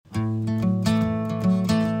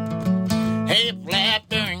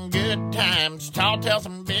tall tales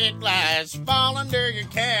some big lies, fall under your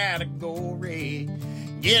category.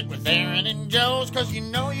 Get with Aaron and Joe's, cause you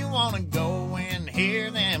know you want to go and hear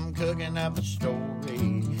them cooking up a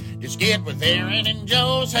story. Just get with Aaron and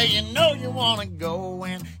Joe's, hey, you know you want to go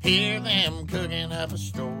and hear them cooking up a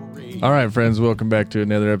story. All right, friends, welcome back to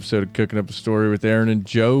another episode of Cooking Up a Story with Aaron and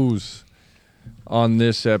Joe's. On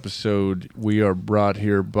this episode, we are brought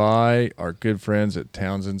here by our good friends at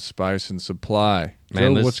Townsend Spice and Supply.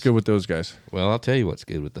 Man, Joe, what's good with those guys? Well, I'll tell you what's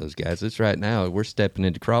good with those guys. It's right now, we're stepping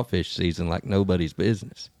into crawfish season like nobody's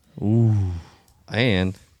business. Ooh.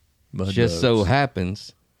 And so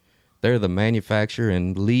happens, they're the manufacturer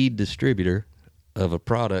and lead distributor of a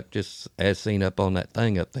product, just as seen up on that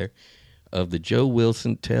thing up there, of the Joe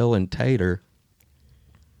Wilson Tail and Tater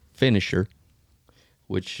finisher,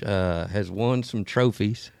 which has won some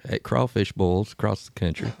trophies at crawfish bowls across the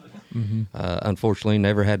country. Mm-hmm. Unfortunately,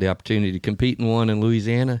 never had the opportunity to compete in one in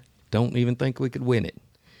Louisiana. Don't even think we could win it.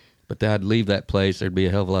 But I'd leave that place. There'd be a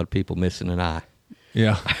hell of a lot of people missing an eye.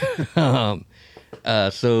 Yeah.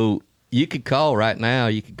 So you could call right now.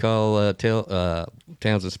 You could call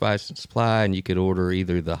Townsend Spice and Supply, and you could order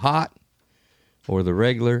either the hot or the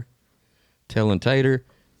regular tail and tater.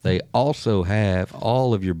 They also have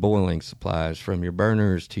all of your boiling supplies, from your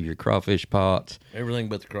burners to your crawfish pots. Everything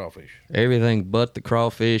but the crawfish. Everything but the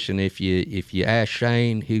crawfish. And if you ask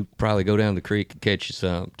Shane, he'd probably go down the creek and catch you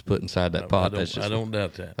some to put inside that pot. I don't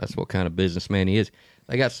doubt that. That's what kind of businessman he is.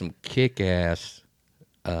 They got some kick-ass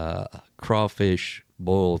crawfish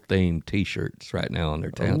boil-themed T-shirts right now on their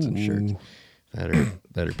Townsend shirts that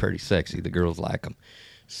are pretty sexy. The girls like them.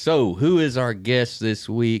 So, who is our guest this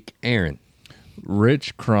week? Aaron.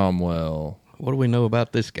 Rich Cromwell. What do we know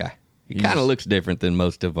about this guy? He kind of looks different than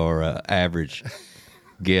most of our average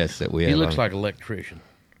guests that we have. He looks on. like an electrician.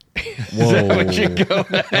 Whoa.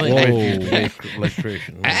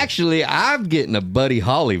 Electrician. Actually, I'm getting a Buddy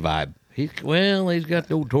Holly vibe. He's got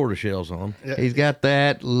the old tortoise shells on. Yeah. He's got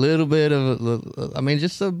that little bit of,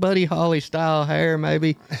 just a Buddy Holly style hair,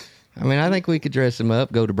 maybe. I think we could dress him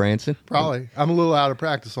up, go to Branson. Probably. I'm a little out of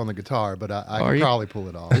practice on the guitar, but I can probably pull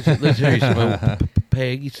it off. Let's hear you some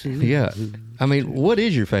Peggy Sue. Yeah. What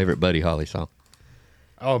is your favorite Buddy Holly song?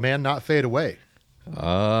 Oh, man, Not Fade Away.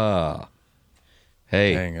 Ah.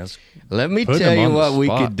 Hey, Dang, let me tell you what we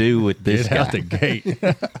could do with this guy. Out the gate.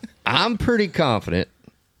 I'm pretty confident,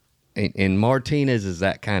 and Martinez is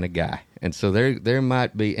that kind of guy. And so there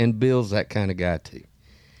might be, and Bill's that kind of guy too.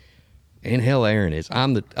 And hell, Aaron is.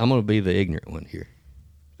 I'm going to be the ignorant one here.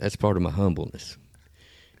 That's part of my humbleness.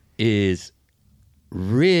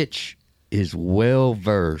 Rich is well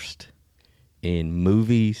versed in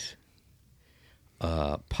movies,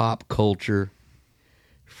 pop culture.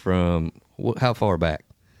 From how far back?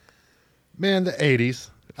 Man, the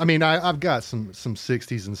 80s. I've got some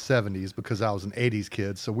 60s and 70s because I was an 80s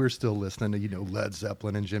kid, so we're still listening to Led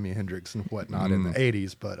Zeppelin and Jimi Hendrix and whatnot in the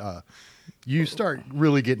 80s. But you start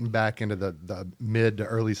really getting back into the mid to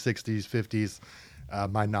early 60s, 50s.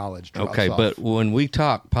 My knowledge drops off. But when we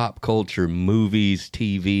talk pop culture, movies,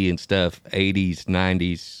 TV, and stuff, 80s,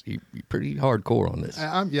 90s, you're pretty hardcore on this.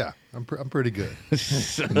 I'm pretty good.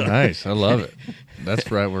 Nice. I love it. That's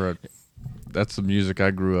right where that's the music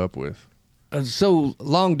I grew up with. So,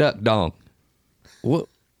 Long Duck Dong, what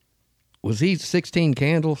was he? 16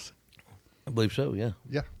 Candles? I believe so. Yeah.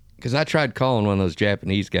 Yeah. Because I tried calling one of those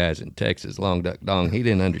Japanese guys in Texas, Long Duck Dong. He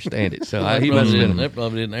didn't understand it, so That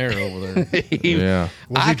probably didn't air over there. Yeah.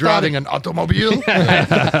 Was he driving an automobile?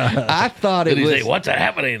 I thought it Did he was. say, "What's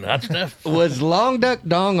happening? Hot stuff." Was Long Duck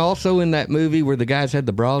Dong also in that movie where the guys had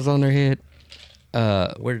the bras on their head?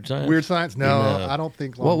 Weird Science. Weird Science? No, I don't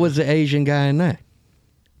think. What was the Asian guy in that?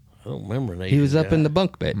 I don't remember an Asian He was up guy. in the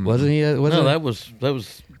bunk bed, wasn't he? No, that was.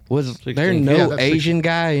 Was 16. there Yeah, no that's Asian 16.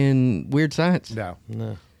 guy in Weird Science? No.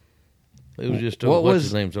 It was just what's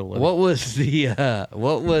his name? So what was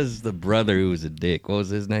the brother who was a dick? What was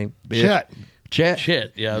his name? Chet.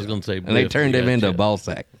 Chet. Yeah, I was going to say. And they turned him into a ball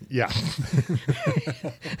sack. Yeah.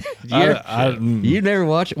 You never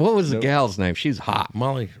watched it? What was the gal's name? She's hot.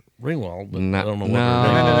 Molly Ringwald. But No, I don't know what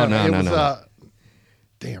no. her name is. It was,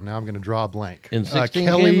 damn, now I'm going to draw a blank. In 16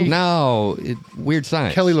 Kelly, Candles? No, Weird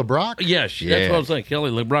Science. Kelly LeBrock? Yeah, that's what I was saying. Kelly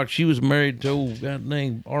LeBrock. She was married to old guy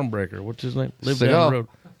named Armbreaker. What's his name? Lived down the road.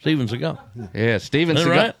 Steven Seagal. Yeah, Steven Is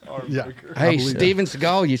Seagal. that right? Yeah. Hey, Steven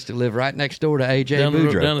Seagal used to live right next door to AJ Down the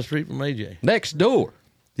road, Boudreaux. down the street from AJ. Next door.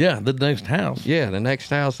 Yeah, the next house. Yeah, the next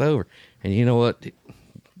house over. And you know what?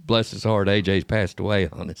 Bless his heart, AJ's passed away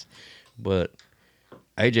on us. But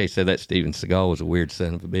AJ said that Steven Seagal was a weird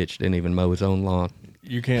son of a bitch. Didn't even mow his own lawn.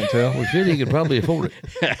 You can't tell. Well, shit, he could probably afford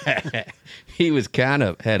it. He was kind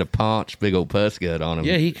of had a paunch, big old puss gut on him.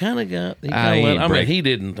 Yeah, he kind of got. He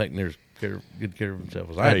didn't take good care of himself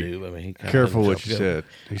as I do. I mean, he careful what you said.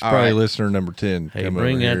 He's All probably right. listener number 10. Hey, Come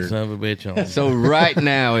bring over that here. son of a bitch on. So right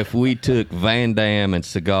now, if we took Van Damme and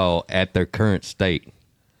Seagal at their current state,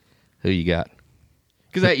 who you got?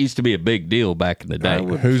 Because that used to be a big deal back in the day.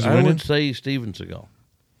 Who's I winning? would say Steven Seagal.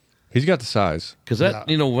 He's got the size. Because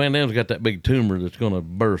Van Damme's got that big tumor that's going to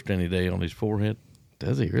burst any day on his forehead.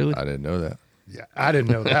 Does he really? I didn't know that. Yeah, I didn't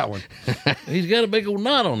know that one. He's got a big old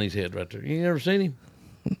knot on his head right there. You ever seen him?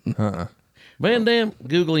 Uh-uh. Van Damme,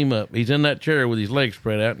 Google him up. He's in that chair with his legs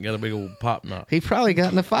spread out and got a big old pop knot. He probably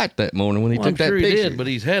got in a fight that morning when he Well, took I'm that sure picture. he did, but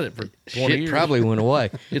he's had it for 20 Shit years. probably went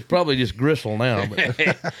away. It's probably just gristle now.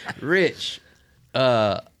 But Rich,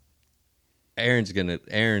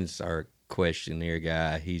 Aaron's our questionnaire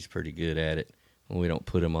guy. He's pretty good at it. We don't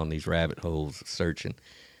put him on these rabbit holes searching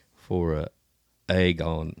for a egg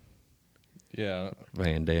on Yeah.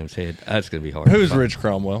 Van Damme's head. That's going to be hard. Who's to find. Rich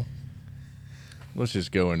Cromwell? Let's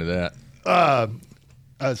just go into that.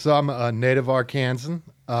 So I'm a native Arkansan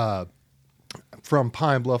from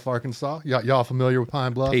Pine Bluff, Arkansas. Y'all familiar with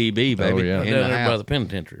Pine Bluff? PB, baby. Oh, yeah. In down the there by house. the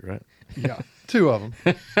penitentiary, right? Yeah, two of them.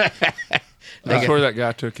 That's where that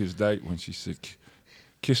guy took his date when she said,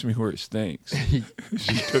 "Kiss me where it stinks." He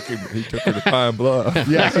took her to Pine Bluff.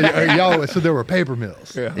 Yeah, so there were paper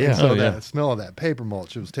mills. Yeah. And so Oh, yeah. that smell of that paper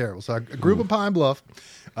mulch, it was terrible. So I grew up in Pine Bluff.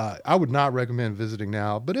 I would not recommend visiting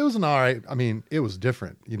now, but it was an all right. I mean, it was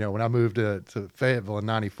different. You know, when I moved to Fayetteville in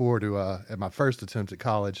 '94 at my first attempt at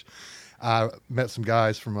college, I met some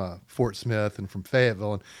guys from Fort Smith and from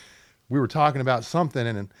Fayetteville, and we were talking about something,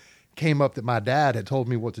 and it came up that my dad had told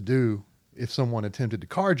me what to do if someone attempted to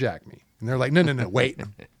carjack me. And they're like, no, wait.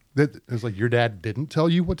 It was like, your dad didn't tell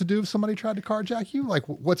you what to do if somebody tried to carjack you? Like,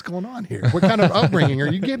 what's going on here? What kind of upbringing are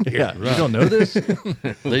you getting here? You don't know this?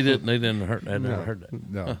 They didn't hurt. I never heard that.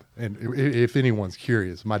 No. And if anyone's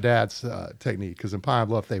curious, my dad's technique, because in Pine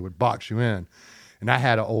Bluff, they would box you in. And I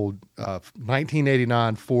had an old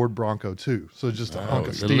 1989 Ford Bronco 2. So just a hunk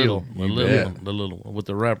of The steel. little one with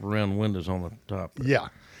the wraparound windows on the top. Yeah.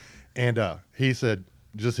 And he said,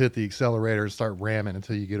 just hit the accelerator and start ramming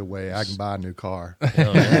until you get away. I can buy a new car.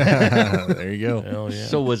 There you go. Hell yeah.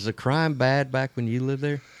 So was the crime bad back when you lived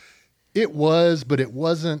there? It was, but it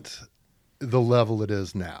wasn't the level it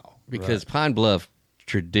is now. Because Pine Bluff,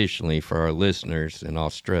 traditionally, for our listeners in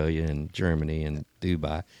Australia and Germany and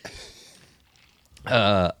Dubai,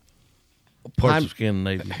 Parts Pine- of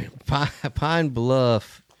Scandinavia. Pine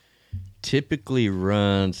Bluff typically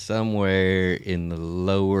runs somewhere in the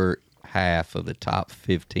lower half of the top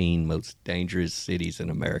 15 most dangerous cities in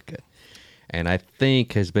America. And I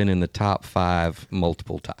think has been in the top 5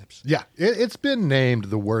 multiple times. Yeah, it's been named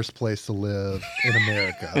the worst place to live in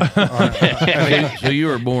America. So you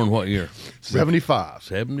were born what year? 75.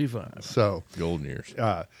 75. So Golden years.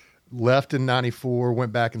 left in 94,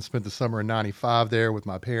 went back and spent the summer in 95 there with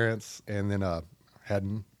my parents, and then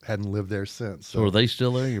hadn't lived there since. So are they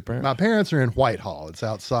still there, your parents? My parents are in Whitehall. It's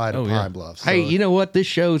outside of yeah. Pine Bluff. So Hey, you know what? This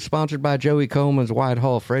show is sponsored by Joey Coleman's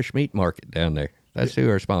Whitehall Fresh Meat Market down there. That's who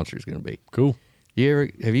our sponsor is going to be. Cool.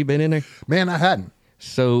 Have you been in there? man, I hadn't.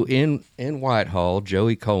 So in Whitehall,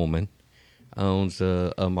 Joey Coleman owns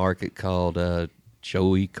a market called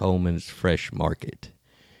Joey Coleman's Fresh Market.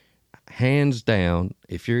 Hands down,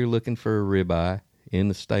 if you're looking for a ribeye in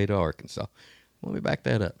the state of Arkansas, let me back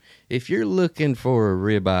that up. If you're looking for a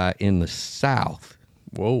ribeye in the South,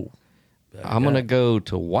 Whoa. I'm going to go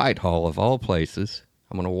to Whitehall of all places.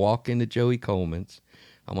 I'm going to walk into Joey Coleman's.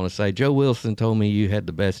 I'm going to say, Joe Wilson told me you had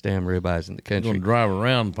the best damn ribeyes in the You're country. going to drive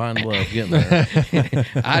around Pine Bluff getting there.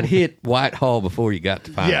 I'd hit Whitehall before you got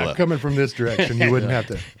to Pine Yeah, Bluff. coming from this direction, you wouldn't have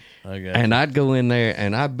to. I got And I'd go in there,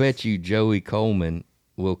 and I bet you Joey Coleman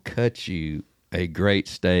will cut you a great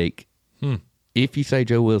steak if you say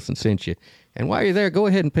Joe Wilson sent you. And while you're there, go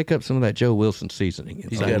ahead and pick up some of that Joe Wilson seasoning.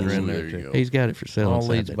 He's got it in there, too. He's got it for sale. All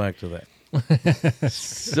inside leads there. back to that.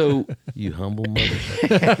 So, You humble mother.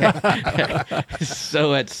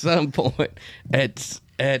 so at some point, at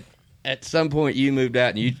some point, you moved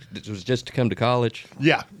out, and it was just to come to college.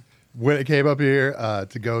 Yeah. When it came up here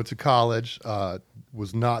to go to college,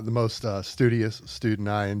 was not the most studious student.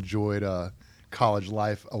 I enjoyed college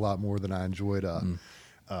life a lot more than I enjoyed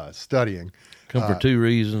studying. Come for two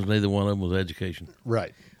reasons. Neither one of them was education.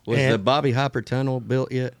 Right. Was And- the Bobby Hopper Tunnel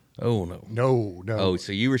built yet? Oh, no. No. Oh,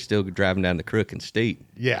 so you were still driving down the crooked and steep.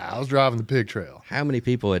 Yeah, I was driving the pig trail. How many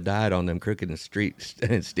people had died on them crooked and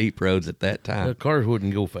steep roads at that The time? cars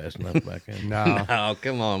wouldn't go fast enough back then. No. Oh,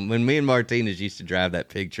 come on. When me and Martinez used to drive that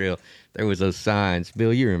pig trail, there was those signs.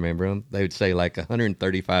 Bill, you remember them? They would say like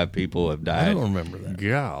 135 people have I died. don't remember that.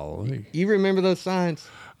 Golly. You remember those signs?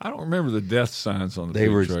 I don't remember the death signs on the There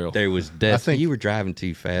big was trail. there was death. think- You were driving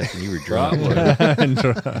too fast and you were drunk.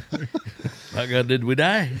 My God, did we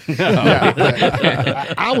die?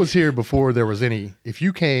 I was here before there was any. If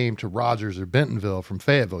you came to Rogers or Bentonville from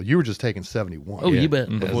Fayetteville, you were just taking 71. Oh, Yeah. you bet.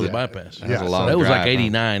 Before the bypass. That was a Yeah, long That was drive, like huh?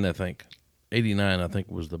 89, I think. 89, I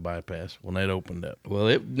think, was the bypass when that opened up. Well,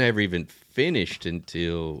 it never even finished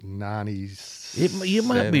until 90. You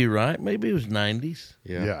might be right. Maybe it was 90s.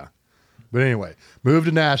 Yeah. But anyway, moved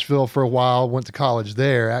to Nashville for a while, went to college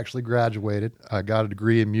there, actually graduated. I got a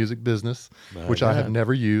degree in music business, which I have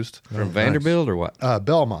never used. From Vanderbilt or what?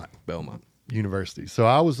 Belmont Belmont. University. So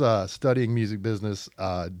I was studying music business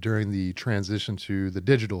during the transition to the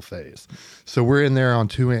digital phase. So we're in there on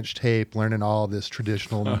 2-inch tape, learning all this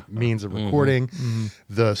traditional means of recording.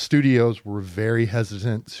 The studios were very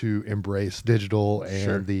hesitant to embrace digital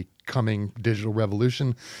and the coming digital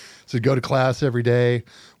revolution. So go to class every day.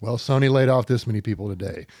 Well, Sony laid off this many people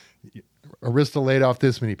today. Arista laid off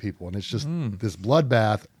this many people. And it's just this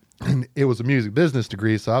bloodbath. And it was a music business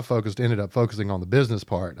degree, so I ended up focusing on the business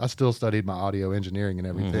part. I still studied my audio engineering and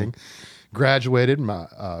everything. Graduated. My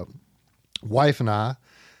wife and I,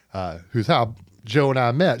 who's how Joe and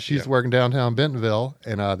I met. She's working downtown Bentonville,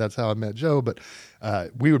 and that's how I met Joe. But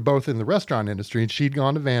we were both in the restaurant industry, and she'd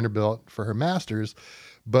gone to Vanderbilt for her master's.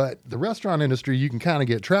 But the restaurant industry, you can kind of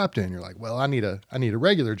get trapped in. You're like, well, I need a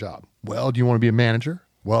regular job. Well, do you want to be a manager?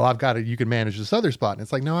 Well, you can manage this other spot. And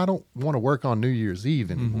it's like, no, I don't want to work on New Year's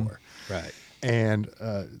Eve anymore. Right. And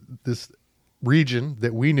this region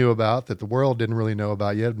that we knew about that the world didn't really know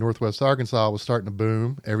about yet, Northwest Arkansas, was starting to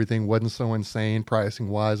boom. Everything wasn't so insane pricing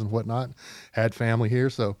wise and whatnot. Had family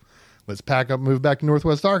here. So let's pack up and move back to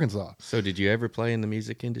Northwest Arkansas. So did you ever play in the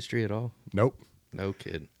music industry at all? Nope. No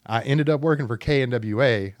kidding. I ended up working for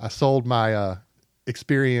KNWA. I sold my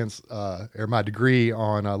experience or my degree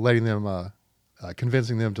on letting them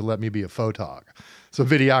convincing them to let me be a photog. So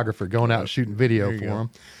videographer, going out shooting video for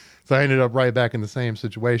them. So I ended up right back in the same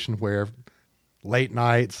situation where late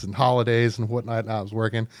nights and holidays and whatnot I was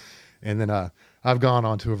working. And then I've gone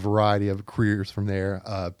on to a variety of careers from there.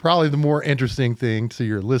 Probably the more interesting thing to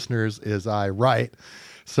your listeners is I write.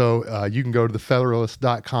 So you can go to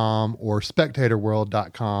thefederalist.com or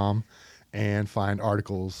spectatorworld.com and find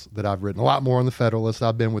articles that I've written. A lot more on the Federalist.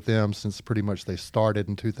 I've been with them since pretty much they started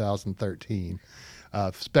in 2013.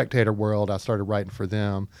 Spectator World, I started writing for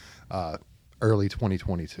them early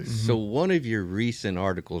 2022. So one of your recent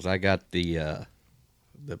articles, I got the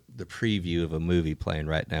preview of a movie playing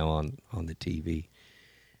right now on the TV.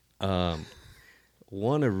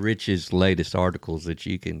 One of Rich's latest articles that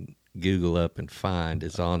you can Google up and find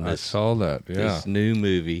is on I this. saw that. Yeah. This new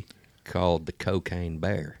movie called The Cocaine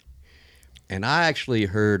Bear. And I actually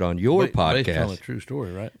heard on your Based on a podcast, true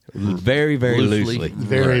story, right? very, very loosely.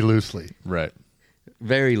 Very loosely. Right.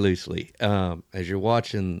 Very loosely. As you're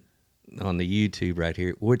watching on the YouTube right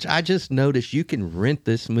here, which I just noticed you can rent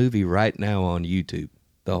this movie right now on YouTube,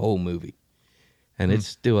 the whole movie. And it's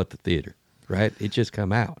still at the theater, right? It just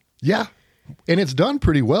come out. Yeah. And it's done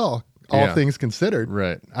pretty well, all Yeah. things considered.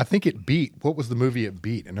 Right. I think it beat, what was the movie it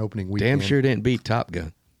beat in opening weekend? Damn sure didn't beat Top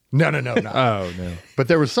Gun. No. Oh, no. But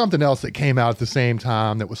there was something else that came out at the same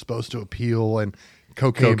time that was supposed to appeal, and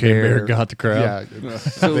Cocaine Bear got the crowd.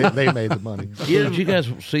 Yeah, they made the money. Yeah, did you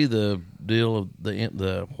guys see the deal of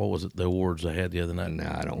the what was it, the awards they had the other night? No,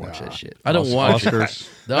 I don't watch that shit. I don't watch Oscars.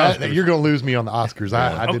 The Oscars. You're going to lose me on the Oscars.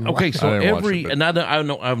 I didn't. Okay, so I didn't watch every it, but- and I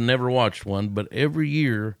know I've never watched one, but every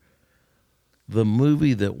year the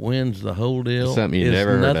movie that wins the whole deal Something you is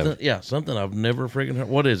never heard nothing. of. Yeah, something I've never freaking heard.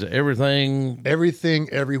 What is it? Everything. Everything,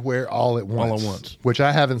 everywhere, all at once. All at once. Which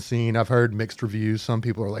I haven't seen. I've heard mixed reviews. Some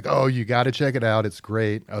people are like, "Oh, you got to check it out. It's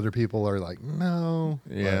great." Other people are like, "No."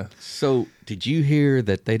 Yeah. So, did you hear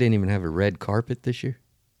that they didn't even have a red carpet this year?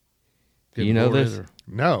 Do you know Good this? Lord,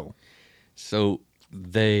 No. So,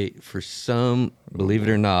 they, for some, believe it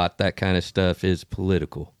or not, that kind of stuff is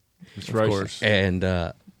political. It's Of racist. course.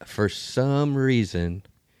 And for some reason,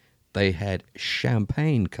 they had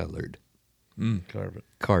champagne colored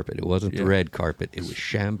carpet. It wasn't the Yeah. red carpet. It was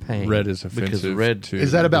champagne. Red is offensive. red- to,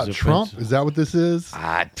 Is that about Is it Trump? offensive? Is that what this is?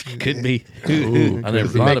 Could be. I never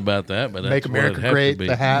Does he thought make- about that, but that's Make what America it'd have Great. to be.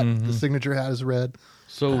 The hat, the signature hat is red.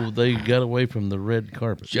 So they got away from the red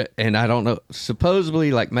carpet. And I don't know,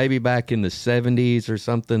 supposedly like maybe back in the 70s or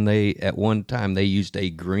something, at one time they used a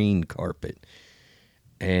green carpet.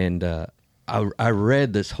 And I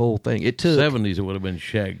read this whole thing. It took 70s it would have been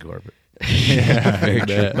shag carpet. Yeah, very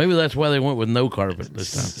true. Maybe that's why they went with no carpet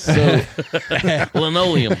this time. So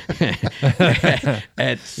linoleum.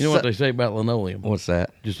 You know what they say about linoleum? What's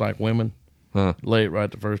that? Just like women. Huh. Lay it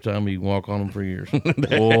right the first time, you can walk on them for years.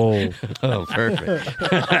 Oh, perfect.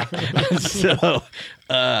 So,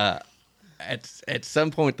 at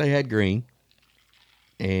some point they had green,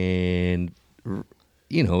 and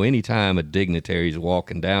anytime a dignitary is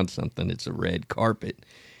walking down something, it's a red carpet,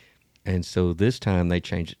 and so this time they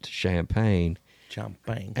changed it to champagne.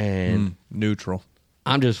 And neutral.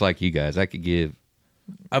 I'm just like you guys.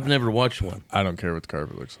 I've never watched one. I don't care what the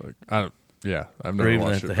carpet looks like. Yeah, I've never even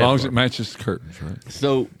watched at it. As long as it matches the curtains, right?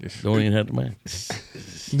 So Don't even have to match.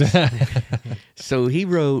 So he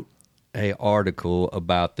wrote an article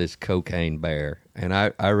about this cocaine bear, and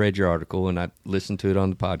I read your article and I listened to it on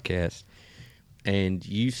the podcast, and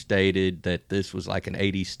you stated that this was like an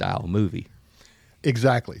 80s style movie.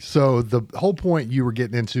 Exactly. So the whole point you were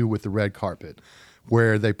getting into with the red carpet,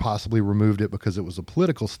 where they possibly removed it because it was a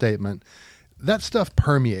political statement, that stuff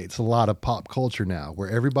permeates a lot of pop culture now, where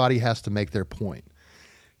everybody has to make their point.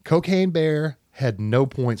 Cocaine Bear had no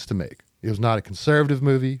points to make. It was not a conservative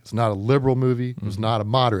movie. It's not a liberal movie. It was not a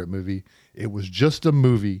moderate movie. It was just a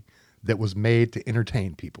movie that was made to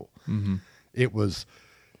entertain people. Mm-hmm. It was...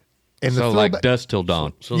 And so like Dusk Till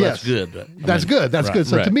Dawn. So that's good. That's good. That's good.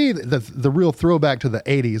 So right. to me, the real throwback to the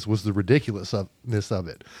 80s was the ridiculousness of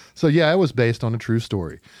it. So yeah, it was based on a true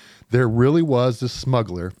story. There really was this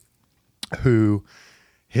smuggler who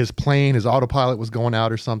his autopilot was going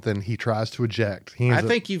out or something. He tries to eject. I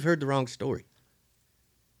think you've heard the wrong story.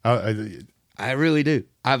 I really do.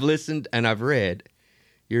 I've listened and I've read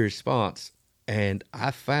your response, and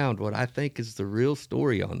I found what I think is the real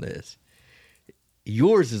story on this.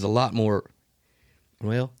 Yours is a lot more,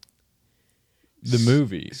 well... The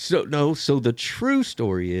movie. So the true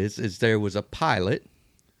story is there was a pilot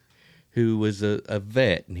who was a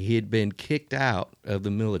vet, and he had been kicked out of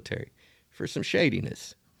the military for some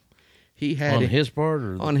shadiness. He had on his part?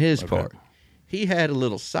 On his part. He had a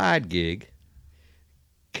little side gig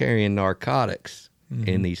carrying narcotics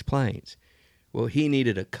in these planes. Well, he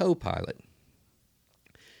needed a co-pilot.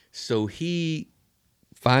 So he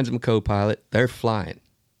finds him a co-pilot. They're flying.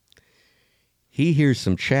 He hears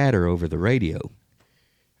some chatter over the radio,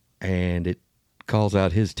 and it calls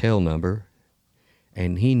out his tail number,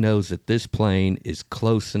 and he knows that this plane is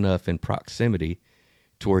close enough in proximity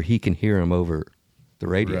to where he can hear him over the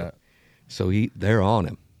radio. Right. So they're on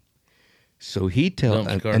him. So he tells,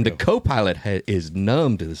 and the co-pilot is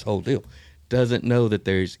numb to this whole deal. Doesn't know that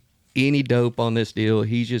there's any dope on this deal.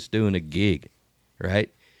 He's just doing a gig,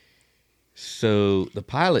 right? So the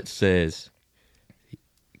pilot says,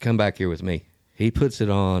 come back here with me. He puts it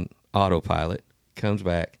on autopilot, comes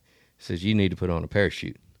back, says, you need to put on a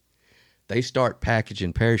parachute. They start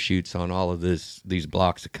packaging parachutes on all of these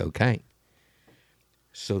blocks of cocaine.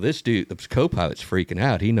 So this dude, the co-pilot's freaking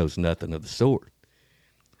out. He knows nothing of the sort.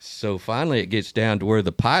 So finally it gets down to where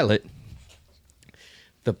the pilot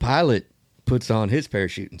puts on his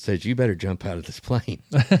parachute and says, you better jump out of this plane.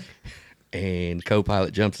 And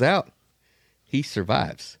co-pilot jumps out. He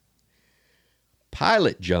survives.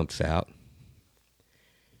 Pilot jumps out.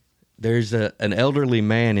 There's an elderly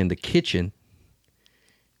man in the kitchen.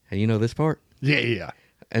 And you know this part? Yeah.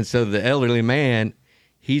 And so the elderly man,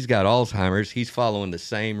 he's got Alzheimer's. He's following the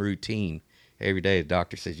same routine every day. The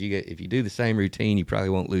doctor says, if you do the same routine, you probably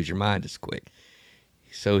won't lose your mind as quick.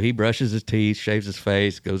 So he brushes his teeth, shaves his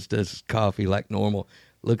face, goes, does his coffee like normal,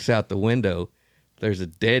 looks out the window. There's a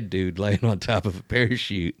dead dude laying on top of a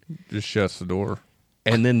parachute. Just shuts the door.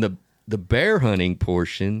 And then the bear hunting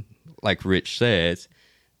portion, like Rich says,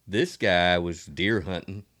 this guy was deer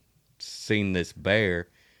hunting, seen this bear,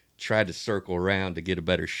 tried to circle around to get a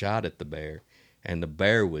better shot at the bear, and the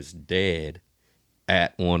bear was dead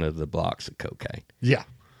at one of the blocks of cocaine. Yeah.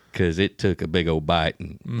 Because it took a big old bite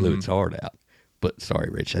and blew its heart out. But sorry,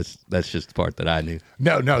 Rich, that's just the part that I knew.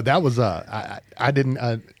 No, that was I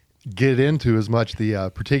didn't get into as much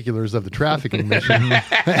the particulars of the trafficking mission,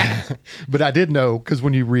 but I did know, because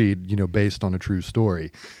when you read, based on a true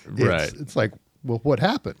story, it's like, well, what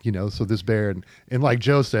happened? So this bear, and like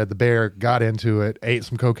Joe said, the bear got into it, ate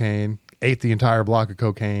some cocaine, ate the entire block of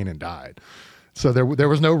cocaine, and died. So there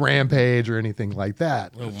was no rampage or anything like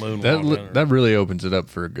that. That really opens it up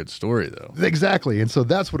for a good story, though. Exactly, and so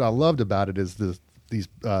that's what I loved about it is this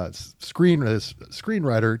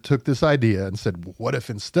screenwriter took this idea and said, what if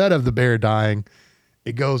instead of the bear dying,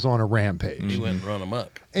 it goes on a rampage. He went and run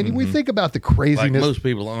amok. And we think about the Like craziness. most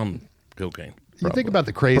people on cocaine. You think about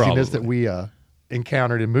the craziness that Probably. we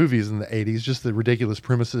encountered in movies in the 80s, just the ridiculous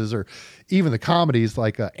premises, or even the comedies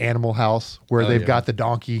like Animal House, where they've got the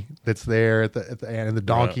donkey that's there at the end, and the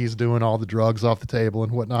donkey's doing all the drugs off the table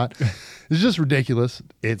and whatnot. It's just ridiculous.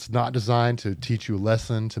 It's not designed to teach you a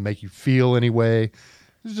lesson, to make you feel any way.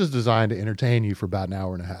 It's just designed to entertain you for about an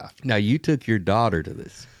hour and a half. Now, you took your daughter to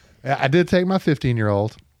this. I did take my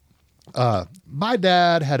 15-year-old. My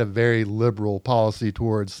dad had a very liberal policy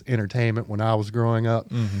towards entertainment when I was growing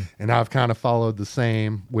up, and I've kind of followed the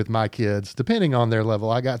same with my kids, depending on their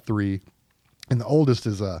level. I got 3, and the oldest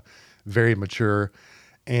is very mature,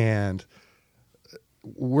 and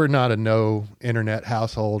we're not a no internet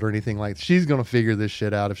household or anything like that. She's going to figure this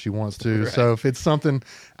shit out if she wants to. Right. So if it's something,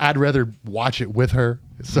 I'd rather watch it with her.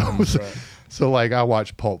 So like I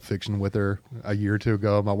watched Pulp Fiction with her a year or two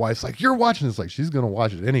ago. My wife's like, "You're watching this?" Like, she's going to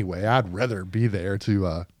watch it anyway. I'd rather be there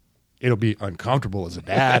to, it'll be uncomfortable as a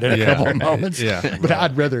dad in a couple of moments. But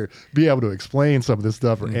I'd rather be able to explain some of this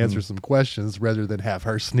stuff or answer some questions rather than have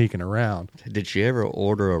her sneaking around. Did she ever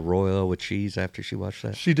order a Royale with cheese after she watched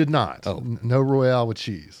that? She did not. Oh. No Royale with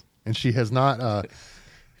cheese. And she has not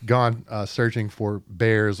gone searching for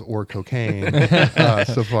bears or cocaine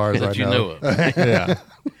so far as I know. of.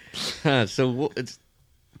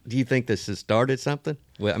 Do you think this has started something?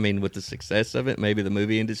 Well, I mean, with the success of it, maybe the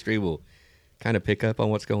movie industry will kind of pick up on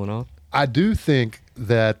what's going on. I do think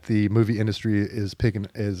that the movie industry is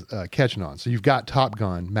catching on. So you've got Top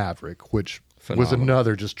Gun Maverick, which was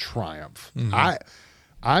another just triumph.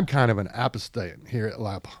 I'm kind of an apostate here at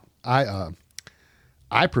Lap.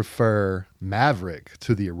 I prefer Maverick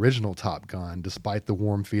to the original Top Gun, despite the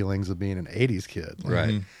warm feelings of being an 80s kid.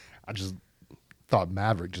 Right. I just thought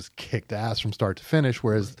Maverick just kicked ass from start to finish,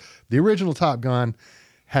 whereas the original Top Gun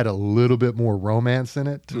had a little bit more romance in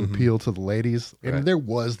it to appeal to the ladies. And there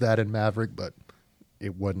was that in Maverick, but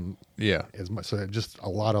it wasn't as much. So just a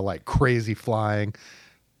lot of like crazy flying.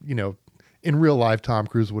 You know, in real life, Tom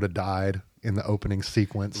Cruise would have died in the opening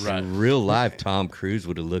sequence. Right. In real life, Tom Cruise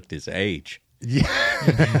would have looked his age. Yeah.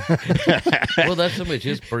 Well, that's which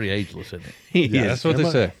is pretty ageless, isn't it? Yeah, that's what they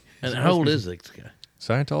say. And how old is this guy?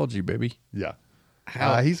 Scientology, baby. Yeah.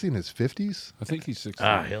 How? He's in his 50s. I think he's 16.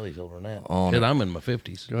 Ah, hell, he's older than that. On Shit, it. I'm in my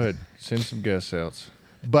 50s. Go ahead. Send some guest outs.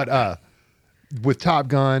 But with Top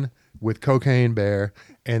Gun, with Cocaine Bear,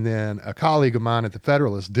 and then a colleague of mine at the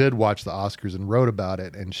Federalist did watch the Oscars and wrote about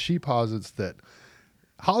it, and she posits that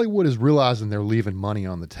Hollywood is realizing they're leaving money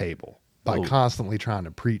on the table by constantly trying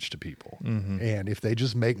to preach to people. And if they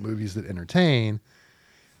just make movies that entertain,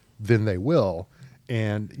 then they will.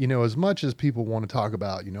 And, you know, as much as people want to talk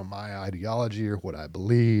about, you know, my ideology or what I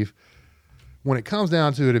believe, when it comes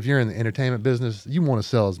down to it, if you're in the entertainment business, you want to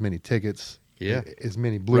sell as many tickets, as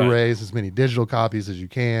many Blu-rays, as many digital copies as you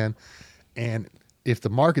can. And if the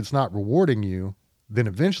market's not rewarding you, then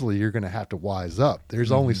eventually you're going to have to wise up.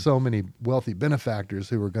 There's only so many wealthy benefactors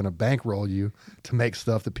who are going to bankroll you to make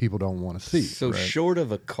stuff that people don't want to see. So short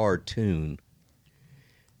of a cartoon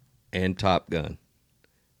and Top Gun,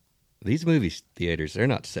 these movie theaters, they're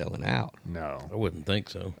not selling out. No. I wouldn't think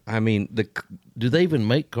so. I mean, Do they even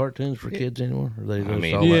make cartoons for kids anymore? Or they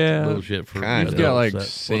just all yeah, that bullshit for kind of. It's got like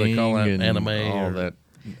adults? What they call that, Sing and anime all or that.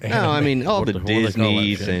 No, I mean, all What the do they call that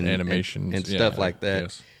Disneys shit? and Animations and stuff like that.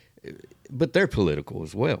 Yes. But they're political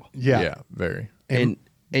as well. Yeah. Very. And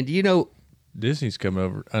you know, Disney's come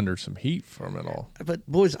over under some heat from it all. but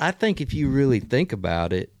boys, I think if you really think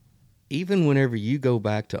about it, even whenever you go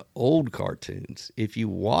back to old cartoons, if you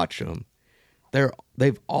watch them,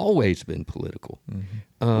 they've always been political.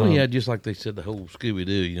 Well, yeah, just like they said, the whole Scooby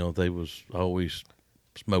Doo. You know, they was always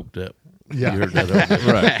smoked up. Yeah. You heard that,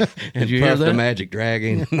 right? Did you hear Puff the that? Magic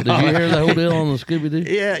Dragon. Did you hear the whole deal on the Scooby Doo?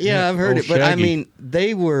 Yeah, I've heard Old it. But I Shaggy. mean,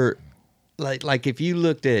 they were like if you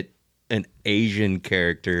looked at an Asian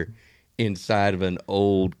character inside of an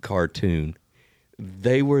old cartoon,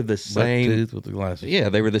 they were the same. Tooth with the glasses. Yeah,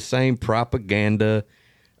 they were the same propaganda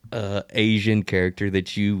Asian character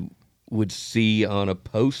that you would see on a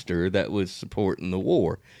poster that was supporting the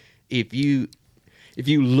war. If you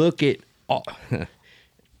look at,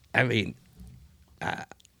 I mean,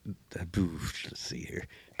 let's see here.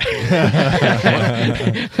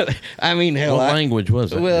 I mean, hell, What language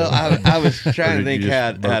was it? Well, I was trying to Or did think you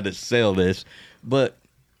how just to sell this, but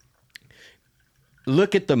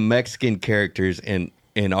look at the Mexican characters in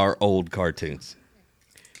our old cartoons.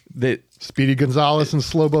 That Speedy Gonzalez and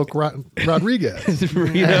Slowpoke Rodriguez.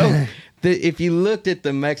 you know, if you looked at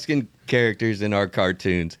the Mexican characters in our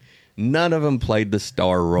cartoons, none of them played the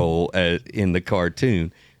star role in the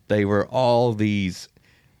cartoon. They were all these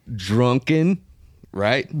drunken,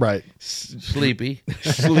 right? Right. Sleepy.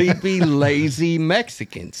 Sleepy, lazy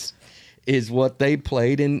Mexicans is what they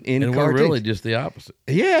played in And we're cartoons. really just the opposite.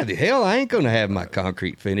 Yeah, the hell, I ain't going to have my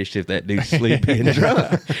concrete finished if that dude's sleepy and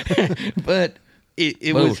drunk. But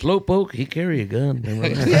it Well, was... Slowpoke, he carry a gun.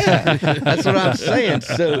 Yeah, that's what I'm saying.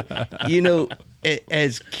 So,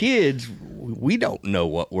 as kids, we don't know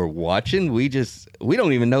what we're watching. We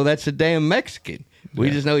don't even know that's a damn Mexican.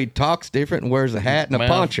 We just know he talks different and wears a hat and a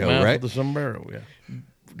poncho, right? With the sombrero, yeah.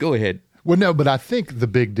 Go ahead. Well, no, but I think the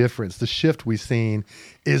big difference, the shift we've seen,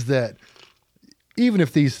 is that even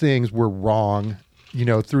if these things were wrong,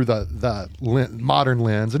 through the modern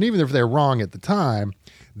lens, and even if they're wrong at the time,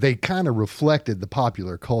 they kind of reflected the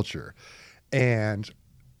popular culture. And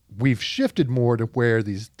we've shifted more to where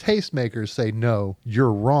these tastemakers say, no,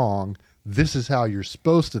 you're wrong. This is how you're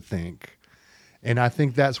supposed to think. And I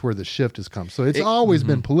think that's where the shift has come. So it's always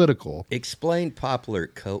been political. Explain popular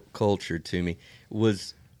culture to me.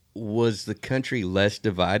 Was the country less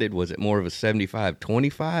divided? Was it more of a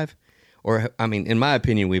 75-25? Or, I mean, in my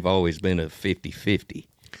opinion, we've always been a 50-50.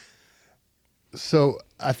 So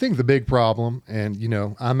I think the big problem, and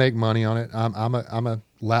I make money on it. I'm a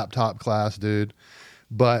laptop class dude,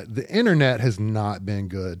 but the internet has not been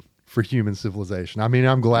good for human civilization. I mean,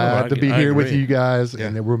 I'm glad to be here with you guys,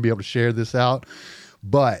 and that we'll be able to share this out.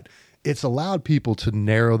 But it's allowed people to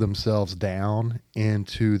narrow themselves down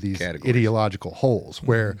into these ideological holes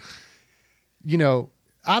where,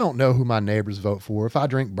 I don't know who my neighbors vote for. If I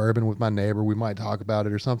drink bourbon with my neighbor, we might talk about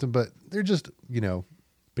it or something, but they're just,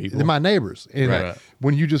 people. They're my neighbors. And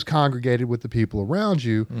when you just congregated with the people around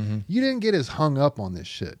you, you didn't get as hung up on this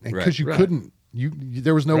shit. Because you couldn't,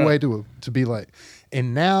 there was no way to be like,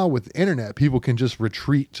 and now with the internet, people can just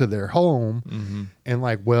retreat to their home and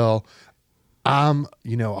like, well, I'm, a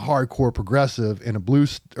hardcore progressive in a blue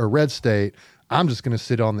or red state. I'm just going to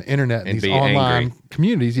sit on the internet and these online angry.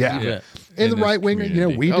 communities. Yeah. And the right wing,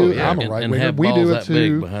 we do. I'm a right winger. We do it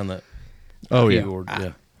too. Behind that keyboard.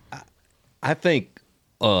 I think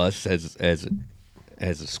us as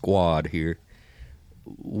a squad here,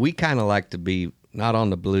 we kind of like to be not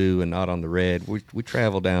on the blue and not on the red. We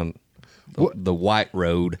travel down the white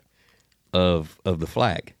road of the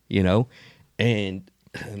flag, and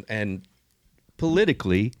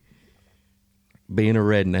politically, being a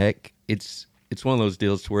redneck, it's one of those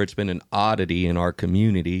deals to where it's been an oddity in our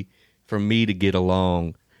community for me to get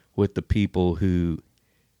along with the people who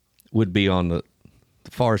would be on the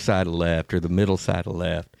far side of left or the middle side of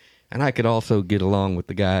left, and I could also get along with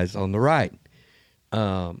the guys on the right.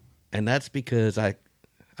 And that's because I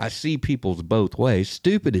see people's both ways.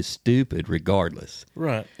 Stupid is stupid regardless.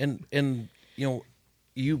 Right. And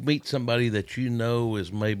you meet somebody that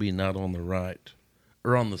is maybe not on the right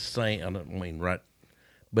or on the same, I don't mean right,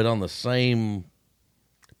 but on the same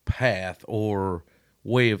path or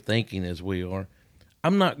way of thinking as we are.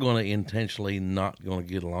 I'm not going to intentionally not going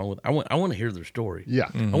to get along with. I want to hear their story. Yeah.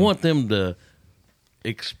 I want them to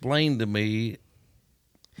explain to me,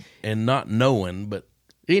 and not knowing, but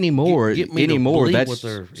anymore. That's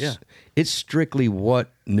yeah. It's strictly what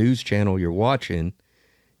news channel you're watching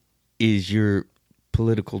is your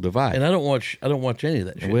political divide. And I don't watch any of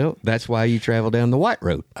that shit. Well, that's why you travel down the white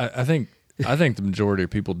road. I think the majority of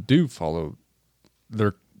people do follow.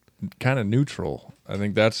 They're kind of neutral. I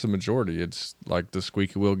think that's the majority. It's like the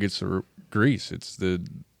squeaky wheel gets the grease. It's the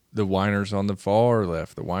whiners on the far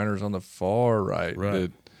left, the whiners on the far right,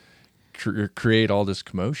 that create all this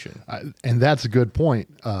commotion. And that's a good point.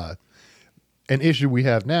 An issue we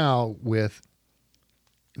have now with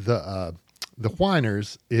the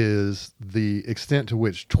whiners is the extent to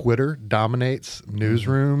which Twitter dominates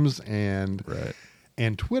newsrooms and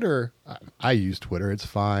Twitter. I use Twitter. It's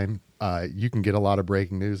fine. You can get a lot of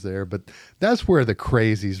breaking news there, but that's where the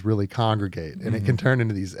crazies really congregate, and it can turn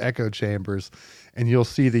into these echo chambers, and you'll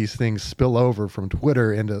see these things spill over from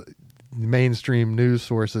Twitter into mainstream news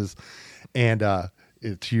sources. And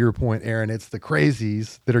to your point, Aaron, it's the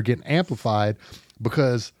crazies that are getting amplified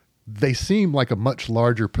because they seem like a much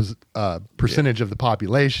larger percentage of the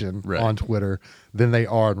population on Twitter than they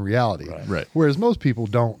are in reality. Right. Whereas most people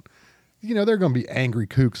don't, they're going to be angry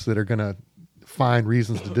kooks that are going to find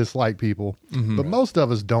reasons to dislike people. But most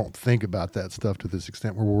of us don't think about that stuff to this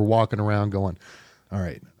extent where we're walking around going, all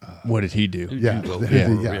right. What did he do? Yeah.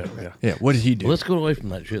 What did he do? Let's go away from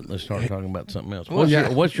that shit and let's start talking about something else.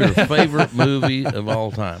 What's your favorite movie of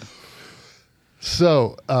all time?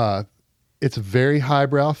 So, it's a very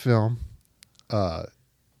highbrow film.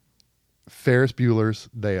 Ferris Bueller's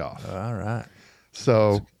Day Off. All right.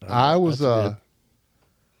 So I was about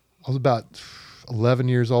 11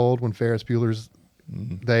 years old when Ferris Bueller's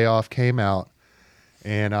Day Off came out,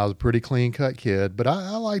 and I was a pretty clean cut kid, but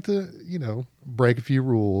I like to, break a few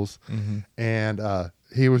rules. And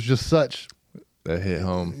he was just such. That hit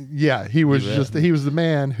home. Yeah, he was the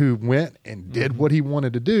man who went and did what he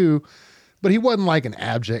wanted to do, but he wasn't like an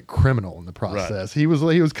abject criminal in the process. Right. He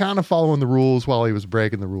was kind of following the rules while he was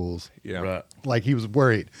breaking the rules. Yeah. Right. Like he was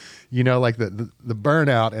worried. Like the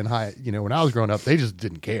burnout and high, when I was growing up, they just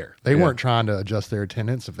didn't care. They weren't trying to adjust their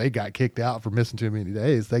attendance. If they got kicked out for missing too many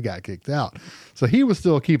days, they got kicked out. So he was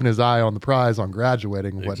still keeping his eye on the prize on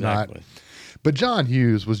graduating and whatnot. Exactly. But John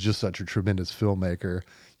Hughes was just such a tremendous filmmaker.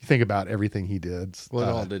 You think about everything he did. What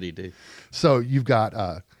all did he do? So you've got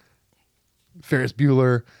Ferris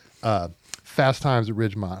Bueller, Fast Times at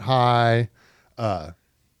Ridgemont High. Now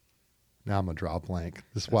I'm gonna draw a blank.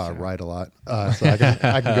 This is why I write a lot, so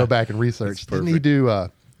I can go back and research. Didn't he do?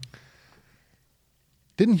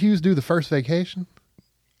 Didn't Hughes do The First Vacation?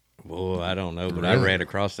 Well, I don't know, but I ran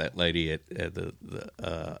across that lady at the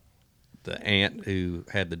aunt who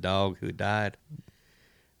had the dog who died.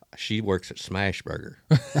 She works at Smashburger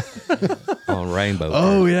on Rainbow.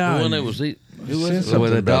 Oh yeah, the one that was who was Something where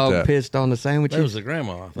the about dog that. pissed on the sandwiches. that was the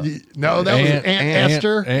grandma. I thought. No, that was Aunt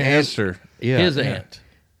Esther. Aunt Esther. Yeah, His aunt.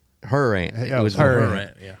 her aunt. Yeah, It was her her Her aunt.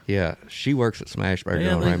 aunt. Yeah. Yeah, she works at Smashburger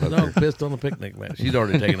Yeah, on the Rainbow. dog pissed on the picnic mat. She's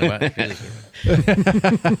already taken him out.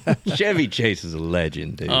 Chevy Chase is a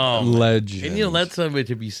legend, dude. Oh, Legend. and that's something.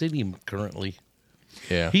 Have you seen him currently?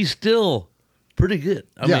 Yeah. He's still pretty good.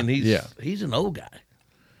 I Yeah. mean, he's an old guy.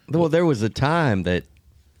 Well, there was a time that,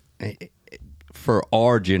 for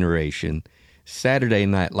our generation, Saturday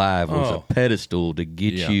Night Live was a pedestal to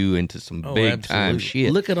get you into some big time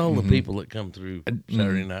shit. Look at all the people that come through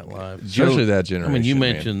Saturday Night Live. Especially that generation. I mean, you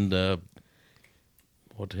man. mentioned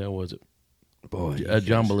what the hell was it? Boy,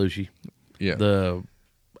 John Belushi, Yeah. the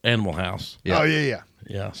Animal House. Yeah. Oh yeah.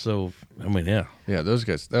 Yeah. So I mean, yeah. Yeah, those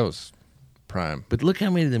guys. That was prime. But look how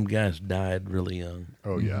many of them guys died really young.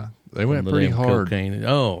 Oh yeah. They went From the pretty damn hard. cocaine.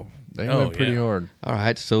 They went pretty hard. All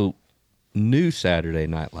right, so new Saturday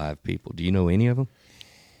Night Live people. Do you know any of them?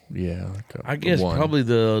 Yeah. I guess one. probably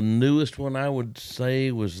the newest one I would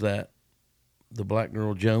say was that the black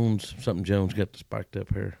girl Jones, something Jones got the spiked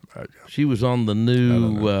up hair. She was on the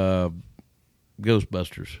new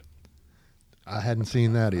Ghostbusters. I hadn't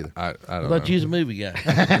seen that either. I I don't thought know. you was a movie guy.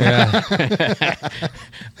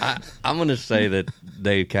 I'm going to say that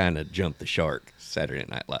they kind of jumped the shark, Saturday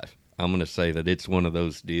Night Live. I'm going to say that it's one of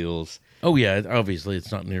those deals Oh yeah, obviously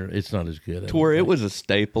it's not as good. to where it was a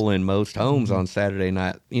staple in most homes on Saturday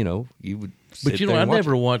night. You would sit But you know, there I and watch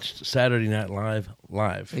never watched Saturday Night Live.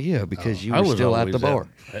 it. Yeah, because you I were was still at always the bar.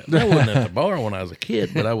 I wasn't at the bar when I was a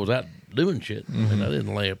kid, but I was out doing shit, and I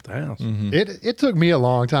didn't lay up the house. It took me a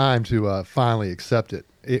long time to finally accept it.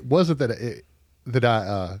 It wasn't that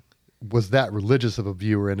I was that religious of a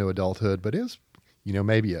viewer into adulthood, but it was,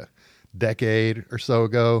 maybe a decade or so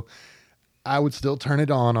ago. I would still turn it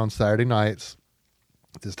on Saturday nights.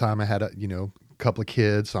 At this time I had a couple of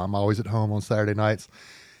kids, so I'm always at home on Saturday nights.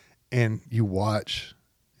 And you watch,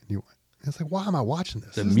 and it's like, why am I watching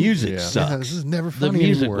this? The This is- music Yeah, sucks. this is never The funny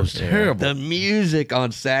music anymore. was terrible. The music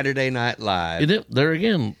on Saturday Night Live. There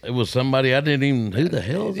again, it was somebody I didn't even. Who the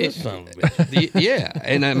hell is this son of a bitch? Yeah,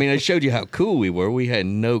 and I mean, I showed you how cool we were. We had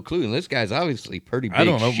no clue, and this guy's obviously pretty big. I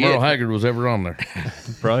don't know. if shit. Merle Haggard was ever on there.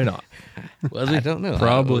 Probably not. Was he? I don't know.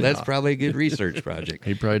 Probably That's not. probably a good research project.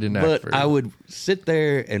 He probably didn't act But very I well. would sit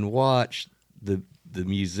there and watch the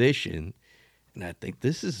musician, and I think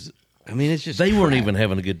this is. I mean, it's just They weren't crap. even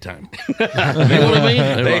having a good time. You know what I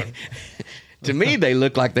mean? They were- To me, they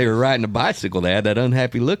looked like they were riding a bicycle. They had that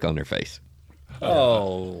unhappy look on their face.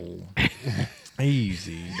 Oh,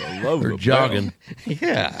 easy. Or jogging.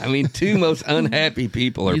 Yeah, I mean, two most unhappy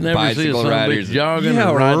people are You never see a bicycle son of a bitch riders. jogging Yeah,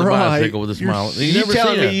 and riding a right. bicycle with a smile. You never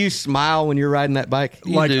telling see me that. you smile when you're riding that bike?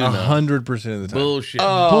 Like do know. 100% of the time. Bullshit.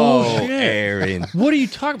 Oh, Bullshit. Aaron. What are you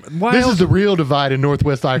talking about? Why This else? is the real divide in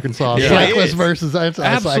Northwest Arkansas. Yeah, it Cyclists is. versus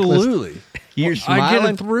anti-cyclists. Absolutely. You're I get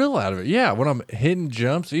smiling. a thrill out of it. Yeah, when I'm hitting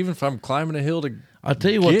jumps, even if I'm climbing a hill to. I'll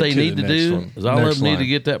tell you what Get they to need the to next do one. is all of Next them need to line.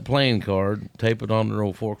 get that playing card, tape it on their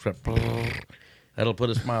old fork strap. That'll put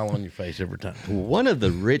a smile on your face every time. One of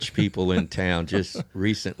the rich people in town just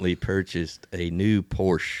recently purchased a new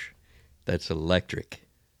Porsche that's electric.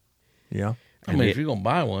 Yeah. I mean, if you're gonna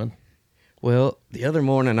buy one, Well, the other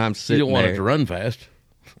morning I'm you sitting don't want there. it to run fast.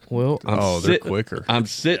 Well, They're quicker. I'm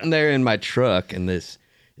sitting there in my truck, and it's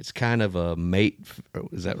kind of a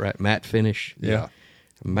is that right? Matte finish? Yeah.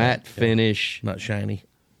 Matte finish, Not shiny.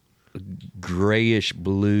 grayish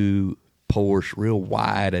blue Porsche, real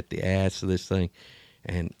wide at the ass of this thing.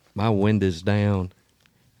 And my window's down,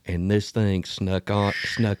 and this thing snuck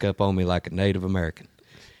up on me like a Native American.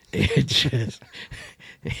 it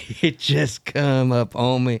just come up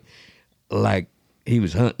on me like he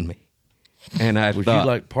was hunting me. And I Was thought, you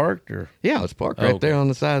like parked or? yeah, I was parked right there on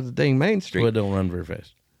the side of the dang Main Street. Well, it don't run very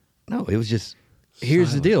fast. No, it was just,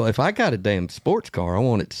 here's the deal. If I got a damn sports car, I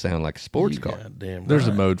want it to sound like a sports car. Goddamn There's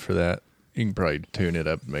a right. mode for that. You can probably tune it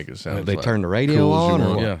up and make it sound. They like turn the radio cool as you on or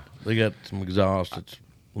want. what? Yeah, they got some exhaust that's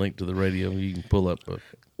linked to the radio. You can pull up a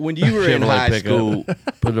When you were in Chevrolet high pickup, school,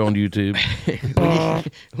 put it on YouTube.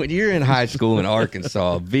 when you're in high school in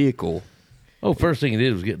Arkansas, a vehicle, Oh, first thing he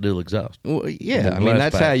did was get dual exhaust. well, yeah, The I mean, glass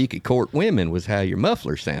that's back. how you could court women, was how your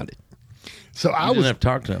muffler sounded. So I I didn't was have to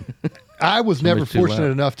talk to him. I was never Somebody's too fortunate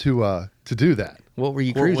loud. enough to do that. What were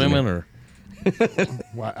you Court cruising women in? or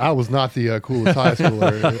Well, I was not the coolest high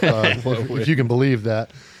schooler, if you can believe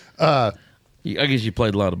that. I guess you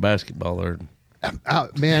played a lot of basketball there.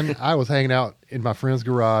 Man, I was hanging out in my friend's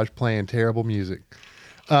garage playing terrible music.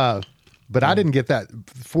 But I didn't get that.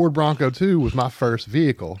 Ford Bronco 2 was my first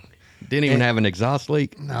vehicle. Didn't even have an exhaust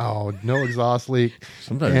leak? No exhaust leak.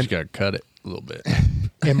 Sometimes And- you got to cut it a little bit.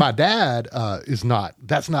 And my dad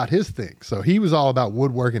that's not his thing. So he was all about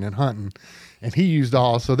woodworking and hunting. And he used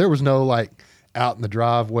so there was no like out in the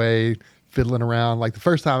driveway fiddling around. Like the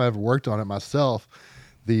first time I ever worked on it myself,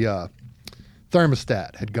 the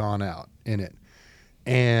thermostat had gone out in it.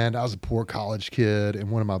 And I was a poor college kid. And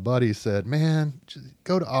one of my buddies said, man, just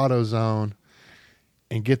go to AutoZone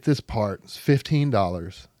and get this part. It's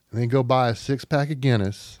 $15. And then go buy a 6-pack of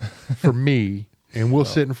Guinness for me. And we'll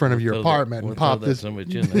sit in front of your apartment and pop this. So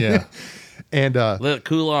much in there. Yeah. And Let it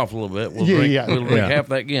cool off a little bit. We'll Yeah, drink, yeah. we'll drink Yeah. half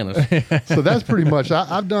that Guinness. so that's pretty much.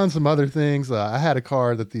 I've done some other things. I had a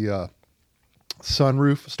car that the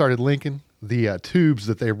sunroof started leaking. The tubes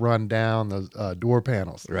that they run down the door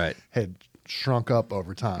panels Right. had shrunk up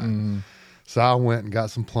over time. So I went and got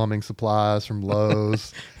some plumbing supplies from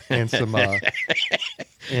Lowe's and some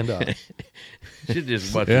Should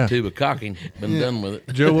just watch Yeah. a tube of cocking. Been done with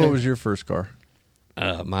it. Joe, what was your first car?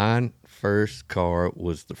 Mine first car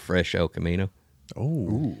was the fresh El Camino.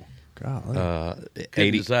 Oh, God. Couldn't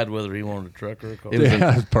 80, decide whether he wanted a truck or a car. it was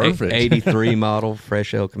Yeah, an perfect. 83 model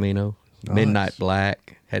fresh El Camino. Midnight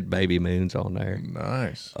black, had baby moons on there.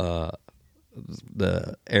 Nice.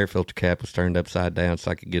 The air filter cap was turned upside down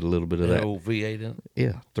so I could get a little bit of That that. old V8 in it.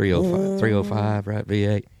 Yeah, 305, right?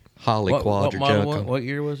 V8. Holly What Quadra model? junk. What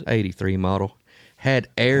year was it? 83 model. Had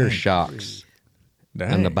air shocks in the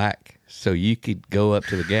Dang. back. So you could go up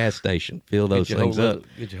to the gas station, fill those Get your things whole up. load-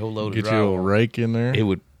 Get your whole load Get of your little drywall. rake in there. It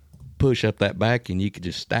would push up that back and you could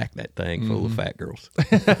just stack that thing full of fat girls.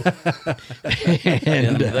 And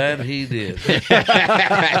that he did.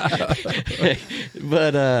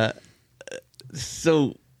 But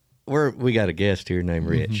so we got a guest here named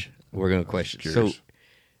Rich. We're going to question. Cheers. So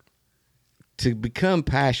to become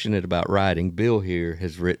passionate about writing, Bill here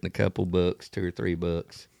has written a couple books, 2 or 3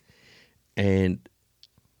 books. And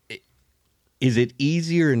is it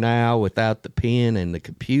easier now without the pen and the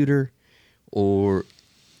computer, or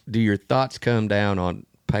do your thoughts come down on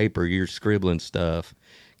paper? You're scribbling stuff.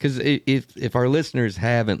 Because if our listeners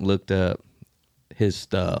haven't looked up his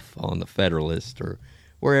stuff on the Federalist or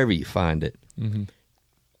wherever you find it,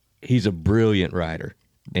 he's a brilliant writer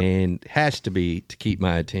and has to be to keep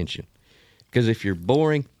my attention. Because if you're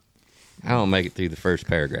boring, I don't make it through the first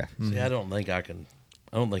paragraph. See, I don't think I can.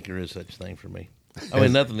 I don't think there is such thing for me. I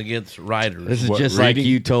mean, nothing against writers. This is What, just reading? like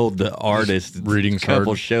you told the artist reading's a couple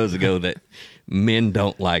hard. shows ago that men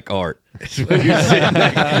don't like art. That's what you're sitting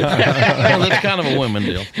next Well, that's kind of a women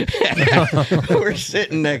deal. We're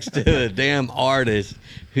sitting next to a damn artist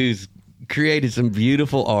who's created some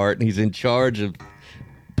beautiful art, and he's in charge of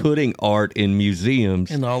putting art in museums.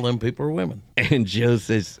 And all them people are women. And Joe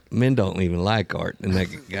says, men don't even like art. And that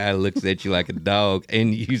guy looks at you like a dog.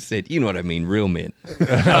 And you said, you know what I mean, real men. Guys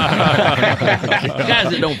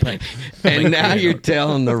that don't paint. And now you're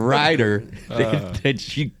telling the writer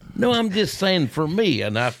that you... No, I'm just saying for me,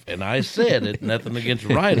 and I said it. Nothing against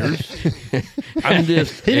writers. I'm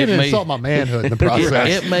just. he didn't it may- insult my manhood in the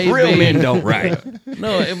process. It may Real be, men don't write.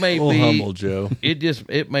 No, it may Little be. humble Joe.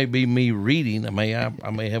 It may be me reading. I may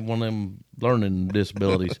have one of them learning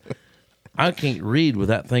disabilities. I can't read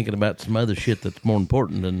without thinking about some other shit that's more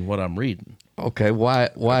important than what I'm reading. Okay, why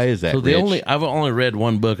is that, So Rich? I've only read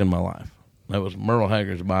one book in my life. That was Merle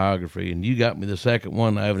Haggard's biography, and you got me the second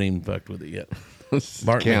one. I haven't even fucked with it yet.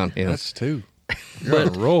 Martin. Count him. That's 2. You're But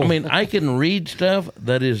on a roll. I mean, I can read stuff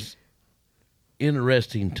that is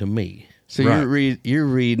interesting to me. So you're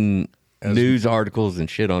reading news articles and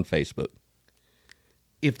shit on Facebook.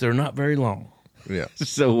 If they're not very long. yeah.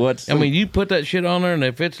 So what's... I mean, you put that shit on there, and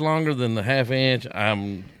if it's longer than the half inch,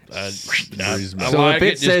 like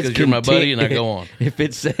it just because you're my buddy and I go on. If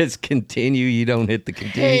it says continue, you don't hit the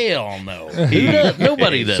continue. Hell no. Who does?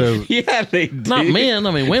 Nobody does. So- Yeah, they do. Not men.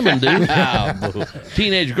 I mean, women do.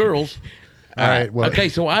 Teenage girls. All right. Well, Okay,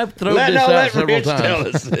 so I've thrown this out let several Rich tell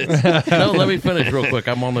times. us this. No, let me finish real quick.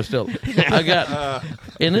 I'm almost still. I got,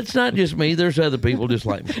 and it's not just me. There's other people just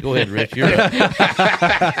like me. Go ahead, Rich. You're right.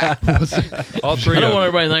 All three I don't of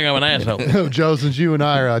want them. everybody to think I'm an asshole. Joe, since you and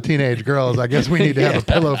I are teenage girls, I guess we need to have a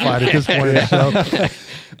pillow fight at this point in the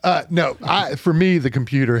show. No, for me, the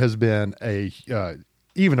computer has been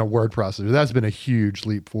even a word processor. That's been a huge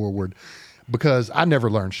leap forward because I never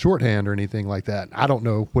learned shorthand or anything like that. I don't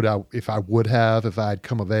know if I would have if I had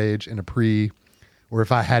come of age in or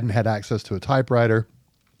if I hadn't had access to a typewriter.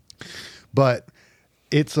 But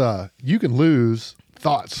it's you can lose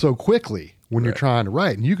thoughts so quickly when you're trying to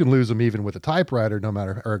write, and you can lose them even with a typewriter,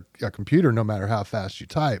 or a computer, no matter how fast you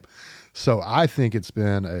type. So I think it's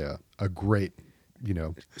been a great,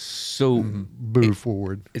 So move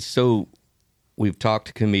forward. So we've talked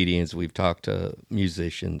to comedians, we've talked to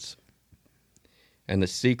musicians, and the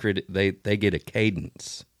secret, they get a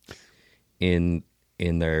cadence in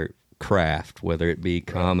their craft, whether it be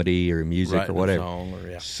comedy or music Writing or a whatever. song or,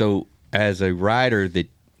 yeah. So as a writer,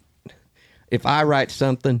 if I write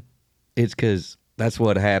something, it's because that's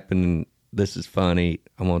what happened. This is funny.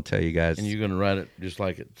 I'm going to tell you guys. And you're going to write it just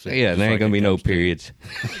like it. Yeah, there ain't going to be no periods.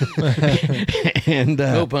 And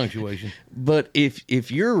No punctuation. But if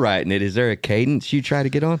you're writing it, is there a cadence you try to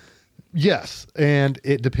get on? Yes, and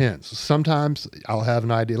it depends. Sometimes I'll have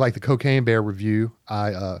an idea, like the Cocaine Bear review.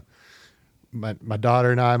 My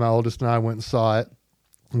daughter and I, my oldest and I, went and saw it.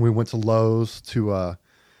 And we went to Lowe's to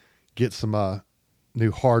get some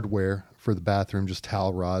new hardware for the bathroom, just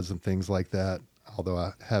towel rods and things like that. Although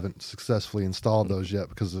I haven't successfully installed those yet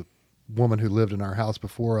because the woman who lived in our house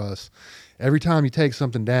before us, every time you take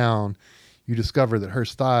something down, you discover that her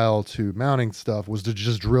style to mounting stuff was to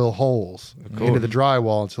just drill holes into the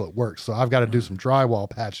drywall until it works. So I've got to do some drywall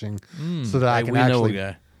patching so that I can we know a actually.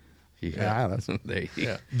 guy. Yeah, that's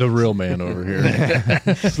The real man over here.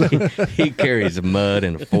 He carries mud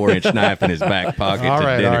and a 4-inch knife in his back pocket. all to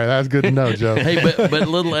right. dinner. That's good to know, Joe. Hey, but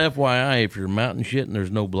little FYI, if you're mounting shit and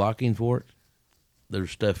there's no blocking for it, there's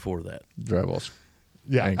stuff for that. Drywall.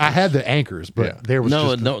 Yeah, Anchors. I had the anchors, but Yeah. there was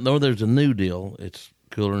just No, there's a new deal. It's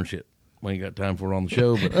cooler than shit. We ain't got time for it on the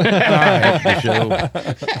show, but after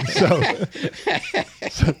the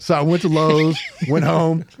show. So I went to Lowe's, went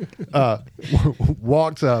home,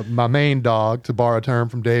 walked my main dog, to borrow a term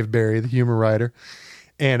from Dave Barry, the humor writer,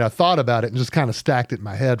 and I thought about it and just kind of stacked it in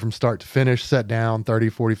my head from start to finish, sat down 30,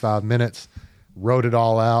 45 minutes, wrote it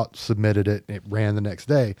all out, submitted it, and it ran the next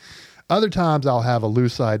day. Other times I'll have a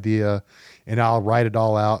loose idea and I'll write it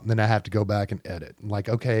all out, and then I have to go back and edit. Like,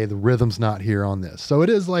 okay, the rhythm's not here on this. So it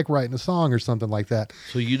is like writing a song or something like that.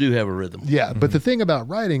 So you do have a rhythm. Yeah, but the thing about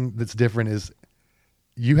writing that's different is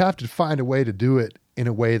you have to find a way to do it in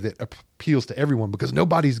a way that appeals to everyone, because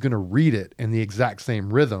nobody's going to read it in the exact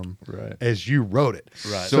same rhythm as you wrote it.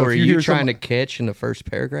 Right. So are if you hear trying to catch in the first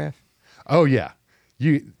paragraph? Oh yeah,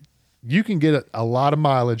 you can get a lot of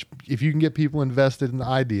mileage if you can get people invested in the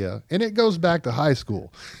idea, and it goes back to high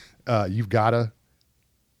school. You've got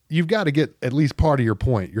to get at least part of your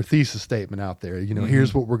point, your thesis statement out there.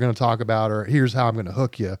 Here's what we're going to talk about, or here's how I'm going to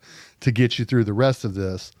hook you to get you through the rest of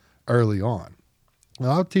this early on.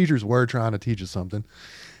 Well, our teachers were trying to teach us something,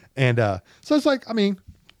 and so it's like,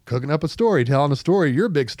 cooking up a story, telling a story. You're a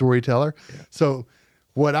big storyteller, so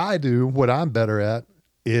what I'm better at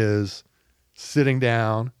is sitting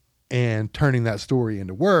down and turning that story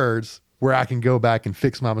into words where I can go back and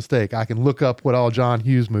fix my mistake. I can look up what all John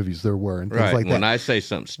Hughes movies there were and things like that. When I say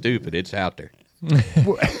something stupid, it's out there.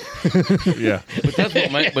 Yeah.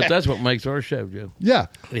 But that's what makes our show, Joe. Yeah.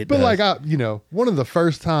 It But does. one of the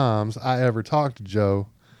first times I ever talked to Joe,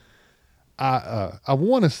 I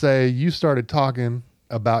want to say you started talking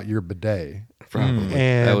about your bidet. Probably.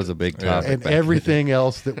 And That was a big topic. and back everything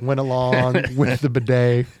else that went along with the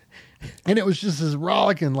bidet. And it was just this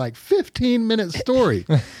rollicking 15-minute story.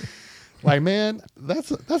 Like, man,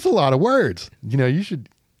 that's a lot of words. You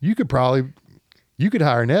could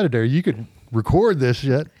hire an editor. You could record this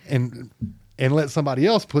shit and let somebody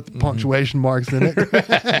else put the punctuation marks in it.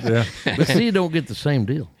 Yeah. But see, you don't get the same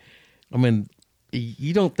deal.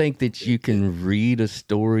 You don't think that you can read a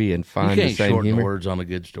story and You find the can't same shorten humor? words on a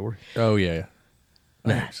good story. Oh yeah.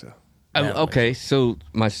 I think so. Okay, so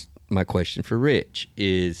my question for Rich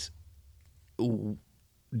is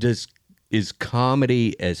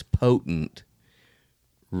comedy as potent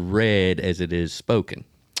read as it is spoken?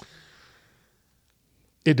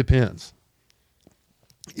 It depends.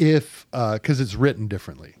 because it's written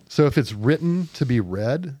differently. So if it's written to be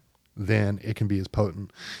read, then it can be as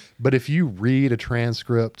potent. But if you read a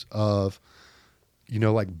transcript of,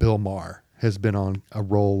 like Bill Maher has been on a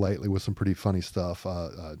roll lately with some pretty funny stuff,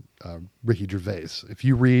 Ricky Gervais. If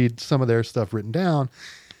you read some of their stuff written down,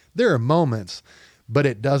 there are moments, but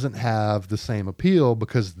it doesn't have the same appeal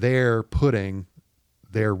because they're putting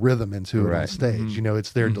their rhythm into it on stage.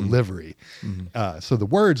 It's their delivery. So the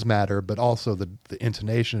words matter, but also the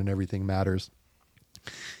intonation and everything matters.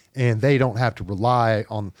 And they don't have to rely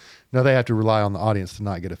on, they have to rely on the audience to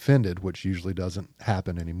not get offended, which usually doesn't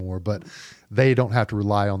happen anymore, but they don't have to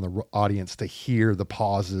rely on the audience to hear the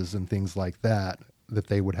pauses and things like that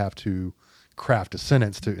they would have to craft a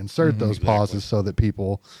sentence to insert those pauses so that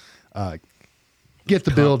people get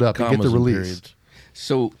the build up and get the release.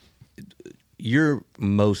 So your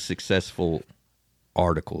most successful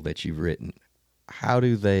article that you've written, how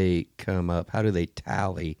do they come up? How do they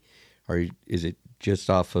tally? Or is it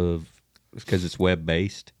just off of, because it's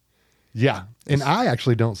web-based? Yeah. And I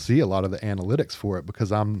actually don't see a lot of the analytics for it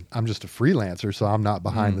because I'm just a freelancer, so I'm not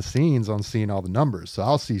behind the scenes on seeing all the numbers. So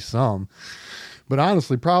I'll see some. But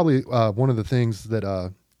honestly, probably one of the things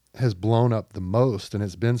that has blown up the most, and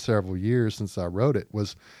it's been several years since I wrote it,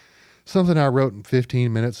 was something I wrote in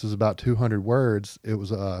 15 minutes. It was about 200 words. It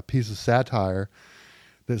was a piece of satire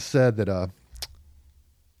that said that,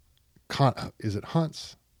 is it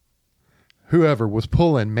Hunts? Whoever was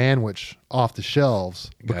pulling Manwich off the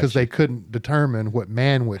shelves because they couldn't determine what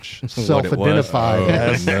Manwich self-identified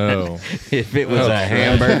as. No. If it was a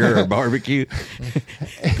hamburger or barbecue.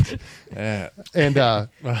 And a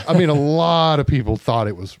lot of people thought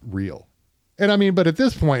it was real. And but at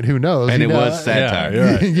this point, who knows? And it was satire.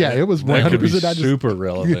 Yeah, right. Yeah, it was 100%. That could be super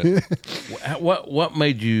relevant. What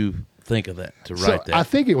made you think of that to write that? I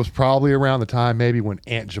think it was probably around the time maybe when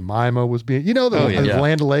Aunt Jemima was being, the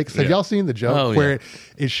Land O'Lakes. Have y'all seen the joke where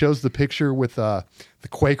it shows the picture with the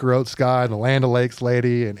Quaker Oats guy and the Land O'Lakes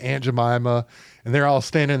lady and Aunt Jemima, and they're all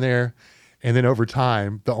standing there, and then over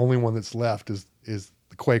time, the only one that's left is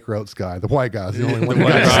the Quaker Oats guy. The white guy's the only one who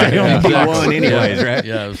got to stay on the He box. won anyways, right?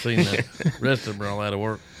 Yeah, I've seen that. The rest of them are all out of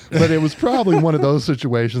work. But it was probably one of those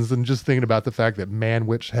situations, and just thinking about the fact that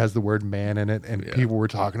Manwich has the word man in it, and people were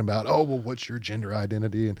talking about, what's your gender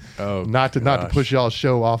identity, and not to push y'all's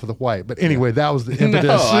show off of the white. But anyway, that was the impetus.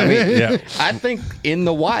 No, I think in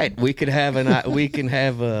the white we could have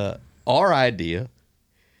our idea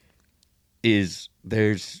is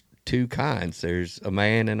there's two kinds. There's a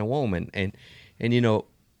man and a woman, and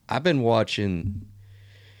I've been watching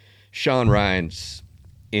Sean Ryan's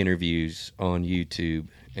interviews on YouTube.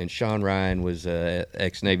 And Sean Ryan was a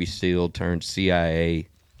ex-Navy SEAL turned CIA.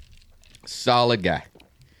 Solid guy.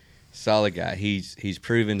 He's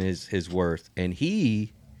proven his worth. And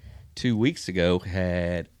he, 2 weeks ago,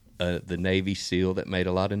 had the Navy SEAL that made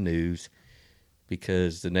a lot of news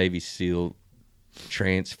because the Navy SEAL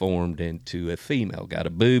transformed into a female, got a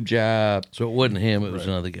boob job. So it wasn't him, it was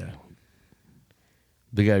another guy.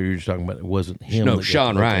 The guy you were just talking about, it wasn't him. No,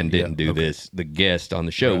 Sean Ryan didn't do this. The guest on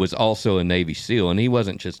the show was also a Navy SEAL, and he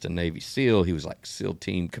wasn't just a Navy SEAL. He was like SEAL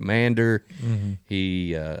team commander. Mm-hmm.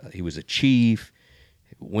 He was a chief,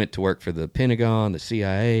 went to work for the Pentagon, the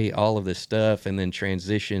CIA, all of this stuff, and then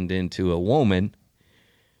transitioned into a woman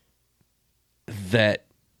that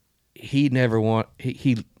he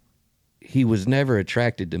was never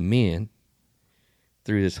attracted to men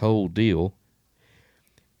through this whole deal.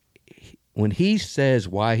 When he says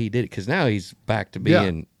why he did it, because now he's back to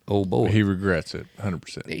being old boy. He regrets it,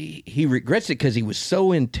 100%. He regrets it because he was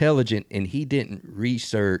so intelligent and he didn't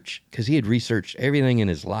research, because he had researched everything in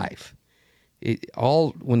his life.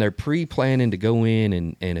 When they're pre-planning to go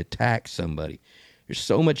in and attack somebody, there's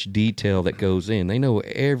so much detail that goes in. They know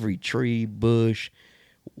every tree, bush,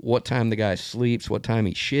 what time the guy sleeps, what time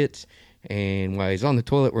he shits, and while he's on the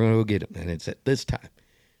toilet, we're going to go get him. And it's at this time.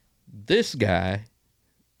 This guy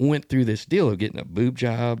went through this deal of getting a boob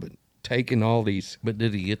job and taking all these. But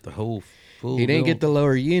did he get the whole full He didn't deal? get the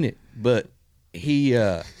lower unit, but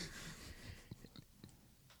it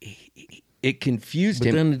confused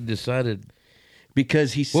him. But then he decided,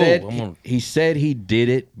 because he said he did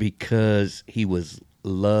it because he was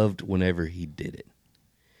loved whenever he did it.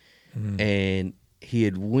 And he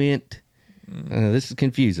had went, this is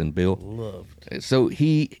confusing, Bill. loved. So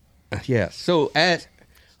so as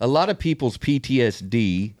a lot of people's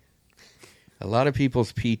PTSD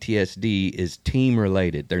is team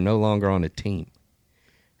related. They're no longer on a team,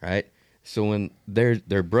 right? So when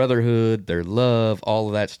their brotherhood, their love, all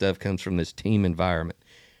of that stuff comes from this team environment.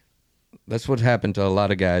 That's what happened to a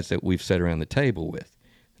lot of guys that we've sat around the table with.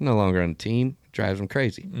 They're no longer on a team. It drives them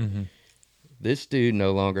crazy. Mm-hmm. This dude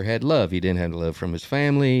no longer had love. He didn't have love from his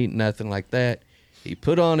family, nothing like that. He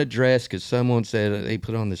put on a dress because someone said, hey,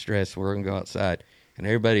 put on this dress, we're going to go outside. And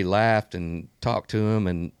everybody laughed and talked to him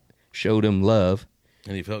and showed him love.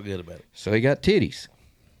 And he felt good about it. So he got titties.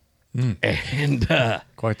 And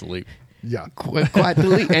Quite the leap. Yeah. quite the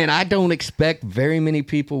leap. And I don't expect very many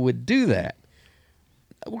people would do that.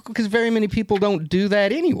 Because very many people don't do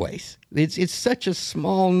that anyways. It's such a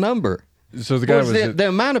small number. So the guy was the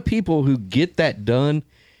amount of people who get that done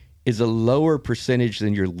is a lower percentage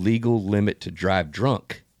than your legal limit to drive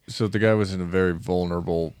drunk. So the guy was in a very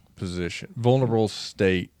vulnerable position, vulnerable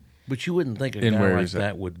state. But you wouldn't think a In guy where like he's at.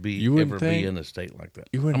 that would be You wouldn't ever think- be in a state like that.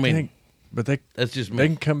 You wouldn't think, but that's just they me.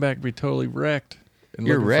 can come back and be totally wrecked. And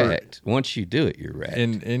You're looking for- wrecked. Once you do it, you're wrecked.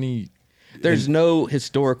 In any, There's no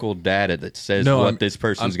historical data that says what this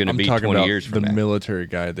person's going to be talking 20 about years from the now. military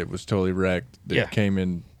guy that was totally wrecked that Yeah. came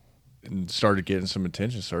in and started getting some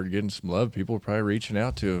attention, started getting some love. People were probably reaching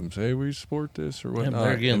out to him, say, we support this or Yeah, whatnot. but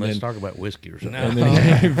there again, And let's then- talk about whiskey or something. And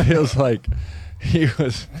then he feels like he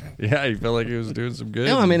was, he felt like he was doing some good.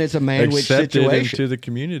 No, I mean, it's a man-witch accepted situation. into the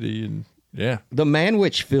community, and yeah, The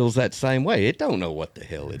man-witch feels that same way. It don't know what the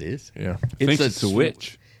hell it is. yeah. Thinks it's a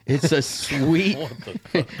witch. It's a sweet... What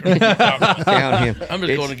the fuck? Count him. I'm just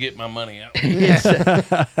It's- going to get my money out. It's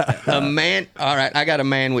a man... All right, I got a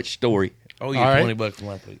man-witch story. Oh, you All right. $20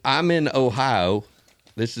 last week. I'm in Ohio.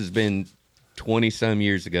 This has been 20-some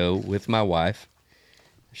years ago with my wife.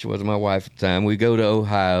 She wasn't my wife at the time. We go to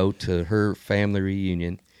Ohio to her family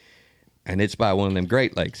reunion, and it's by one of them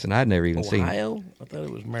Great Lakes, and I'd never even seen it. Ohio? I thought it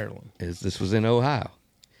was Maryland. This was in Ohio.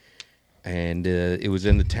 And it was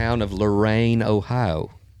in the town of Lorain, Ohio.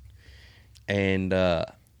 And I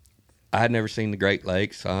had never seen the Great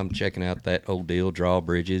Lakes, so I'm checking out that whole deal,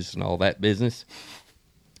 drawbridges and all that business.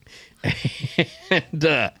 And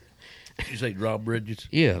Did you say drawbridges?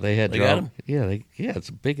 yeah, they had They got 'em? Yeah, it's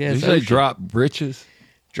a big Did ass you say ocean. drop britches?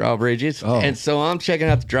 Drawbridges. Oh. And so I'm checking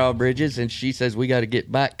out the drawbridges, and she says we got to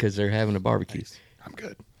get back because they're having a barbecue. I'm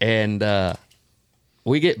good. And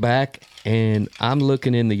we get back, and I'm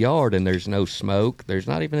looking in the yard, and there's no smoke. There's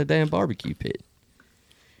not even a damn barbecue pit.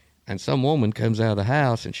 And some woman comes out of the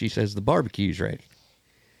house, and she says the barbecue's ready.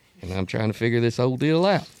 And I'm trying to figure this whole deal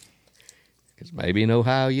out. Because maybe in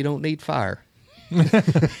Ohio you don't need fire.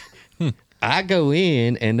 I go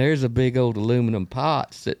in, and there's a big old aluminum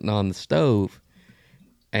pot sitting on the stove.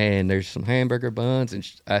 And there's some hamburger buns. And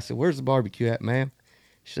I said, where's the barbecue at, ma'am?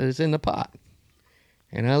 She said, it's in the pot.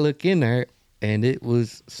 And I look in there, and it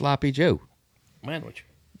was Sloppy Joe. Manwich.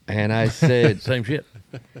 And I said, Same shit.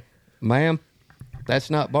 ma'am, that's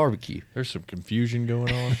not barbecue. There's some confusion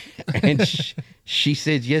going on. And she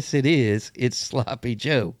said, yes, it is. It's Sloppy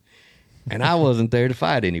Joe. And I wasn't there to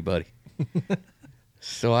fight anybody.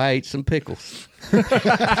 So I ate some pickles. You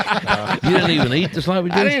didn't even eat the sloppy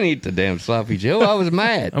Joe? I didn't eat the damn Sloppy Joe. I was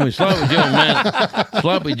mad. I mean,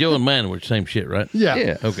 sloppy Joe and Manwich, same shit, right? Yeah.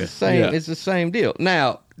 Yeah. Okay. It's the same deal.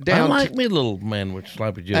 Now, I like me a little Manwich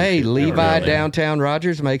sloppy Joe. hey, shit. Levi Really. Downtown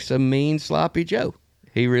Rogers makes a mean Sloppy Joe.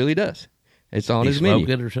 He really does. It's on You his smoke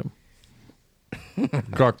menu. it or something?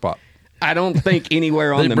 Crock-pot. I don't think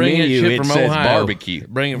anywhere on They the bring that menu shit it from says Ohio. barbecue.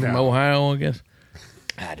 Bring it from Ohio, I guess.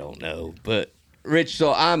 I don't know, but Rich.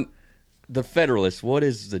 So I'm the Federalist. What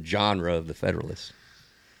is the genre of the Federalist?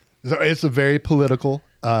 So it's a very political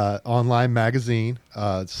online magazine,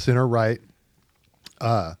 center right.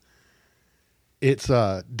 It's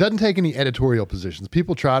doesn't take any editorial positions.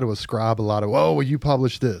 People try to ascribe a lot of, oh, well, you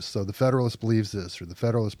publish this, so the Federalist believes this or the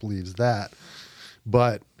Federalist believes that.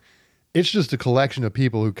 But it's just a collection of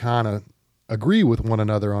people who kind of agree with one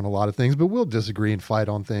another on a lot of things, but we'll disagree and fight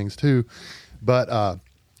on things too. But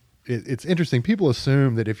it's interesting. People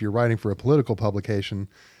assume that if you're writing for a political publication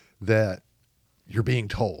that you're being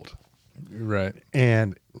told. Right.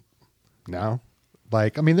 And no,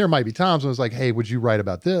 like, I mean, there might be times when it's like, hey, would you write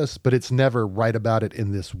about this? But it's never write about it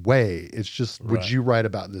in this way. It's just, would you write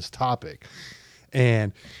about this topic?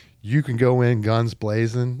 And you can go in guns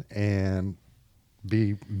blazing and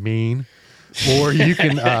be mean, or you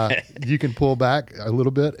can pull back a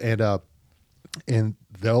little bit and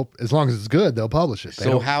they'll, as long as it's good, they'll publish it. They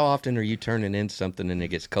So don't- how often are you turning in something and it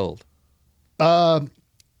gets cold?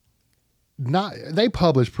 They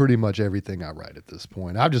publish pretty much everything I write at this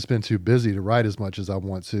point. I've just been too busy to write as much as I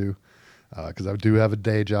want to, because I do have a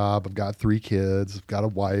day job. I've got 3 kids. I've got a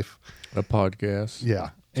wife. A podcast. Yeah.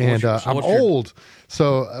 So And what's I'm your- old.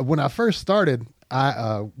 So when I first started,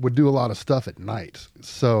 I would do a lot of stuff at night.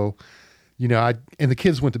 So, and the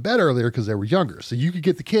kids went to bed earlier because they were younger. So you could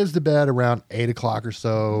get the kids to bed around 8 o'clock or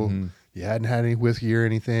so. Mm-hmm. You hadn't had any whiskey or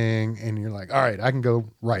anything. And you're like, all right, I can go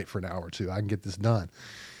write for an hour or two. I can get this done.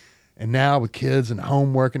 And now with kids and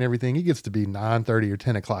homework and everything, it gets to be 9:30 or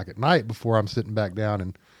 10 o'clock at night before I'm sitting back down.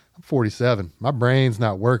 And I'm 47. My brain's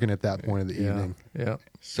not working at that point of the evening. Yeah.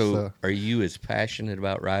 So are you as passionate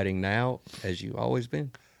about writing now as you've always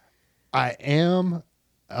been? I am,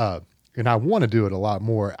 and I want to do it a lot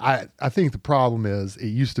more. I think the problem is it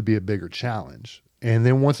used to be a bigger challenge. And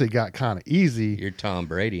then once it got kind of easy, You're Tom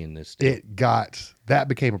Brady in this deal. that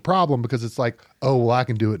became a problem because it's like, oh, well, I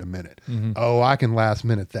can do it in a minute. Mm-hmm. Oh, I can last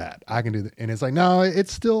minute that. I can do that. And it's like, no,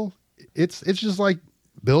 it's just like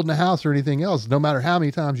building a house or anything else. No matter how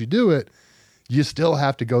many times you do it, you still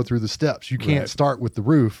have to go through the steps. You can't start with the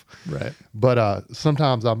roof. Right. But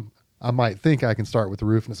sometimes I might think I can start with the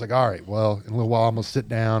roof, and it's like, all right, well, in a little while I'm gonna sit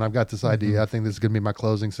down. I've got this idea. I think this is gonna be my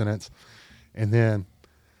closing sentence, and then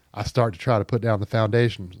I start to try to put down the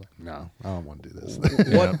foundation. It's like, no, I don't want to do this.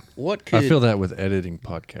 What could I feel that with editing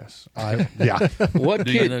podcasts. what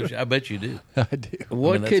Do you could know, I bet you do. I do.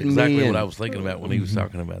 what that's could exactly me what and, I was thinking about when he was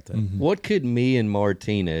talking about that. what could me and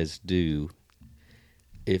Martinez do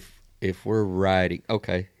if we're writing?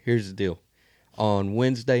 Okay, here's the deal. On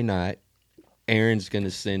Wednesday night, Aaron's going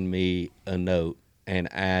to send me a note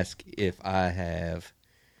and ask if I have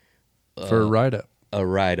For a write-up. a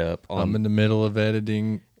write-up I'm on, in the middle of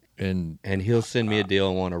editing, and he'll send me a deal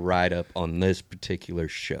and want to write up on this particular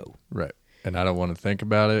show. right. And I don't want to think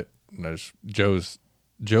about it. And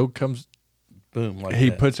Joe comes, Boom, like he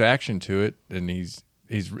that. puts action to it, and he's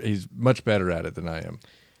much better at it than I am.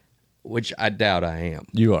 Which I doubt I am.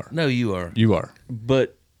 You are. No, you are. You are.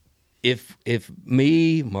 But if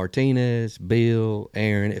me, Martinez, Bill,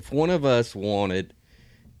 Aaron, if one of us wanted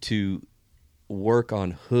to work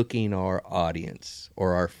on hooking our audience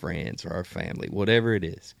or our friends or our family, whatever it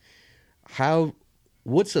is,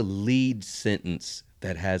 what's a lead sentence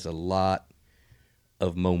that has a lot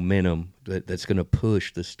of momentum that's going to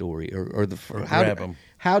push the story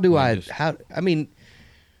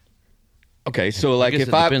okay, so like guess if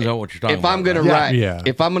it depends on what you're talking if I'm about, gonna right? write,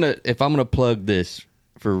 if I'm gonna plug this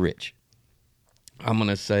for Rich, I'm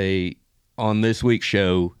gonna say on this week's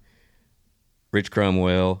show, Rich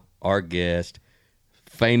Cromwell, our guest,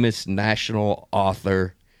 famous national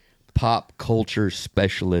author, pop culture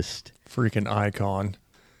specialist. Freaking icon.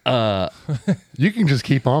 You can just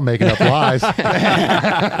keep on making up lies.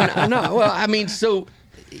 No, well, I mean, so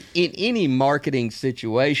in any marketing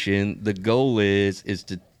situation, the goal is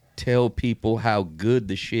to tell people how good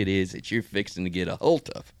the shit is that you're fixing to get a hold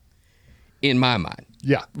of, in my mind.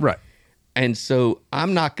 Yeah, Right. And so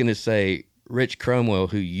I'm not going to say Rich Cromwell,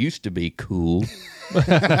 who used to be cool. But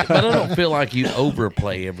I don't feel like you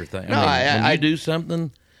overplay everything. No, when I you do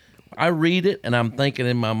something, I read it and I'm thinking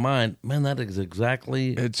in my mind, man, that is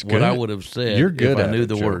exactly It's what good. I would have said You're good if I at knew it,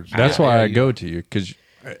 the Joe. words. That's Yeah, why yeah, I you- go to you, because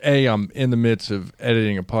I'm in the midst of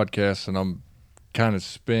editing a podcast, and I'm kind of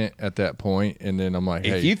spent at that point, and then I'm like,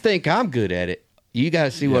 hey, If you think I'm good at it, you got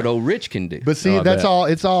to see what old Rich can do. but see, Oh, I that's bet. all.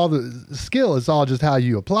 It's all the skill. It's all just how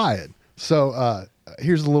you apply it. So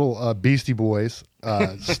here's a little Beastie Boys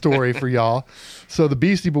story for y'all. So the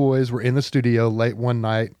Beastie Boys were in the studio late one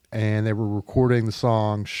night, and they were recording the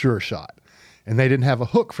song "Sure Shot," and they didn't have a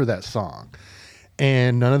hook for that song.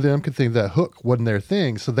 And none of them could think that hook wasn't their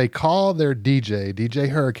thing. So they called their DJ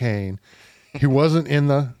Hurricane. He wasn't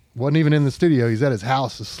even in the studio. He's at his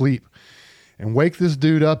house asleep. And wake this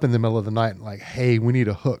dude up in the middle of the night and like, hey, we need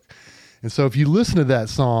a hook. And so if you listen to that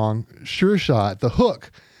song, Sure Shot, the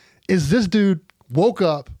hook is this dude woke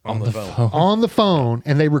up on the phone. on the phone,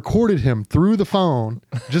 and they recorded him through the phone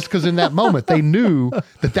just because in that moment they knew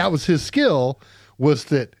that was his skill, was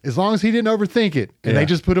that as long as he didn't overthink it and they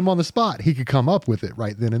just put him on the spot, he could come up with it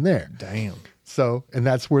right then and there. damn. So, and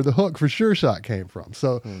that's where the hook for Sure Shot came from.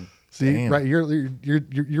 So, see, Damn. right, you're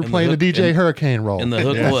playing hook- the DJ and- Hurricane role. And the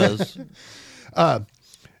hook was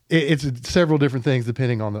It's several different things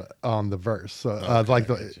depending on the verse. So, like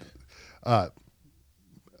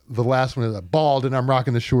the last one is bald, and I'm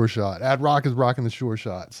rocking the Sure Shot. Ad Rock is rocking the Sure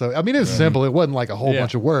Shot. So, I mean, it's simple. It wasn't like a whole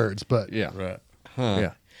bunch of words, but Yeah. right.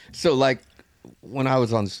 Yeah. So, like, when I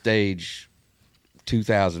was on stage,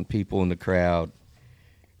 2,000 people in the crowd,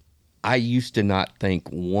 I used to not think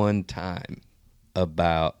one time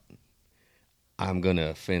about I'm going to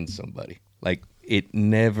offend somebody. Like, it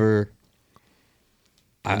never...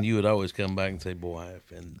 And you would always come back and say, boy, I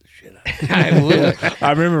offended the shit out of you. I would.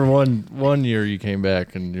 I remember one year you came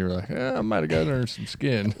back and you were like, I might have got under some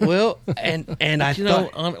skin. Well, and I You know,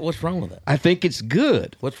 thought... what's wrong with that? I think it's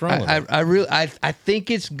good. What's wrong with it? I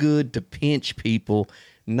think it's good to pinch people,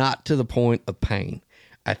 not to the point of pain.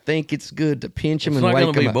 I think it's good to pinch them It's and not wake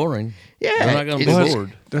going to them be up. boring. Yeah, They're not going to be it's-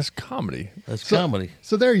 bored. That's comedy. That's comedy.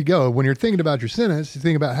 So there you go. When you're thinking about your sentence, you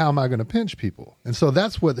think about how am I going to pinch people, and so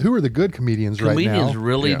that's who are the good comedians, Comedians right now?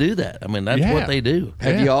 really Yeah. do that. I mean, that's Yeah. what they do.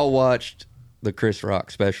 Have Yeah. you all watched the Chris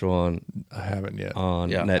Rock special on I haven't yet.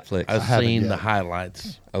 Netflix? I've haven't seen yet. the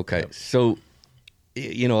highlights. Okay, so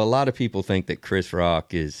a lot of people think that Chris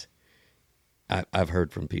Rock is. I've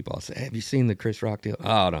heard from people. I'll say, "Have you seen the Chris Rock deal?"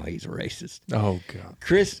 Oh no, he's a racist. Oh God,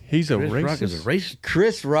 Chris he's a Chris racist. Rock is a racist.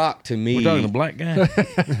 Chris Rock to me. We're talking a black guy.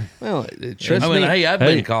 Well, trust I mean, me. hey, I've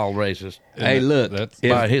been called racist Hey, look, that's- by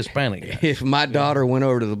a if, Hispanic guy. if my daughter went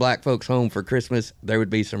over to the black folks' home for Christmas, there would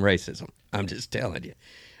be some racism. I'm just telling you.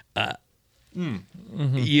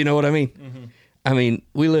 You know what I mean? I mean,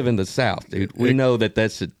 we live in the South, dude. We know that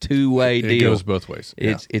that's a two-way deal. It goes both ways.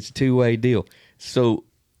 It's a two-way deal. So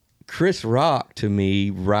Chris Rock, to me,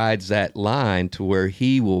 rides that line to where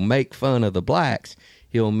he will make fun of the blacks,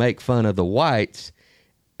 he'll make fun of the whites,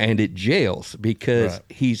 and it jails because Right.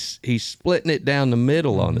 he's splitting it down the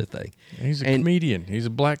middle on the thing. He's a And- comedian. He's a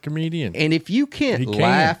black comedian. And if you can't He can.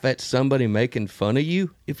 laugh at somebody making fun of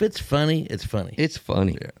you, If it's funny, it's funny. it's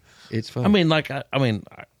funny. Yeah. It's funny. I mean, like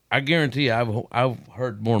I guarantee you, I've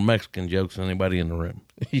heard more Mexican jokes than anybody in the room.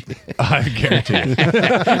 I guarantee it.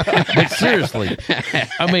 But seriously,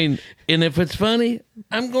 I mean, and if it's funny,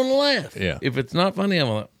 I'm going to laugh. Yeah. If it's not funny, I'm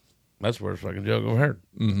like, that's the worst fucking joke I've heard.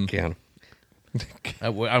 Count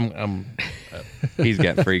 'em. I'm He's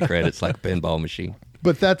got free credits like a pinball machine.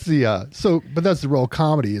 But that's the role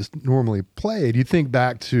comedy is normally played. You think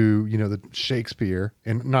back to the Shakespeare,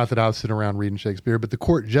 and not that I was sitting around reading Shakespeare, but the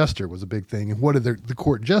court jester was a big thing. And what did the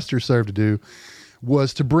court jester serve to do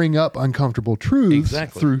was to bring up uncomfortable truths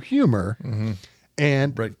Exactly. through humor.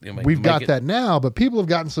 And we've got that now, but people have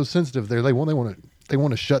gotten so sensitive there. They want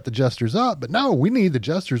to shut the jesters up, but no, we need the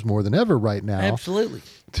jesters more than ever right now absolutely.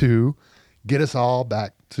 to get us all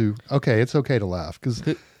back to okay. It's okay to laugh because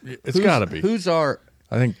It's got to be. Who's our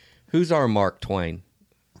I think Mark Twain?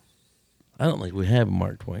 I don't think we have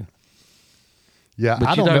Mark Twain. yeah, But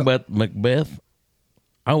I you don't talking know. about Macbeth?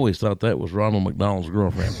 I always thought that was Ronald McDonald's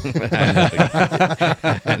girlfriend.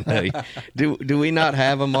 Do we not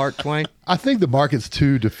have a Mark Twain? I think the market's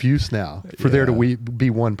too diffuse now for there to be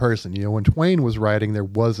one person. When Twain was writing, there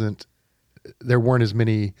weren't as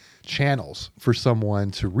many channels for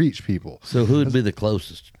someone to reach people. So who would be the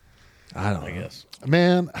closest? I don't I know. guess.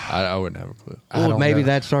 Man, I wouldn't have a clue. I Well, don't maybe know.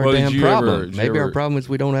 that's our Well, did damn you problem. did you Maybe our ever- problem is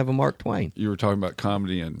we don't have a Mark Twain. You were talking about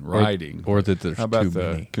comedy and writing, or that there's how about too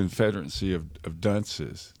the many. Confederacy of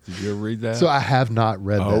Dunces? Did you ever read that? so I have not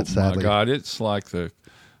read oh that. Sadly, my God, it's like the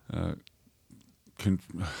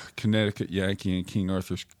Connecticut Yankee in King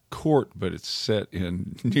Arthur's court, but it's set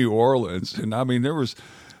in New Orleans. And I mean, there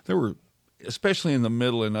were, especially in the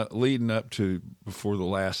middle and leading up to before the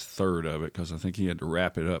last third of it, because I think he had to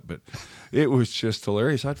wrap it up. But it was just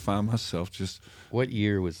hilarious. I'd find myself just, What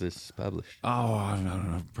year was this published? I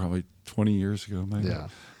don't know, probably 20 years ago, maybe. Yeah.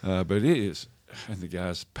 But it is, and the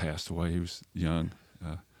guy's passed away. He was young.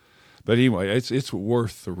 But anyway, it's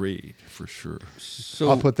worth the read for sure. So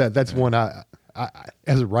I'll put that. That's one I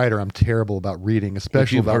as a writer, I'm terrible about reading,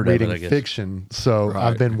 especially you've about heard of it, reading I guess. fiction. So Right.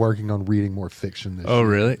 I've been working on reading more fiction this Oh, year.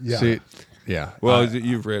 really? Yeah. See, yeah. Well,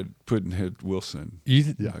 you've read Pudd'nhead Wilson,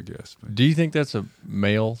 You I guess. But. Do you think that's a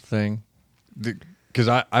male thing? Because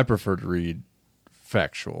I prefer to read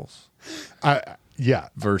factuals Yeah.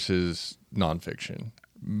 versus nonfiction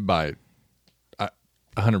by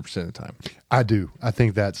 100% of the time. I do. I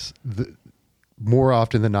think that's more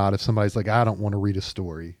often than not. If somebody's like, I don't want to read a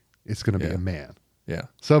story, it's going to be Yeah. a man. Yeah.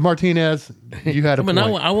 So Martinez, you had a I mean,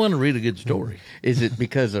 point. I want to read a good story. is it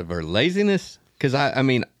because of her laziness? Because I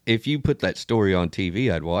mean, if you put that story on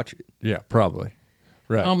TV, I'd watch it. Yeah, probably.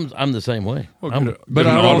 Right. I'm the same way. Well, I'm good- but good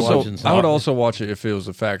I at would watching also stuff. watch it if it was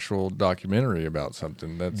a factual documentary about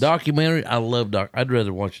something. That's Documentary. I love I'd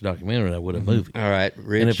rather watch a documentary than I would a movie. All right,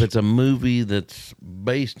 Rich. And if it's a movie that's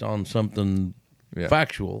based on something Yeah.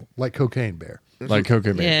 factual, like Cocaine Bear. like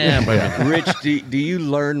Cocaine Bear. yeah, but Rich, do you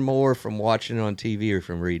learn more from watching it on TV or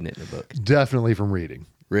from reading it in a book? Definitely from reading.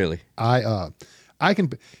 Really? I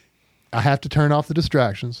have to turn off the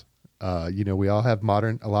distractions. We all have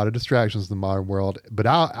a lot of distractions in the modern world, but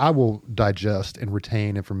I will digest and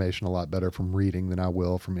retain information a lot better from reading than I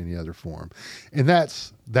will from any other form. And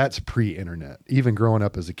that's pre-internet. Even growing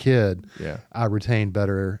up as a kid, Yeah. I retained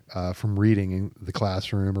better from reading in the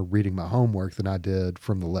classroom or reading my homework than I did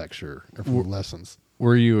from the lecture or from lessons.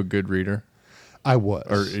 Were you a good reader? I was.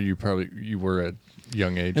 Or you were at a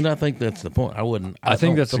young age? and I think that's the point. I think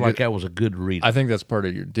don't that's feel a like good- I was a good reader. I think that's part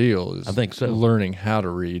of your deal is I think so. learning how to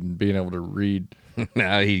read and being able to read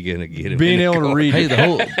Now he's gonna get him. Being able to read, Hey, the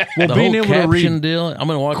whole being able to caption read deal. I'm going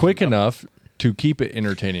to watch quick enough to keep it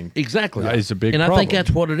entertaining. Exactly, Is a big and problem. I think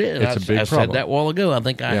that's what it is. It's a big I problem. said that a while ago. I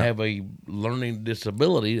think I Yeah. have a learning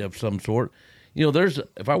disability of some sort. You know,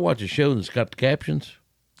 if I watch a show that's got the captions,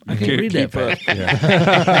 I can't read that fast.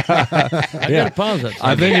 I got to pause that.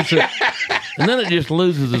 I think it's and then it just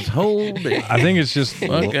loses its whole deal. I think it's just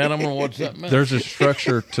Okay, I'm going to watch something else. there's a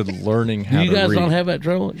structure to learning how You to guys read. don't have that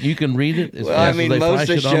trouble? You can read it as Well, fast I as mean, they most of flash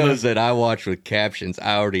the it on shows that I watch with captions,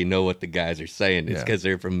 I already know what the guys are saying. It's Yeah. because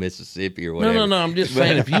they're from Mississippi or whatever. No. I'm just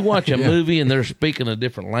saying, if you watch a movie and they're speaking a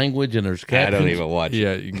different language and there's I captions, don't even watch it.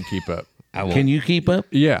 Yeah, you can keep up. I won't. can you keep up?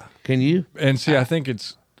 Yeah. Can you? And see, I think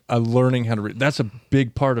it's learning how to read. That's a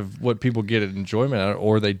big part of what people get enjoyment out of,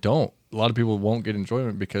 or they don't. A lot of people won't get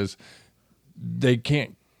enjoyment because they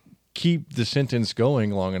can't keep the sentence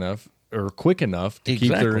going long enough or quick enough to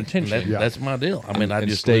keep their attention. That's my deal. I mean, I and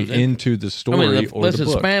just stay lose it. into the story or unless the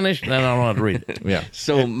it's book. Spanish, then I don't know how to read it. Yeah.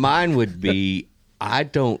 So mine would be I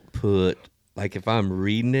don't put like if I'm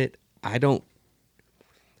reading it, I don't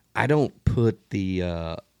put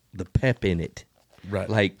the pep in it. Right.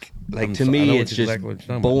 Like I'm to so- I me know it's just exactly what you're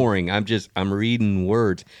talking about. boring. I'm reading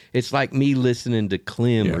words. It's like me listening to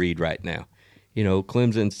Clem Yeah. read right now. You know,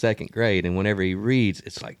 Clem's in second grade, and whenever he reads,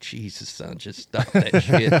 it's like, Jesus, son, just stop that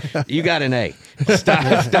shit. You got an A.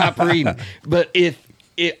 Stop reading. But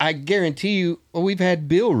I guarantee you, we've had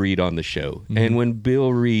Bill read on the show, and when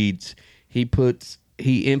Bill reads, he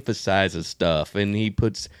emphasizes stuff, and he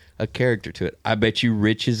puts a character to it. I bet you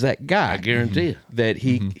Rich is that guy. I guarantee you. that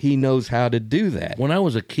he knows how to do that. When I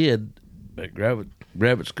was a kid at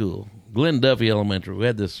graduate school, Glen Duffy Elementary, we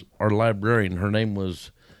had our librarian. Her name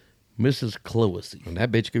was Mrs. Cloisy. And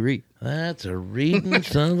that bitch could read. That's a reading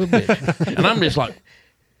son of a bitch. And I'm just like,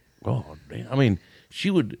 oh, damn. I mean,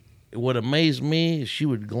 what amazed me is she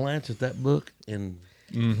would glance at that book and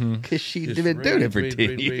Because she's just been doing it for read,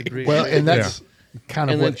 10 years. read. Well, and that's kind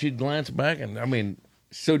of And then what she'd glance back and, I mean,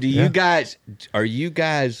 So are you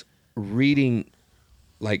guys reading,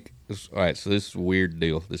 like, all right, so this is a weird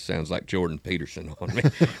deal. This sounds like Jordan Peterson on me.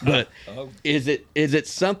 But is it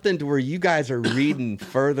something to where you guys are reading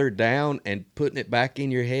further down and putting it back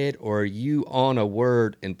in your head, or are you on a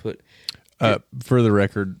word and put... For the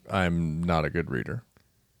record, I'm not a good reader.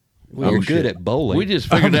 Well, you're good at bowling. we just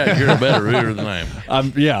figured out you're a better reader than I am.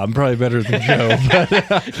 I'm probably better than Joe, but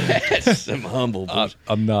That's some humble bullshit.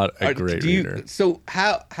 I'm not a great reader. So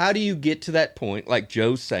how do you get to that point, like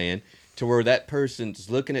Joe's saying, to where that person's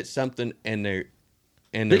looking at something and They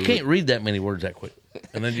can't read that many words that quick.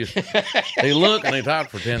 And then they look and they talk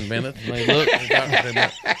for 10 minutes. And they look and they talk for 10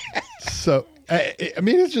 minutes. So, I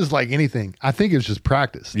mean, it's just like anything. I think it's just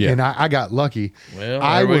practice. Yeah. And I got lucky. Well,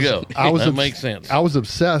 there we go. That makes sense. I was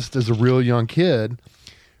obsessed as a real young kid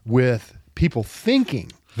with people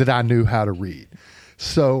thinking that I knew how to read.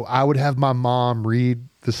 So I would have my mom read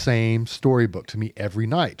the same storybook to me every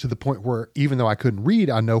night, to the point where even though I couldn't read,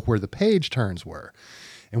 I know where the page turns were.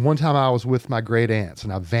 And one time I was with my great aunts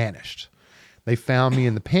and I vanished. They found me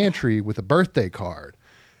in the pantry with a birthday card,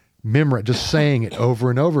 just saying it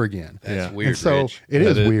over and over again. That's weird, And so Rich. it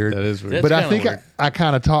is weird. That is weird. That's But I kinda think weird. I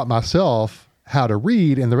kind of taught myself how to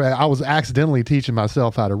read, and I was accidentally teaching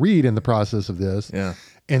myself how to read in the process of this. Yeah.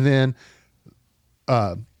 And then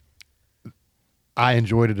I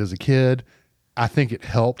enjoyed it as a kid. I think it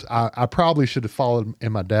helped. I probably should have followed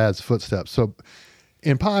in my dad's footsteps. So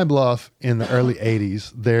in Pine Bluff in the early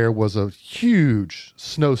 80s, there was a huge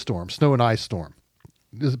snow and ice storm.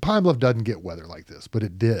 Pine Bluff doesn't get weather like this, but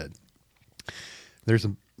it did. There's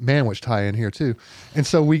a Manwich tie in here too. And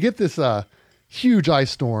so we get this huge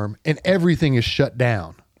ice storm and everything is shut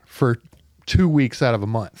down for 2 weeks out of a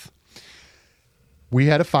month. We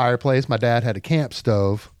had a fireplace. My dad had a camp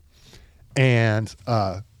stove, and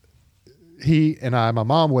my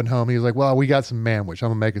mom went home. He was like, well, we got some manwich. I'm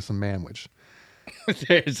going to make us some manwich.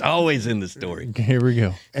 There's always in the story. Here we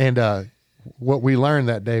go. And what we learned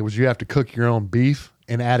that day was you have to cook your own beef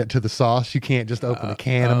and add it to the sauce. You can't just open a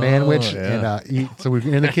can of manwich and eat. So we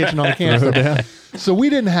were in the kitchen on the can stove. So we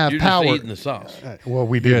didn't have You're power. just eating the sauce. Well,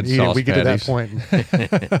 we You had didn't eat it. sauce We get to that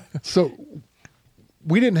patties. point. So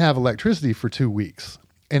we didn't have electricity for 2 weeks.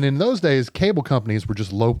 And in those days, cable companies were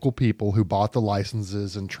just local people who bought the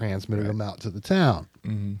licenses and transmitted them out to the town.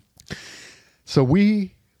 Mm-hmm. So the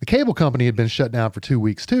cable company had been shut down for 2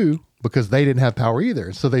 weeks too, because they didn't have power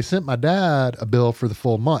either. So they sent my dad a bill for the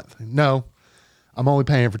full month. No, I'm only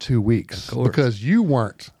paying for 2 weeks because you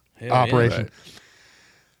weren't operation. right.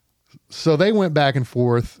 So they went back and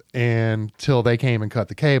forth until they came and cut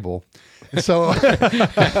the cable. And so I'd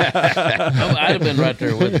have been right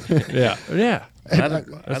there with you. Yeah. I'd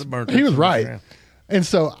have burnt he that was sucker right. down. And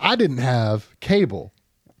so I didn't have cable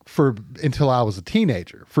until I was a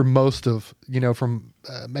teenager for most of, from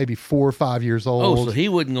maybe 4 or 5 years old. Oh, so he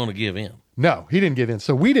wasn't going to give in. No, he didn't give in.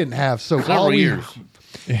 So we didn't have Several years.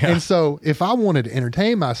 And so if I wanted to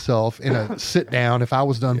entertain myself in a sit down, if I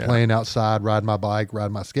was done playing outside, riding my bike,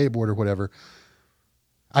 riding my skateboard or whatever,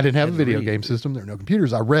 I didn't have a video game system. There were no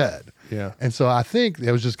computers. I read. Yeah. And so I think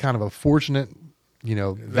it was just kind of a fortunate,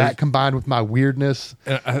 that combined with my weirdness.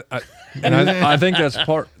 And I think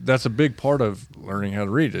that's a big part of learning how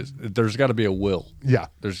to read is there's got to be a will. Yeah.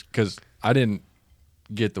 Because I didn't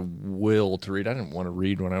get the will to read. I didn't want to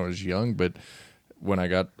read when I was young, but when I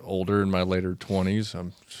got older in my later 20s,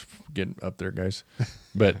 I'm getting up there, guys.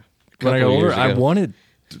 But when I got older, I wanted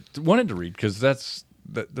to read because there's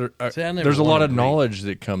a lot of knowledge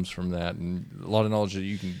that comes from that, and a lot of knowledge that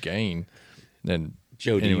you can gain. And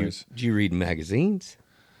Joe, do you read magazines?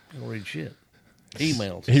 I don't read shit.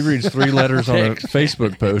 Emails. He reads 3 letters on a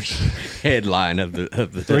Facebook post. Headline of the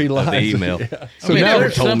 3 lines of the email. Yeah. So now never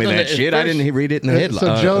told me that shit. I didn't read it in the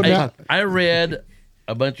headline. So Joe, I read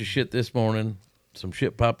a bunch of shit this morning. Some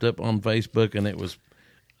shit popped up on Facebook, and it was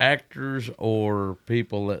actors or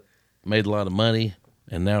people that made a lot of money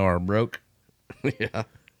and now are broke. Yeah.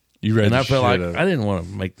 You read, and I felt like I didn't want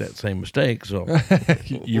to make that same mistake. So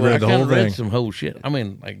you read the whole thing. Read some whole shit. I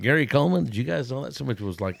mean, like Gary Coleman. Did you guys know that somebody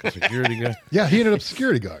was like a security guy? Yeah, he ended up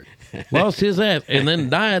security guard. Lost his ass and then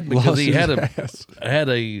died because he had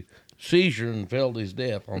a seizure and fell to his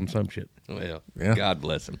death on some shit. Well, Yeah. God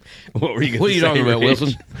bless him. What were you What are you talking about, Rich?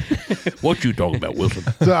 Wilson? What you talking about, Wilson?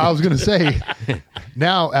 So I was going to say,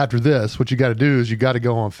 now after this, what you got to do is you got to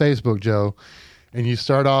go on Facebook, Joe, and you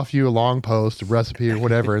start off a long post, a recipe or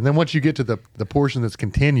whatever. And then once you get to the portion that's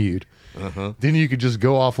continued, then you could just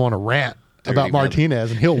go off on a rant about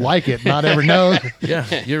Martinez and he'll like it, not ever know. Yeah,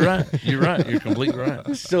 you're right. You're right. You're completely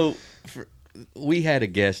right. So we had a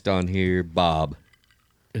guest on here, Bob,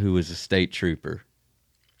 who was a state trooper.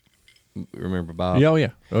 Remember Bob? Yeah,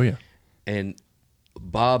 oh yeah. And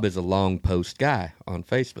Bob is a long post guy on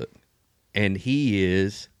Facebook. And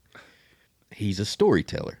he's a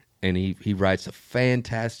storyteller. And he writes a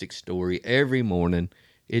fantastic story every morning.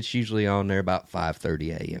 It's usually on there about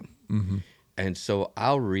 5:30 a.m. Mm-hmm. And so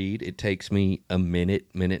I'll read. It takes me a minute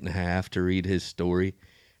and a half to read his story.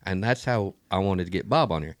 And that's how I wanted to get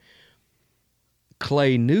Bob on here.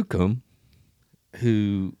 Clay Newcomb,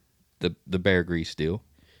 who the Bear Grease deal,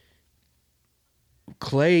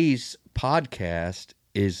 Clay's podcast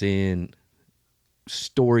is in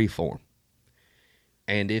story form.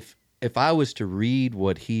 And if I was to read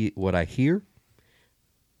what I hear,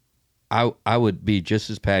 I would be just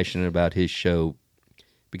as passionate about his show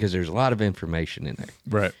because there's a lot of information in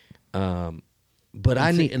there. Right.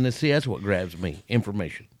 But see, that's what grabs me.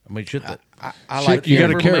 Information. I mean, shit that I like you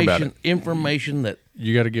gotta care about it. Information that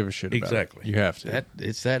You got to give a shit about Exactly. it. You have to.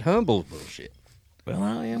 it's that humble bullshit. well,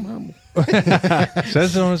 I am humble.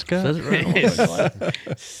 Says it on his cup. Says it right on my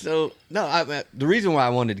life. So no, the reason why I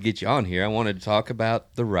wanted to get you on here, I wanted to talk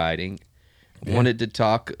about the writing. I wanted to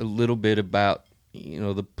talk a little bit about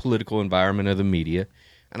the political environment of the media,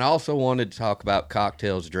 and I also wanted to talk about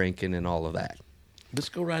cocktails, drinking, and all of that. Let's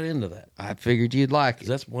go right into that. I figured you'd like it.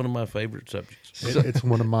 That's one of my favorite subjects. It's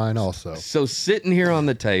one of mine also. So sitting here on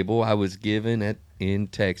the table, I was given in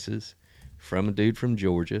Texas from a dude from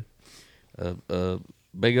Georgia a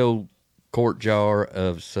big old quart jar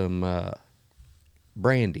of some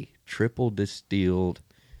brandy, triple distilled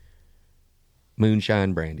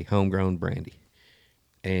moonshine brandy, homegrown brandy.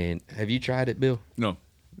 And have you tried it, Bill? No.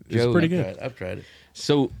 It's Joe? pretty good. I've tried it.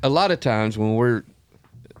 So a lot of times when we're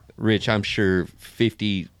Rich, I'm sure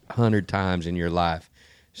 50, 100 times in your life,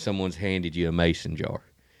 someone's handed you a mason jar.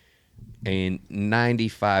 And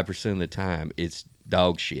 95% of the time, it's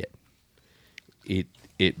dog shit.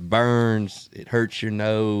 It burns. It hurts your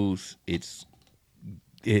nose. It's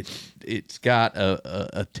got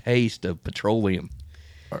a taste of petroleum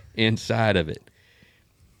inside of it.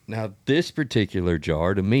 Now, this particular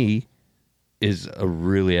jar, to me, is a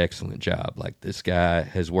really excellent job. Like, this guy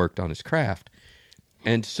has worked on his craft.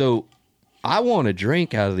 And so I want to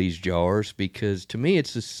drink out of these jars because to me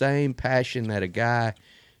it's the same passion that a guy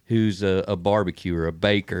who's a barbecuer, a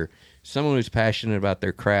baker, someone who's passionate about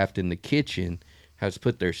their craft in the kitchen has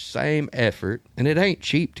put their same effort, and it ain't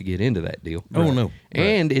cheap to get into that deal. Oh, no.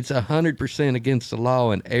 And it's 100% against the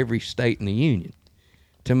law in every state in the union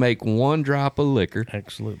to make one drop of liquor.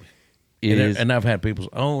 Absolutely. Is, And I've had people say,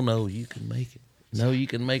 oh, no, you can make it. No, you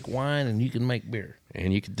can make wine and you can make beer.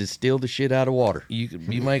 and you can distill the shit out of water. You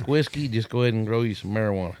make whiskey, just go ahead and grow you some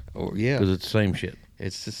marijuana. Or yeah, Because it's the same shit.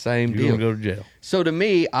 it's the same You're deal. going to go to jail. So to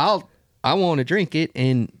me, I want to drink it,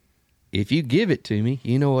 and if you give it to me,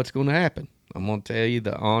 you know what's going to happen. I'm going to tell you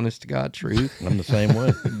the honest to God truth. I'm the same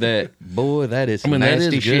way. That is some that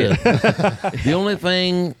nasty is shit. good. The only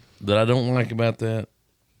thing that I don't like about that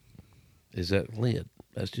is that lid.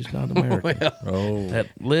 That's just not American. Oh, That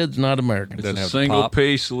lid's not American. It's a have single pop.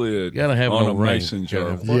 piece lid. Gotta have on no a ring. mason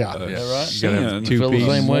jar. Yeah. What a Yeah, right. sin. You gotta have two Feel pieces.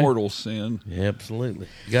 the Same way? mortal sin. Yeah, absolutely.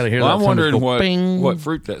 You got to hear Well, that. I'm wondering thunder go bing. what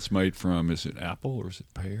fruit that's made from. Is it apple or is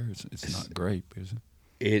it pear? It's not grape, is it?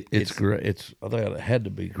 It's great. I thought it had to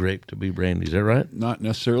be grape to be brandy. Is that right? Not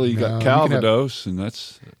necessarily. You No, got you can have- Calvados, and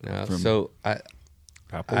that's No, from so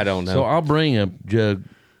apple. I don't know. So I'll bring a jug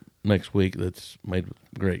next week that's made with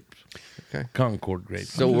grapes. Okay. Concord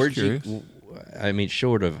grapes. So I'm where'd just you? I mean,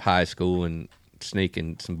 short of high school and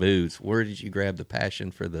sneaking some booze, where did you grab the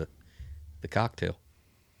passion for the cocktail?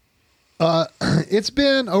 It's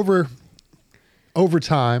been over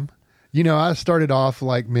time. You know, I started off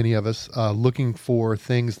like many of us, looking for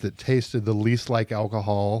things that tasted the least like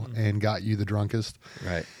alcohol and got you the drunkest.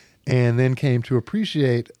 Right. And then came to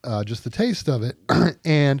appreciate just the taste of it.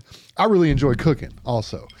 And I really enjoy cooking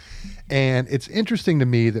also. And it's interesting to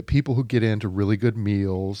me that people who get into really good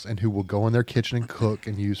meals and who will go in their kitchen and cook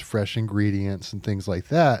and use fresh ingredients and things like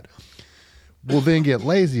that will then get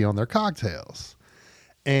lazy on their cocktails.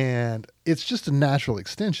 And it's just a natural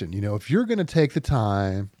extension. You know, if you're going to take the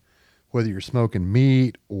time, whether you're smoking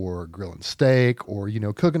meat or grilling steak or, you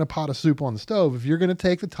know, cooking a pot of soup on the stove, if you're going to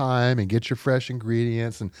take the time and get your fresh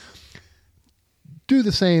ingredients and do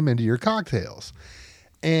the same into your cocktails.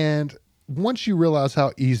 And once you realize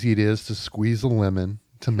how easy it is to squeeze a lemon,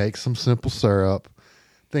 to make some simple syrup,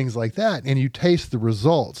 things like that, and you taste the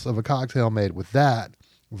results of a cocktail made with that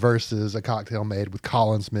versus a cocktail made with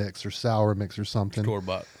Collins mix or sour mix or something.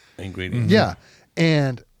 Store-bought ingredients. Yeah.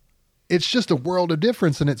 And it's just a world of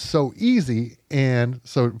difference and it's so easy. And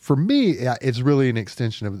so for me, it's really an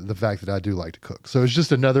extension of the fact that I do like to cook. So it's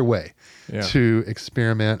just another way to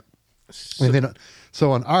experiment. And then,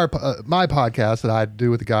 so on my podcast that I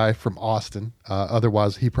do with a guy from Austin,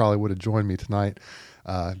 otherwise he probably would have joined me tonight,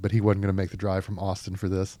 but he wasn't going to make the drive from Austin for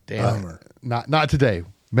this. Damn. Not today.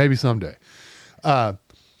 Maybe someday.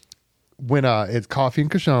 When it's Coffee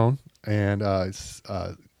and Cachon, and it's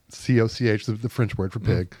COCH, the French word for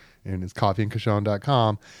pig, and it's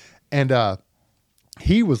coffeeandcachon.com. And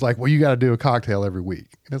he was like, well, you got to do a cocktail every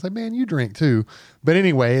week. And I was like, man, you drink too. But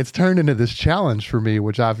anyway, it's turned into this challenge for me,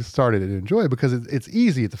 which I've started to enjoy because it's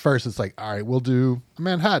easy at the first. It's like, all right, we'll do a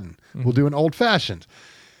Manhattan. We'll do an old fashioned.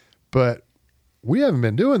 But we haven't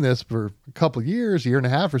been doing this for a couple of years, year and a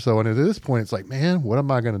half or so. And at this point, it's like, man, what am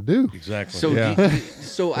I going to do? Exactly.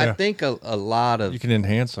 So I think a lot of you can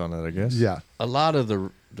enhance on it, I guess. Yeah. a lot of the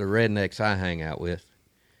rednecks I hang out with,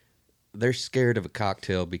 they're scared of a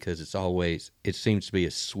cocktail because it seems to be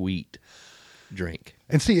a sweet drink.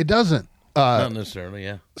 And see, it doesn't. Not necessarily,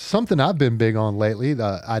 yeah. Something I've been big on lately,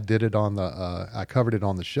 I did it on I covered it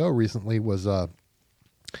on the show recently, was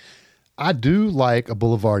I do like a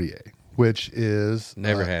Boulevardier, which is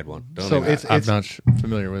Never had one. Don't so even- I'm not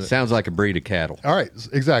familiar with it. sounds like a breed of cattle. all right,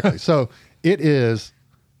 exactly. So it is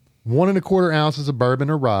 1 1/4 ounces of bourbon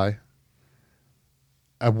or rye,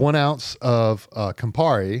 1 ounce of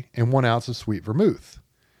Campari, and 1 ounce of sweet vermouth.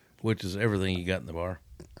 Which is everything you got in the bar.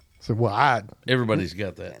 So Everybody's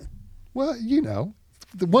got that. well, you know,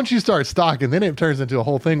 once you start stocking, then it turns into a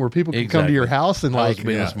whole thing where people can come to your house and I was like,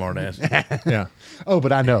 being a smart ass. Yeah. oh,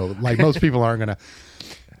 but I know, like most people aren't gonna.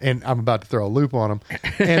 And I'm about to throw a loop on them.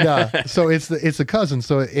 And so it's a cousin.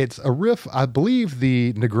 So it's a riff. I believe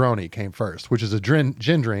the Negroni came first, which is a gin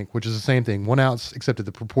drink, which is the same thing. 1 ounce, except that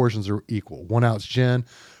the proportions are equal. 1 ounce gin,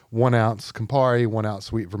 1 ounce Campari, 1 ounce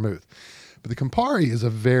sweet vermouth. But the Campari is a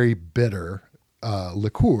very bitter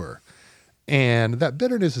liqueur. And that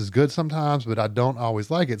bitterness is good sometimes, but I don't always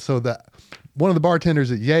like it. So that one of the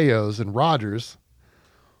bartenders at Yayo's and Rogers,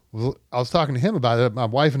 I was talking to him about it. My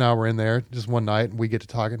wife and I were in there just one night, and we get to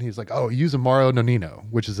talking. He's like, "Oh, use Amaro Nonino,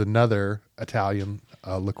 which is another Italian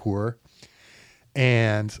liqueur,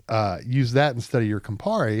 and use that instead of your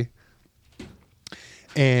Campari,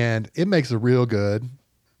 and it makes a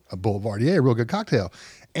Boulevardier, a real good cocktail,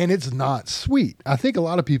 and it's not sweet. I think a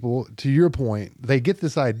lot of people, to your point, they get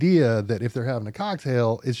this idea that if they're having a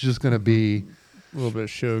cocktail, it's just going to be A little bit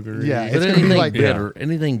sugary. Yeah, But it's gonna be anything like bitter,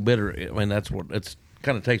 anything bitter, I mean, that's what it's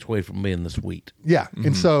kind of takes away from being the sweet. Yeah.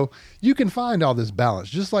 And so you can find all this balance.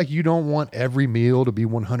 Just like you don't want every meal to be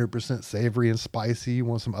 100% savory and spicy. You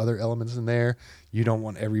want some other elements in there. You don't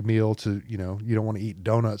want every meal to, you don't want to eat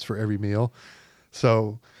donuts for every meal.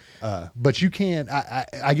 So, but you can,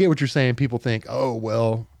 I get what you're saying. People think, oh,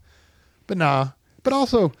 well, but nah. But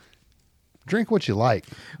also, drink what you like.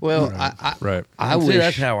 Well, Right. I See, wish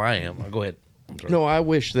that's how I am. Go ahead. I'm sorry. No, I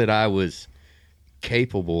wish that I was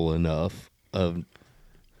capable enough of.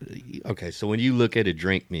 Okay, so when you look at a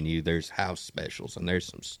drink menu, there's house specials and there's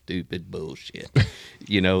some stupid bullshit.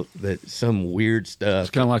 That some weird stuff. It's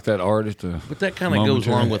kind of like that art at the. But that kind of goes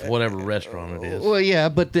along with whatever restaurant it is. Well, yeah,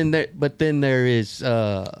 but then there is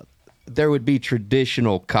there would be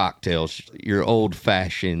traditional cocktails, your old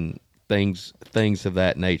fashioned things of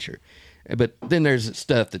that nature. But then there's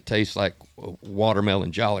stuff that tastes like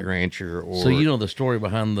watermelon Jolly Rancher. Or So you know the story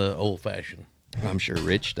behind the old fashioned. I'm sure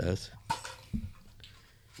Rich does.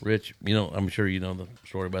 Rich, I'm sure you know the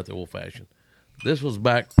story about the old fashioned. This was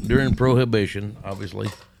back during Prohibition, obviously,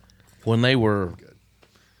 when they were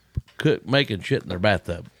making shit in their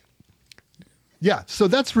bathtub. Yeah, so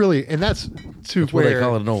that's really, and that's That's why they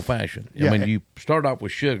call it an old fashioned. Yeah. I mean, you start off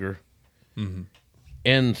with sugar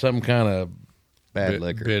and some kind of Bad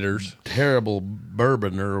liquor. Bitters. terrible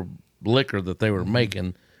bourbon or liquor that they were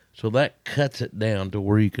making. So that cuts it down to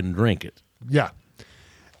where you can drink it. Yeah.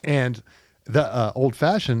 And the old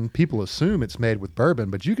fashioned, people assume it's made with bourbon,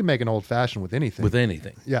 but you can make an old fashioned with anything. With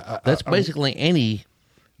anything. Yeah. That's basically any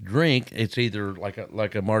drink. It's either like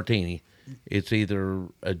a martini. It's either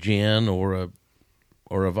a gin or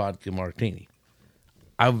a vodka martini.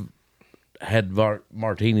 I've had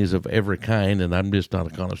martinis of every kind, and I'm just not a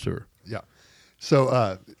connoisseur. Yeah.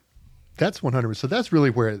 So that's 100%. So that's really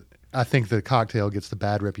where I think the cocktail gets the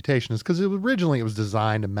bad reputation, is because originally it was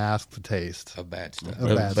designed to mask the taste Of bad stuff.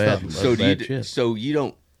 of bad stuff. So you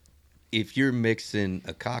don't. If you're mixing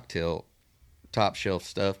a cocktail, top shelf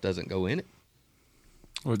stuff doesn't go in it.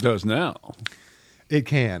 Well, it does now. It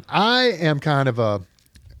can. I am kind of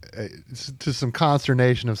to some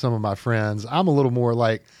consternation of some of my friends. I'm a little more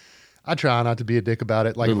like, I try not to be a dick about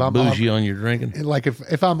it. Like Little if I'm bougie on your drinking. like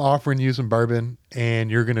if I'm offering you some bourbon and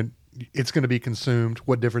it's gonna be consumed,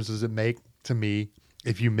 what difference does it make to me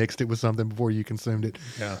if you mixed it with something before you consumed it?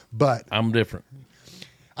 Yeah. But I'm different.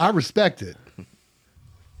 I respect it.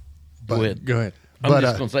 Go ahead. Go ahead. I'm But,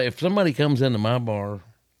 just gonna say, if somebody comes into my bar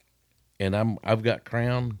and I've got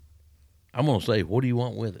Crown, I'm gonna say, what do you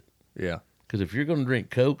want with it? Yeah. Because if you're gonna drink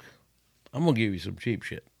Coke, I'm gonna give you some cheap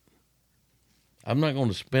shit. I'm not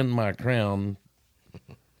gonna spend my Crown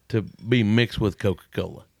to be mixed with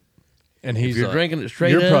Coca-Cola. And he's If you're like, drinking it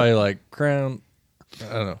straight you're up, probably like Crown.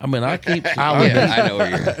 I don't know. I mean, I keep some, I know where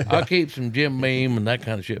you're at. I'll keep some Jim Beam and that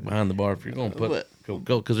kind of shit behind the bar if you're gonna put But-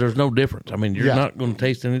 Coca-Cola, because there's no difference. I mean, you're Yeah. not gonna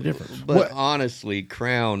taste any difference. But honestly,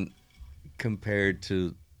 Crown, compared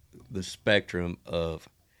to the spectrum of,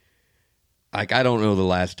 like, I don't know the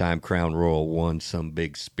last time Crown Royal won some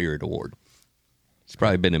big spirit award. It's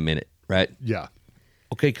probably been a minute, right? yeah,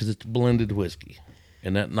 Okay, because it's blended whiskey,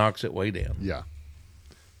 and that knocks it way down. yeah.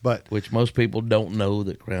 But Which most people don't know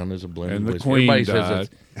that Crown is a blended And the whiskey. Queen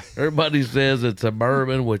Everybody says it's a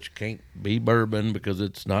bourbon, which can't be bourbon because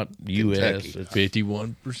it's not U.S. Kentucky. It's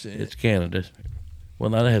 51%. it's Canada. Well,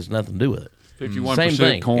 that has nothing to do with it. 51% Same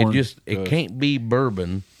thing. corn. It can't be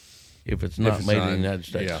bourbon if it's not it's made not- in the United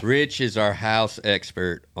States. yeah. Rich is our house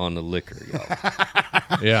expert on the liquor,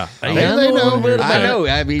 y'all. Yeah. Hey, They I know. know a little bit about I know. it.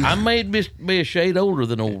 I mean, I may be a shade older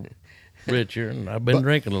than old Rich here, and I've been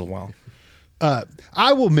drinking a little while.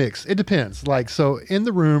 I will mix. It depends. Like, so in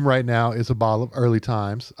the room right now is a bottle of Early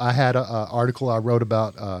Times. I had an article I wrote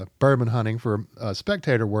about bourbon hunting for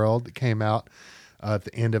Spectator World that came out at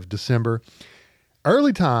the end of December.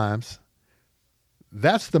 Early Times,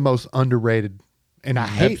 that's the most underrated. And I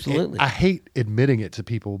hate Absolutely. I hate admitting it to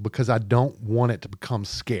people because I don't want it to become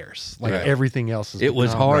scarce. Like Right. everything else is. it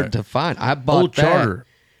was become. hard to find. I bought Old that. Charter.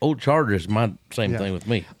 Old Charter is my same Yeah. thing with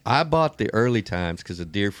me. I bought the Early Times because a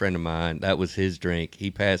dear friend of mine, that was his drink.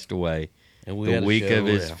 He passed away And we the had a week show, of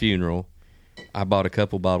his yeah. funeral. I bought a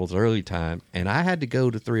couple bottles Early Time, and I had to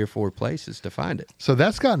go to 3 or 4 places to find it. So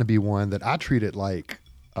that's gotten to be one that I treat it like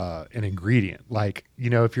an ingredient. Like,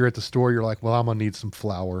 if you're at the store, you're like, well, I'm going to need some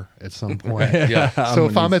flour at some point. Yeah. So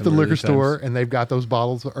if I'm at the liquor Early store Times. and they've got those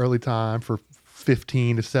bottles of Early Time for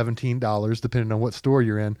 $15 to $17, depending on what store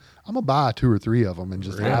you're in, I'm going to buy 2 or 3 of them and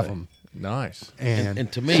just have them. Nice. And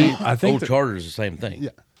And to me, I think Old that- Charter is the same thing. yeah,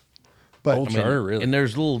 but Old Charter, really. And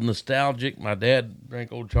there's a little nostalgic. My dad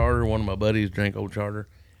drank Old Charter. One of my buddies drank Old Charter.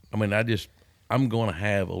 I mean, I'm going to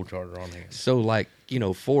have Old Charter on hand. So, like,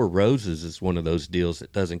 Four Roses is one of those deals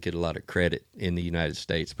that doesn't get a lot of credit in the United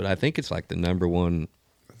States, but I think it's like the number one.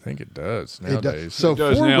 I think it does does. nowadays. So It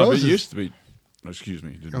does Four now, but Roses- it used to be. Excuse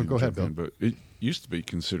me. didn't mean to go ahead, jump in, but it used to be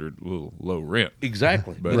considered a little low rent.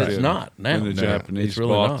 Exactly. But But it's then not now. When the No, Japanese it's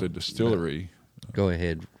really bought not. the distillery, Go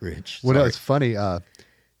ahead, Rich. well, no, Sorry. it's funny.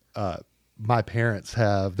 my parents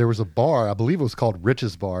there was a bar, I believe it was called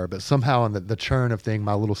Rich's Bar, but somehow in the churn of thing,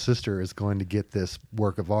 my little sister is going to get this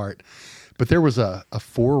work of art. But there was a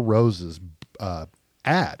Four Roses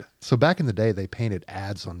ad. So back in the day, they painted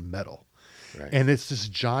ads on metal. Right. And it's this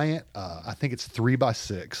giant, I think it's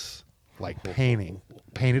 3x6, like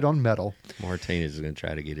painted on metal. Martinez is going to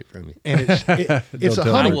try to get it from me. And it's a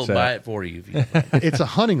hunting. I will buy it for you. If you it's a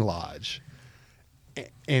hunting lodge.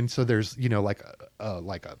 And so there's, like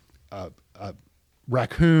a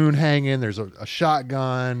raccoon hanging. There's a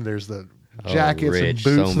shotgun. There's the jackets Rich, and boots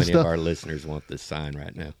so and many stuff. of our listeners want this sign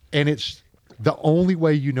right now. And it's the only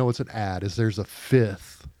way you know it's an ad is there's a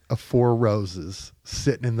fifth of Four Roses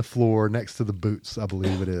sitting in the floor next to the boots, I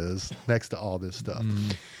believe it is, next to all this stuff.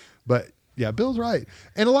 But yeah, Bill's right.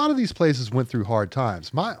 And a lot of these places went through hard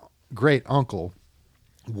times. My great uncle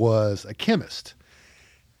was a chemist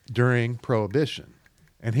during Prohibition,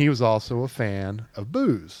 and he was also a fan of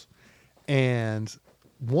booze. And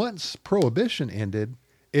once Prohibition ended,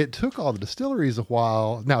 it took all the distilleries a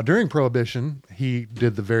while. Now, during Prohibition, he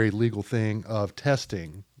did the very legal thing of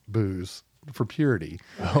testing booze for purity.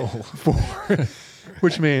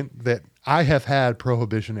 Which meant that I have had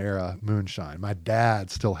Prohibition era moonshine. My dad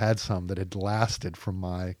still had some that had lasted from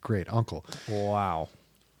my great uncle. Wow.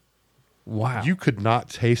 You could not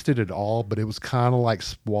taste it at all, but it was kind of like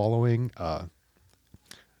swallowing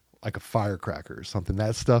like a firecracker or something.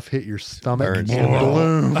 That stuff hit your stomach and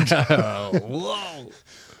bloomed. Whoa.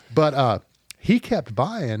 But he kept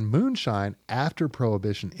buying moonshine after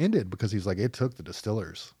Prohibition ended because he's like, it took the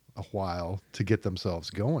distillers a while to get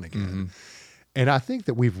themselves going again. Mm-hmm. And I think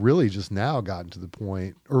that we've really just now gotten to the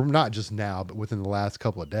point, or not just now, but within the last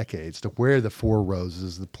couple of decades, to where the Four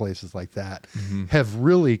Roses, the places like that, have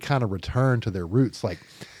really kind of returned to their roots. Like,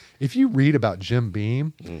 if you read about Jim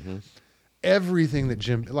Beam, everything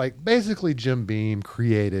that basically Jim Beam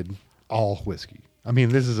created all whiskey. I mean,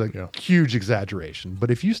 this is a huge exaggeration,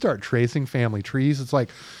 but if you start tracing family trees, it's like,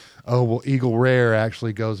 oh, well, Eagle Rare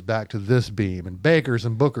actually goes back to this Beam, and Bakers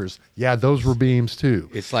and Bookers. Yeah, those were Beams too.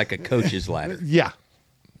 It's like a coach's ladder. Yeah.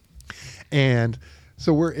 And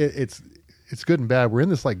so it's good and bad. We're in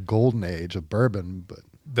this like golden age of bourbon, but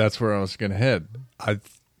that's where I was going to head.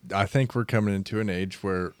 I think we're coming into an age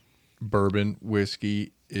where bourbon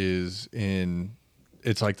whiskey it's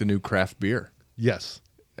like the new craft beer. Yes.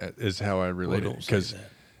 Is how I relate it. Because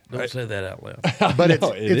don't say that out loud. But it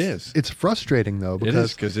is. It's frustrating though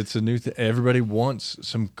because it's a new thing. Everybody wants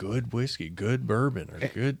some good whiskey, good bourbon, or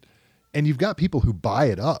good. And you've got people who buy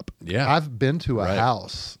it up. Yeah, I've been to a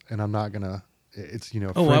house, and I'm not gonna. It's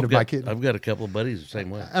a friend of my kid. I've got a couple of buddies the same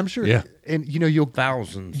way. I'm sure. Yeah, and you'll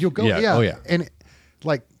thousands. You'll go. Yeah. Oh yeah. And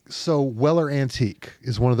so Weller Antique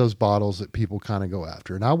is one of those bottles that people kind of go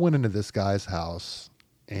after. And I went into this guy's house,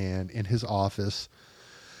 and in his office,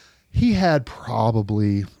 he had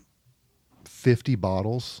probably 50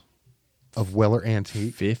 bottles of Weller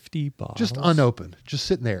Antique. 50 bottles? Just unopened, just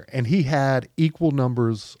sitting there. And he had equal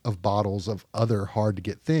numbers of bottles of other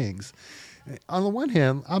hard-to-get things. On the one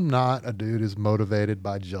hand, I'm not a dude who's motivated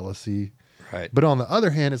by jealousy. Right. But on the other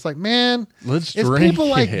hand, it's like, man, it's drink people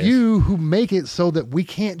like you who make it so that we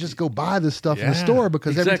can't just go buy this stuff in the store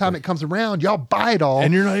because every time it comes around, y'all buy it all.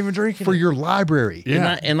 And you're not even drinking for your library.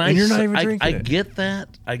 Yeah. And you're not even drinking I get that.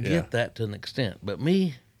 I get that to an extent. But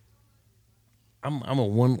me, I'm a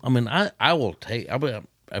one. I mean, I will take.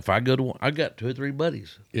 If I go to one, I got 2 or 3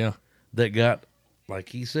 buddies. Yeah. That got, like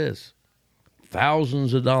he says,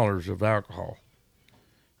 thousands of dollars of alcohol.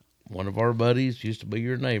 One of our buddies used to be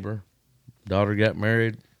your neighbor. Daughter got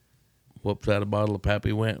married, whoops out a bottle of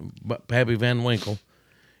Pappy Van Winkle,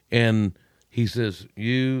 and he says,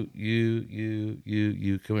 "You,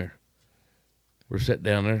 come here." We're sitting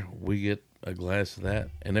down there. We get a glass of that,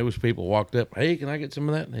 and there was people walked up. Hey, can I get some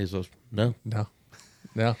of that? And he says, "No."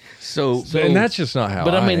 So and that's just not how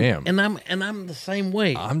I am. And I'm the same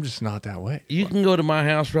way. I'm just not that way. You can go to my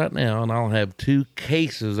house right now, and I'll have 2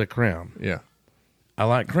 cases of Crown. Yeah, I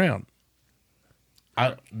like Crown.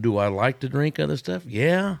 Do I like to drink other stuff?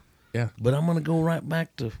 Yeah. But I'm going to go right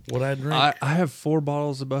back to what I drink. I have 4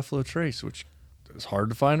 bottles of Buffalo Trace, which is hard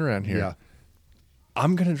to find around here. Yeah.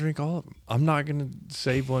 I'm going to drink all of them. I'm not going to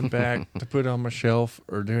save one back to put on my shelf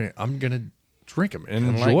or do anything. I'm going to drink them and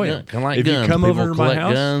enjoy them. Kind of like if guns. you come People over to my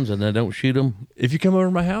house, guns and they don't shoot them. If you come over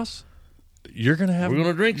to my house, you're going to have. We're going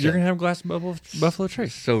to drink. You're going to have a glass of Buffalo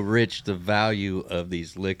Trace. So, Rich, the value of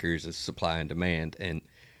these liquors is supply and demand, and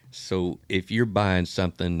so if you're buying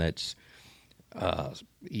something that's,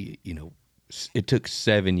 it took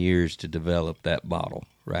 7 years to develop that bottle,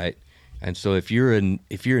 right? And so if you're a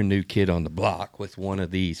new kid on the block with one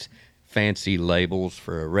of these fancy labels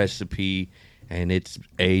for a recipe, and it's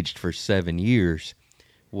aged for 7 years.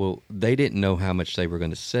 Well, they didn't know how much they were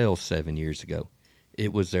going to sell 7 years ago.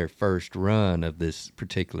 It was their first run of this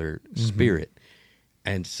particular spirit.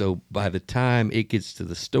 And so by the time it gets to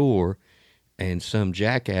the store and some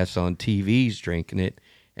jackass on TV's drinking it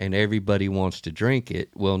and everybody wants to drink it,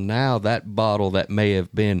 well, now that bottle that may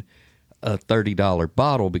have been a $30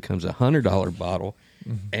 bottle becomes a $100 bottle.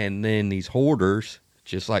 And then these hoarders,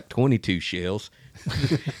 just like 22 shells,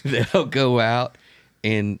 they'll go out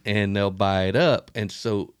and they'll buy it up. And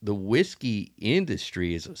so the whiskey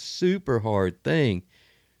industry is a super hard thing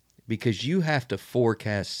because you have to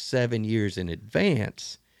forecast 7 years in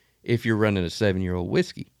advance if you're running a 7-year-old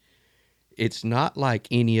whiskey. It's not like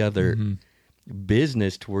any other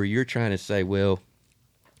business to where you're trying to say, well,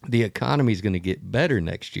 the economy is going to get better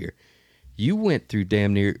next year. You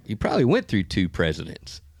probably went through 2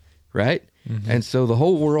 presidents, right? And so the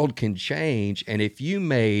whole world can change. And if you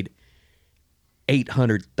made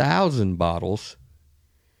 800,000 bottles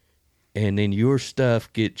and then your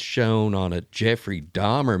stuff gets shown on a Jeffrey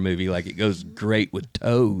Dahmer movie like it goes great with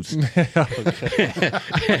toes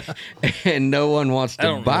and no one wants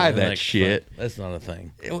to buy that shit. That's not a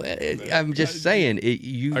thing. I'm just saying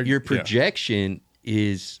your projection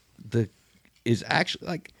is actually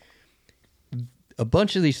like a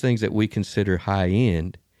bunch of these things that we consider high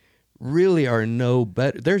end really are no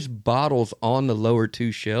better. There's bottles on the lower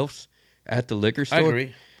 2 shelves at the liquor store. I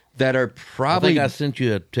agree. That are probably. I think I sent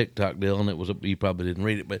you a TikTok deal, and you probably didn't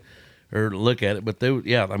read it, or look at it. But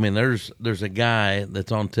there's a guy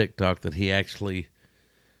that's on TikTok that he actually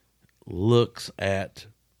looks at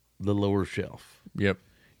the lower shelf. Yep.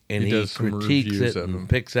 And he critiques it and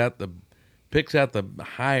picks out the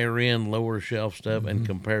higher end lower shelf stuff and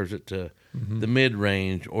compares it to the mid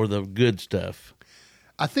range or the good stuff.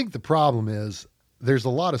 I think the problem is there's a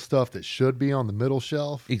lot of stuff that should be on the middle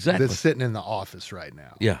shelf that's sitting in the office right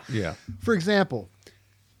now. Yeah. Yeah. For example,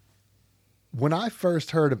 when I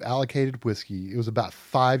first heard of allocated whiskey, it was about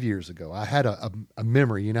 5 years ago. I had a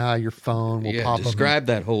memory. You know how your phone will pop up. Describe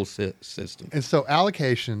that whole system. And so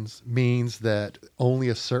allocations means that only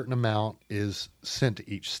a certain amount is sent to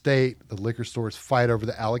each state. The liquor stores fight over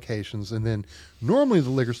the allocations. And then normally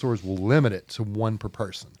the liquor stores will limit it to 1 per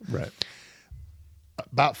person. Right.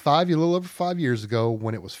 About a little over 5 years ago,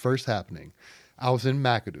 when it was first happening, I was in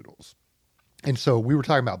Macadoodles. And so we were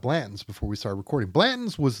talking about Blanton's before we started recording.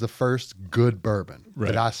 Blanton's was the first good bourbon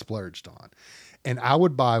that I splurged on. And I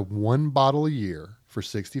would buy 1 bottle a year for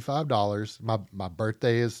 $65. My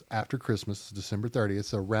birthday is after Christmas, December 30th.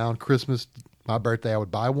 So around Christmas, my birthday, I would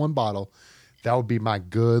buy 1 bottle. That would be my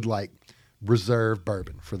good, reserve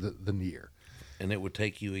bourbon for the year. And it would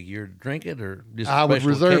take you a year to drink it, or just I would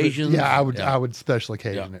reserve occasions? it. Yeah, I would special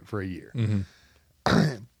occasion it for a year.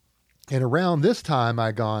 And around this time,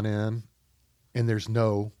 I gone in, and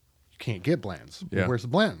you can't get Blanton's. Yeah. Where's the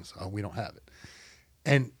Blanton's? Oh, we don't have it.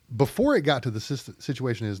 And before it got to the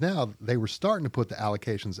situation it is now, they were starting to put the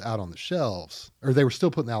allocations out on the shelves, or they were still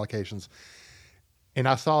putting the allocations. And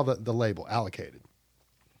I saw the label allocated,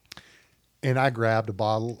 and I grabbed a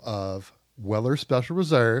bottle of Weller Special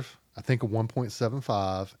Reserve. I think a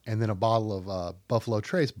 1.75, and then a bottle of Buffalo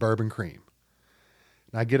Trace Bourbon Cream.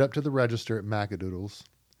 And I get up to the register at Macadoodles,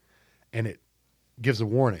 and it gives a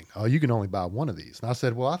warning. Oh, you can only buy 1 of these. And I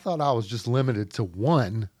said, well, I thought I was just limited to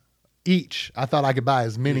 1 each. I thought I could buy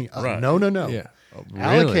as many. Right. No. Yeah. Oh, really?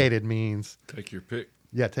 Allocated means... Take your pick.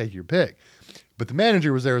 Yeah, take your pick. But the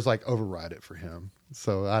manager was there, was like, override it for him.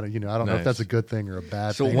 So I don't know if that's a good thing or a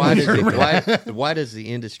bad thing. So why does the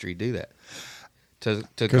industry do that? To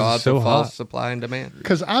cause a false supply and demand?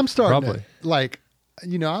 Because I'm starting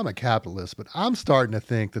to, I'm a capitalist, but I'm starting to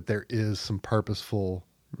think that there is some purposeful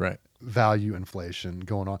value inflation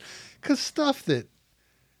going on. Because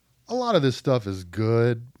a lot of this stuff is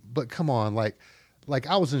good, but come on, like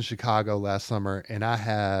I was in Chicago last summer and I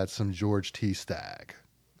had some George T. Stagg.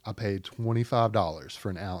 I paid $25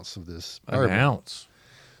 for an ounce of this bourbon. An ounce?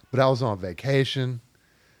 But I was on vacation.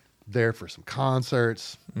 There for some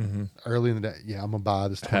concerts early in the day. Yeah, I'm gonna buy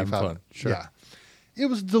this 25. Having fun. Sure. Yeah, it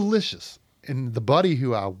was delicious. And the buddy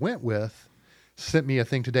who I went with sent me a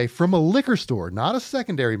thing today from a liquor store, not a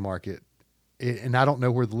secondary market, and I don't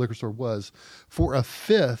know where the liquor store was. For a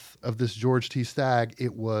 5th of this George T. Stagg,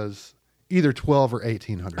 it was either $1,200 or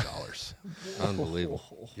 $1,800.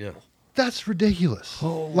 Unbelievable. Yeah. That's ridiculous.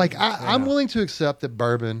 I'm willing to accept that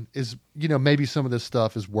bourbon is, maybe some of this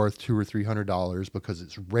stuff is worth $200 or $300 because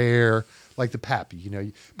it's rare, like the Pappy.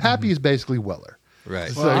 Pappy is basically Weller,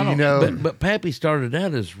 right? So but Pappy started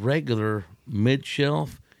out as regular mid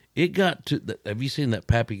shelf. It got to. Have you seen that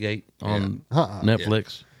Pappy Gate on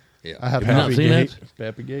Netflix? Yeah. I have Have you not seen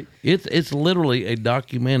that? Pappygate. It's literally a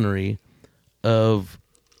documentary of,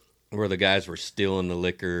 Where the guys were stealing the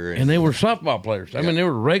liquor. and they were softball players. I mean, they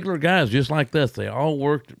were regular guys just like us. They all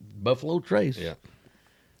worked Buffalo Trace. Yeah.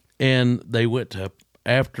 And they went to,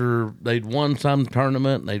 after they'd won some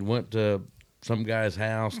tournament, they went to some guy's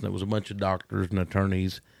house, and there was a bunch of doctors and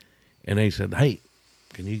attorneys, and they said, "Hey,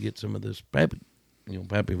 can you get some of this Pappy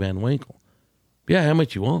Van Winkle?" "Yeah, how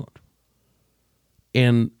much you want?"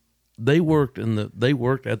 And they worked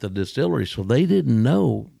at the distillery, so they didn't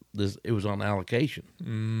know this. It was on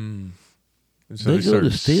allocation. So They go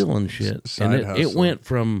to stealing shit, side and it hustling. went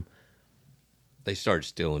from They started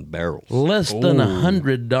stealing barrels. less than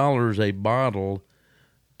 $100 a bottle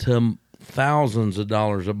to thousands of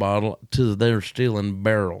dollars a bottle to they're stealing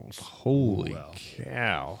barrels. Holy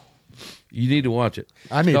cow! You need to watch it.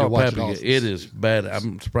 I need to Called watch it Pappy. also. It is bad.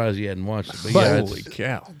 I'm surprised you hadn't watched it. But, But- yeah, Holy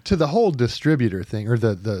cow! To the whole distributor thing or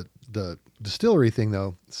the distillery thing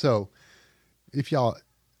though. So if y'all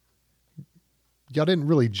didn't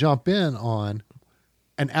really jump in on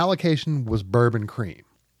an allocation was bourbon cream.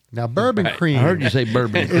 Now bourbon cream I heard you say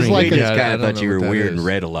bourbon cream. It's like We a- just I kind of don't thought know you what were that weird is. and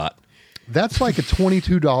read a lot. that's like a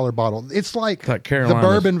 $22 bottle. It's like like the Carolina's.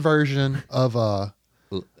 bourbon version of a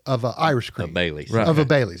Irish A cream. Bailey's. Right. Of a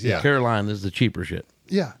Bailey's, yeah. Carolina is the cheaper shit.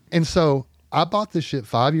 Yeah. And so I bought this shit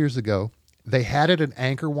 5 years ago. They had it at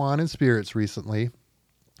Anchor Wine and Spirits recently.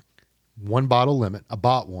 1 bottle limit. I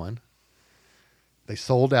bought one. They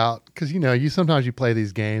sold out because you sometimes you play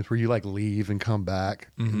these games where you like leave and come back.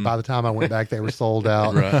 And by the time I went back, they were sold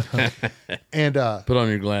out. Right. And Put on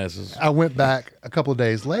your glasses. I went back a couple of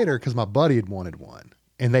days later because my buddy had wanted one,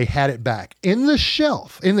 and they had it back in the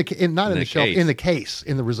shelf, not in the shelf, case. in the case,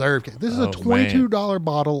 in the reserve case. This is a Oh, $22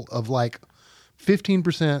 bottle of like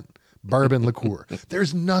 15% bourbon liqueur.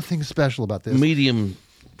 There's nothing special about this. Medium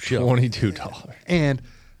shelf. $22. And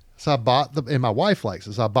so I bought and my wife likes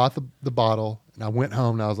it. So I bought the bottle, and I went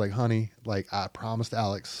home and I was like, honey, like I promised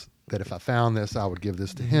Alex that if I found this, I would give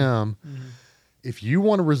this to him. If you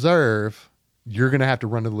want to reserve, you're going to have to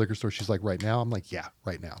run to the liquor store. She's like, right now? I'm like, yeah,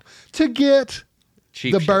 right now. To get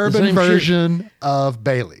Cheap the shit. bourbon same version of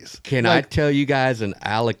Bailey's. Can I Like, tell you guys an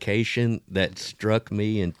allocation that struck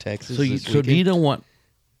me in Texas? So, this do you weekend?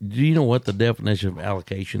 know what the definition of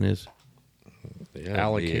allocation is? Yeah,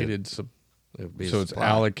 Allocated. it'd be a So it's supply.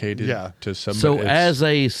 allocated Yeah. to somebody. So it's- as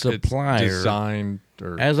a it's supplier, designed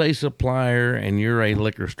or as a supplier, and you're a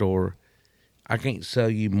liquor store, I can't sell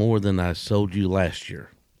you more than I sold you last year.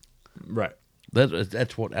 right.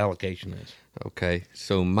 That's what allocation is. Okay,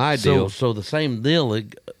 so my deal. So the same deal.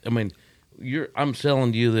 I mean, I'm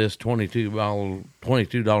selling you this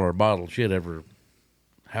 $22 bottle shit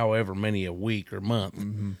however many a week or month,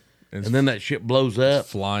 and then that shit blows up.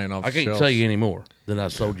 Flying off. I can't shelves. sell you any more than I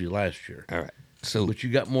sold you last year. All right. So But you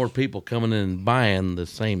got more people coming in and buying the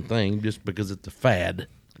same thing just because it's a fad.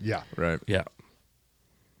 yeah. Right. Yeah.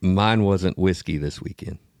 mine wasn't whiskey this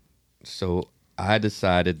weekend. So I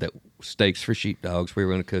decided that steaks for sheepdogs, we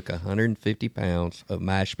were going to cook 150 pounds of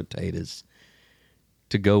mashed potatoes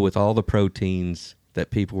to go with all the proteins that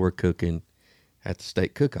people were cooking at the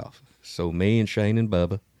steak cook-off. So me and Shane and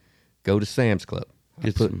Bubba go to Sam's Club.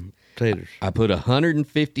 Get some potatoes. I put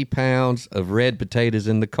 150 pounds of red potatoes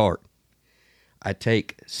in the cart. I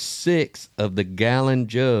take 6 of the gallon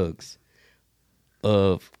jugs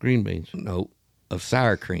of Green beans. of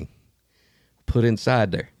sour cream. Put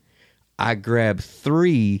inside there. I grab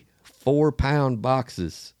 3 4-pound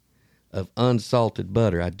boxes of unsalted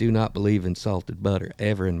butter. I do not believe in salted butter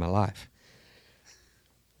ever in my life.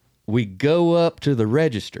 We go up to the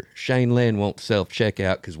register. Shane Lynn won't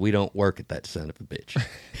self-checkout because we don't work at that son of a bitch.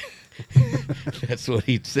 That's what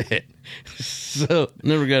he said. So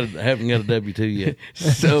Haven't got a W-2 yet.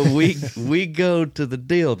 so we go to the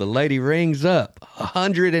deal. The lady rings up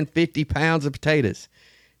 150 pounds of potatoes.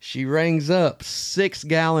 She rings up 6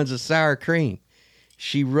 gallons of sour cream.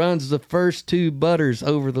 She runs the first 2 butters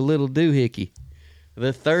over the little doohickey.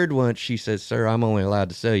 The third one, she says, "Sir, I'm only allowed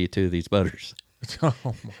to sell you 2 of these butters." Oh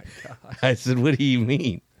my God. I said, "What do you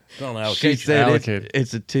mean?" It's on She allocation. said, Allocated.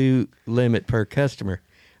 it's a 2 limit per customer.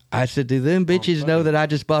 I said, "Do them bitches know that I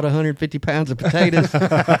just bought 150 pounds of potatoes?"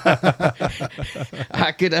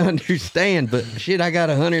 I could understand, but shit, I got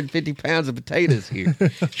 150 pounds of potatoes here.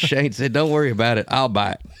 Shane said, "Don't worry about it. I'll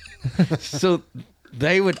buy it." So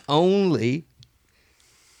they would only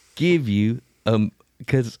give you,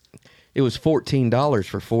 because it was $14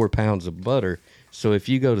 for 4 pounds of butter. So if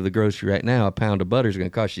you go to the grocery right now, a pound of butter is going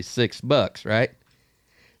to cost you $6, right?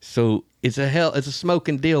 So it's a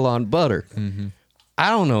smoking deal on butter. Mm-hmm. I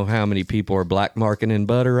don't know how many people are black marketing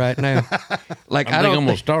butter right now. Like I think I'm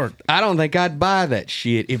gonna start. I don't think I'd buy that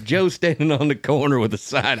shit if Joe's standing on the corner with a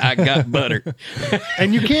sign, "I got butter."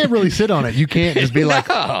 And you can't really sit on it. You can't just be like,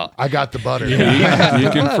 I got the butter. Yeah, you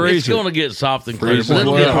can freeze It's it. going to get soft and clear, Freeze but it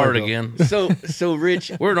it'll well. get hard again. So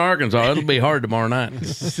Rich, We're in Arkansas. It'll be hard tomorrow night.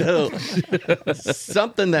 so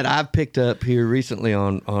something that I've picked up here recently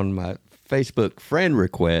on my Facebook friend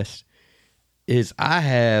request is I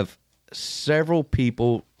have several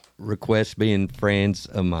people request being friends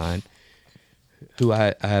of mine who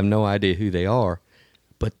I have no idea who they are,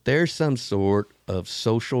 but they're some sort of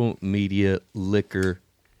social media liquor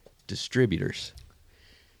distributors,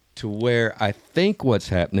 to where I think what's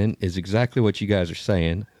happening is exactly what you guys are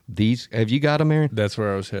saying. Have you got them, Aaron? That's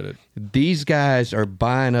where I was headed. These guys are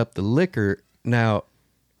buying up the liquor. Now,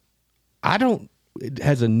 it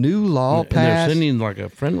has a new law And they're passed. sending like a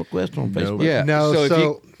friend request on Facebook. Yeah. No,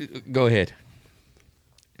 if you go ahead.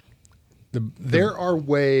 There are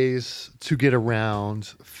ways to get around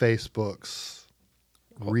Facebook's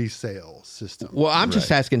resale system. Well, I'm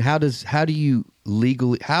just asking, how do you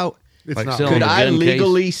legally, It's Like not selling could a I gun case?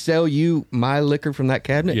 legally sell you my liquor from that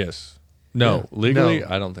cabinet? Yes. No, legally, No.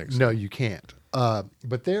 I don't think so. No, you can't.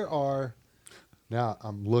 But there are. Now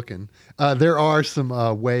I'm looking. There are some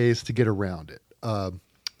ways to get around it.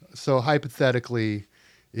 So hypothetically,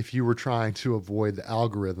 if you were trying to avoid the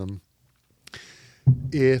algorithm,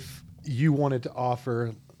 if you wanted to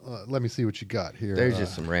offer, let me see what you got here. There's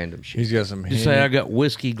just some random shit. He's got some You say I got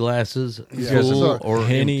whiskey glasses he's got some full or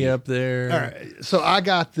Henny empty. up there. All right. So I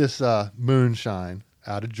got this moonshine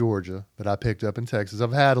out of Georgia that I picked up in Texas.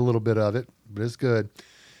 I've had a little bit of it, but it's good.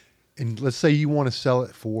 And let's say you want to sell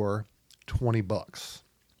it for $20,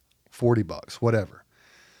 $40, whatever.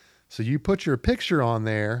 So you put your picture on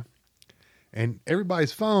there, and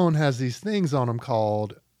everybody's phone has these things on them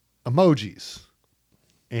called emojis.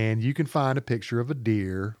 And you can find a picture of a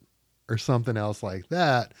deer or something else like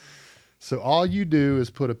that. So all you do is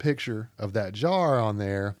put a picture of that jar on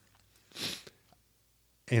there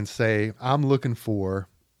and say, I'm looking for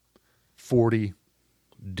 40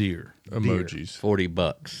 deer. Emojis.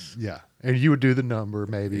 $40. Yeah. And you would do the number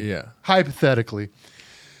maybe. Yeah. Hypothetically.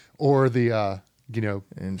 Or the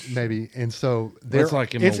And maybe. And so That's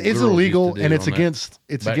like them it's old girls illegal used to do and it's on that against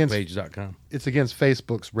Backpage.com. it's against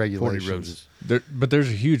Facebook's 40 regulations. roses. But there's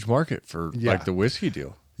a huge market for Yeah. like the whiskey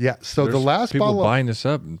deal. Yeah. So the There's last people bottle buying this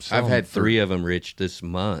up. And I've selling had it for- 3 of them, Rich, this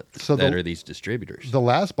month So that the- are these distributors. the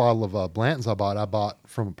last bottle of Blanton's I bought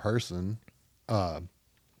from a person, or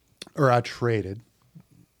I traded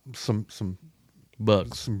some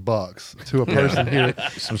Bucks. bucks to a person here,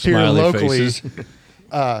 Some here smiley locally. faces.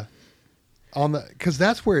 Because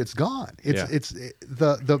that's where it's gone.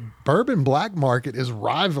 The bourbon black market is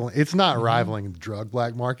rivaling. It's not rivaling the drug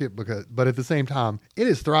black market but at the same time, it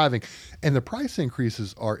is thriving, and the price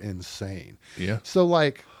increases are insane. Yeah. So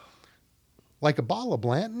like a bottle of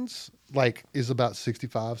Blanton's is about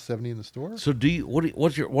 65, 70 in the store. So do you?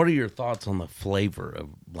 What are your thoughts on the flavor of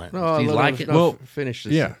Blanton's? No, do you let like us- it? no, Well, finish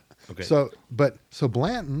this. Yeah. Okay. So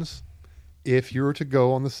Blanton's, if you were to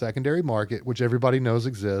go on the secondary market, which everybody knows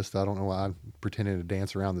exists, I don't know why I'm pretending to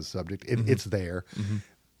dance around this subject. It's there.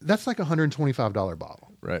 That's like $125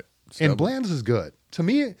 bottle. Right. And Bland's is good. To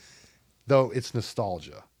me, though, it's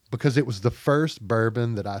nostalgia because it was the first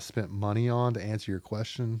bourbon that I spent money on, to answer your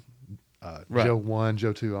question. Right. Joe 1,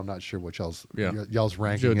 Joe 2, I'm not sure what y'all's ranking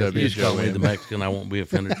Joe is. W, you just call me Joe the Mexican. I won't be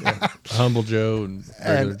offended. Humble Joe and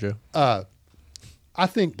regular Joe. I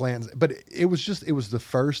think Bland's, but it was the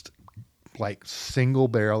first single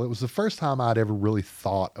barrel. It was the first time I'd ever really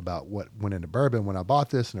thought about what went into bourbon when I bought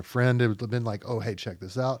this, and a friend had been like, oh, hey, check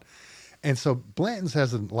this out. And so Blanton's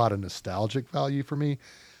has a lot of nostalgic value for me.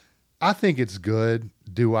 I think it's good.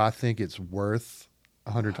 Do I think it's worth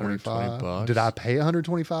 $125? $120? Did I pay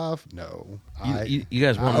 $125? No. you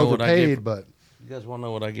guys want I to know what I overpaid, gave? but You guys want to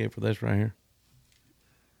know what I gave for this right here?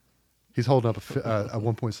 he's holding up a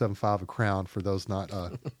 1.75 a Crown for those not.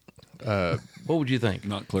 What would you think?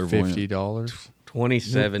 Not clairvoyant. $50.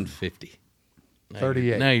 $27.50.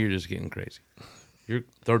 38. Now you're just getting crazy. You're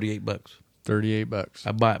 $38. $38.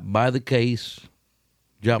 I buy the case.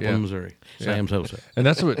 Joplin, Yeah. Missouri. Yeah. Sam's Wholesale. And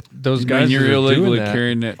that's what those You guys mean you're that are doing illegally that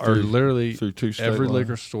carrying that are through- literally through 2 state every lines?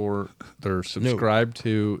 liquor store. They're subscribed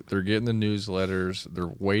to. They're getting the newsletters.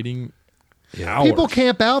 They're waiting hours. People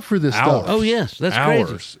camp out for this Hours. stuff. Oh yes, that's crazy.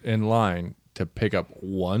 hours in line to pick up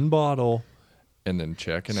one bottle and then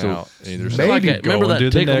checking out. And either maybe say, Maybe Like remember go and do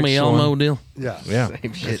that the Tickle next Me Elmo one. deal? Yeah. Yeah,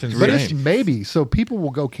 Same shit. That's But it's insane. maybe so people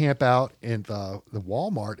will go camp out in the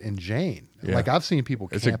Walmart in Jane. Yeah. Like I've seen people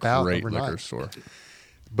It's a camp out great overnight. liquor store.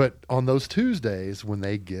 But on those Tuesdays, when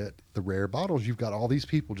they get the rare bottles, you've got all these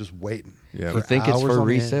people just waiting. Yeah. You think it's hours for on end.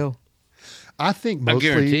 resale? I think I mostly.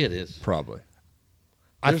 guarantee it is. Probably.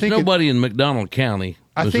 I There's think nobody in McDonald County.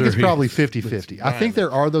 I think it's Missouri probably 50-50. I buying think it.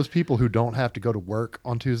 there are those people who don't have to go to work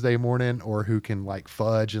on Tuesday morning or who can like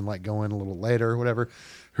fudge and like go in a little later or whatever,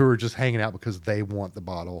 who are just hanging out because they want the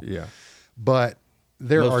bottle. Yeah. But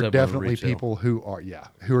there Most are of them are definitely retail. people who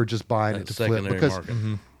are just buying At it to the flip secondary because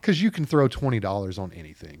market. because you can throw $20 on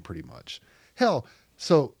anything pretty much. Hell,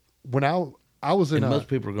 so when I was in And most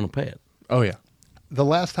people are going to pay it. Oh yeah. the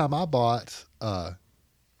last time I bought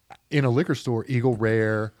in a liquor store, Eagle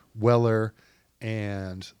Rare, Weller,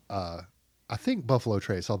 and I think Buffalo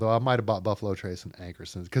Trace, although I might have bought Buffalo Trace and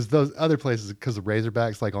Ankerson's because those other places, because of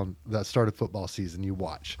Razorbacks, like on the start of football season, you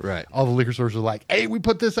watch. Right. All the liquor stores are like, hey, we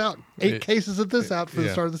put this out, 8 cases of this out for the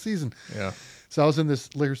yeah. start of the season. Yeah. So I was in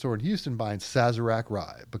this liquor store in Houston buying Sazerac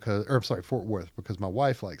Rye Fort Worth, because my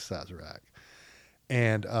wife likes Sazerac.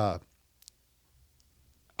 And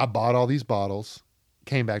I bought all these bottles,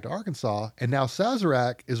 came back to Arkansas, and now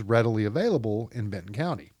Sazerac is readily available in Benton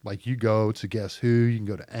County. Like you go to Guess Who, you can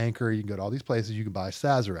go to Anchor, you can go to all these places, you can buy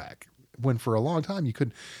Sazerac. When for a long time you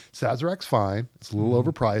couldn't. Sazerac's fine. It's a little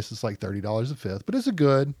overpriced. It's like $30 a fifth, but it's a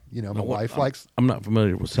good, my wife likes. I'm not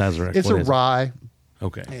familiar with Sazerac. It's What a is it? rye.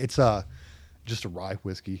 Okay. It's just a rye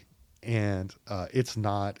whiskey, and it's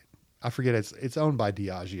not. I forget. It's owned by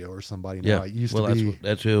Diageo or somebody now. Yeah. It used well, to be.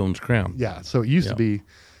 that's who owns Crown. Yeah, so it used to Yeah.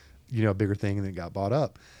 be, a bigger thing, and then it got bought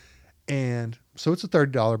up. And so it's a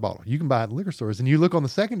 $30 bottle. You can buy it in liquor stores, and you look on the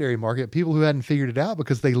secondary market. People who hadn't figured it out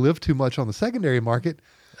because they live too much on the secondary market.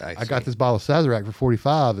 I got this bottle of Sazerac for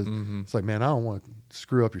 $45. And It's like, man, I don't want to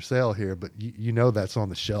screw up your sale here, but you know that's on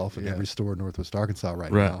the shelf in every store in Northwest Arkansas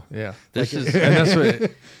right now. Yeah. This is And that's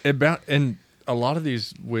what about, and a lot of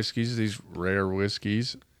these whiskeys, these rare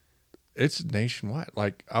whiskeys, it's nationwide.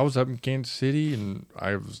 Like I was up in Kansas City and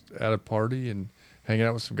I was at a party and hanging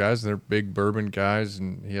out with some guys, and they're big bourbon guys,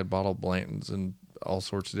 and he had bottled Blantons and all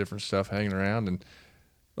sorts of different stuff hanging around. And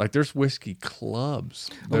like there's whiskey clubs.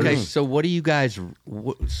 Okay, There's- so what do you guys?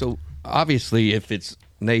 So obviously, if it's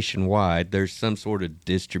nationwide, there's some sort of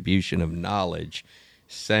distribution of knowledge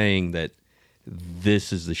saying that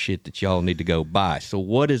this is the shit that y'all need to go buy. So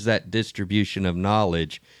what is that distribution of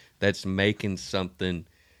knowledge that's making something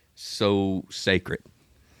so sacred?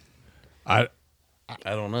 I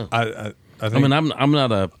don't know. I I think mean, I'm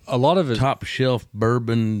not a lot of it, top shelf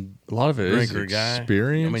bourbon a lot of it is drinker guy.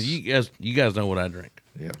 experience. I mean, you guys know what I drink.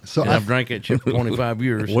 yeah. So And I've drank that shit for 25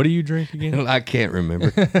 years. What do you drink again? I can't remember.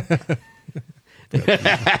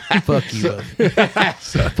 Fuck you.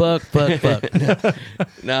 Fuck.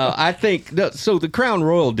 No, I think so. The Crown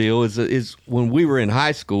Royal deal is when we were in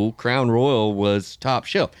high school. Crown Royal was top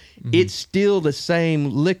shelf. It's still the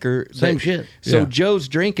same liquor, Same shit. So Yeah. Joe's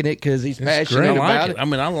drinking it because he's passionate great. I about like it. it. I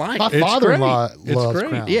mean, I like my it. It's father-in-law great. loves It's great.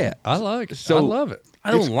 Crown. Yeah, I like it. So- I love it. I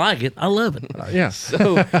don't like it. I love it. Yeah.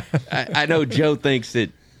 So I know Joe thinks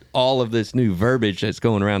that all of this new verbiage that's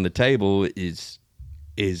going around the table is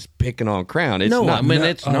picking on Crown. It's No, not. I mean,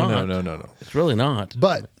 it's Oh, not. no. It's really not.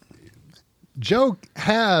 But Joe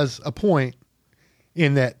has a point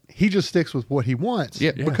in that he just sticks with what he wants.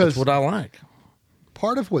 Yeah, because That's what I like.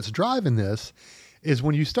 part of what's driving this is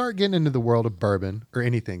when you start getting into the world of bourbon or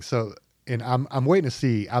anything. So, and I'm waiting to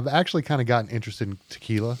see. I've actually kind of gotten interested in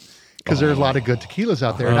tequila because there's a lot of good tequilas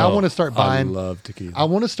out there, and I want to start buying. I love tequila. I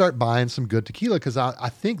want to start buying some good tequila because I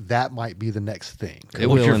think that might be the next thing. It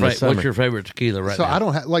What's will your in the what's summer. your favorite tequila right So now? I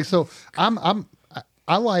don't have like so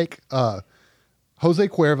I like Jose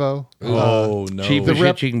Cuervo. Oh no. cheap The as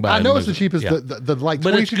shit you can buy I in know the it's the movie. cheapest. Yeah. The like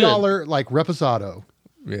But it's $22 like Reposado,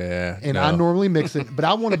 Yeah. and no. I normally mix it. But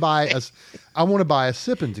I want to buy a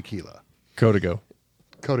sipping tequila. Codigo.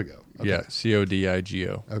 Codigo. Okay. Yeah.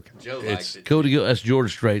 CODIGO. Okay. Joe It's- likes it. Cody, that's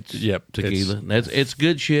George Strait's Yep, tequila. It's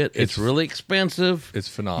good shit. It's really expensive. It's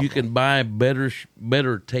phenomenal. You can buy better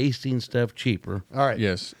tasting stuff cheaper. All right.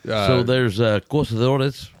 Yes. So there's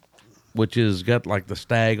Cosadores, which has got like the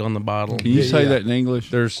stag on the bottle. Can you say yeah. that in English?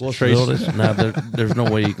 there's trace Cosadores? No, there's no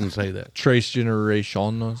way you can say that.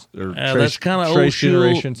 generations or That's kind of old trace school.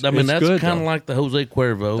 generations. I mean, It's that's good, kind of though. like the Jose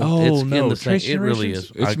Cuervo. Oh, It's no, in the same. Trace It really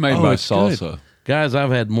Generations? is. It's made oh, by it's good. salsa Guys, I've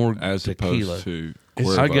had more as tequila. opposed to It's,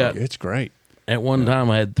 Cuervo. I got- it's great. At one time,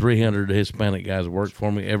 I had 300 Hispanic guys work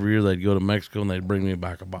for me. Every year, they'd go to Mexico and they'd bring me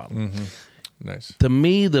back a bottle. Nice. To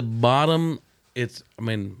me, the bottom, I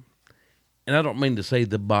mean, and I don't mean to say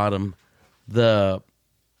the bottom, there's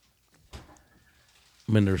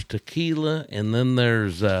tequila, and then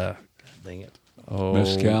there's, dang it. Oh,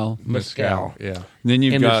 Mezcal. Yeah. And then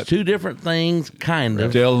you've And got there's two different things, kind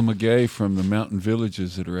of. Dale McGay from the mountain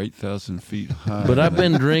villages that are 8,000 feet high. But I've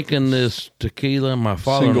been drinking this tequila. My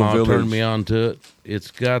father-in-law Single turned village. me on to it.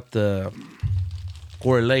 It's got the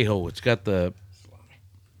Corlejo. It's got the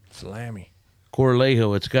Slammy.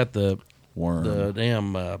 Corlejo. It's got the Worm.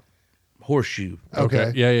 damn horseshoe.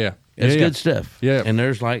 Okay. Yeah. It's yeah, good stuff. Yeah. And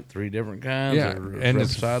there's like 3 different kinds. Yeah. There's And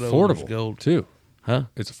it's Reposado, there's affordable Gold. too. Huh?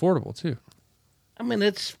 It's affordable too. I mean,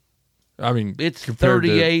 it's I mean, it's compared to-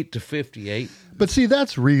 38 to 58. But see,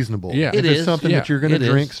 that's reasonable. Yeah. If It it's is. something Yeah. that you're going to It is.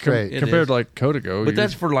 drink straight. It compared is. to like Codigo, But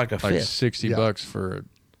that's for like a like fifth. $60 Yeah. for a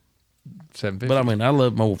 750. But I mean, I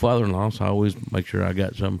love my old father-in-law, so I always make sure I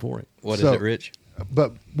got something for it. What is So- it, Rich?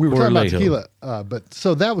 But we were talking about Corlejo. tequila. But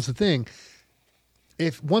so that was the thing.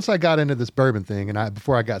 If once I got into this bourbon thing, and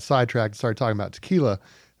before I got sidetracked, started talking about tequila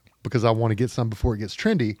because I want to get some before it gets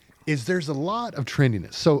trendy. Is there's a lot of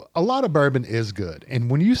trendiness. So a lot of bourbon is good,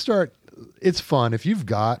 and when you start, it's fun if you've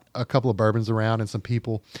got a couple of bourbons around and some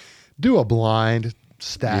people do a blind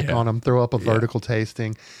stack Yeah. on them, throw up a vertical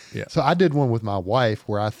tasting. Yeah. So I did one with my wife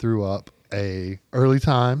where I threw up a Early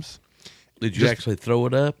Times. Did you actually throw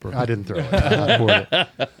it up? Or? I didn't throw it. I poured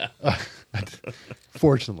it.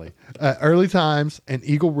 Fortunately, Early Times and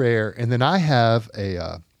Eagle Rare, and then I have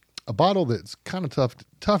a bottle that's kind of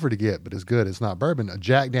tougher to get, but is good. It's not bourbon. A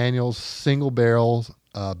Jack Daniel's single barrel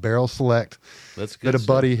select That's good that a stuff.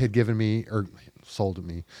 buddy had given me or sold to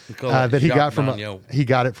me. We call it That he got Chardonnay. he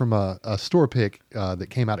got it from a store pick that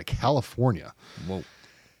came out of California. Whoa.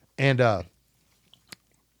 And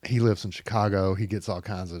he lives in Chicago. He gets all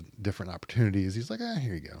kinds of different opportunities. He's like,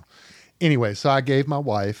 here you go. Anyway, so I gave my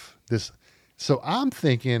wife this. So I'm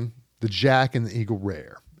thinking the Jack and the Eagle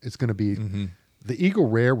Rare. It's going to be the Eagle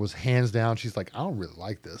Rare was hands down. She's like, I don't really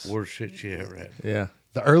like this. Worst shit she ever had. yeah.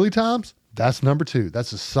 The Early Times, that's number 2.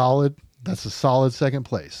 That's a solid second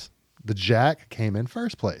place. The Jack came in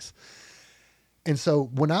first place. And so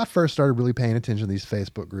when I first started really paying attention to these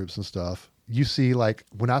Facebook groups and stuff, you see like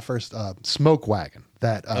when I first Smoke Wagon,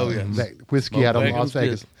 that that whiskey Smoke out of Wagon's Las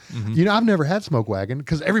Vegas. good. You know, I've never had Smoke Wagon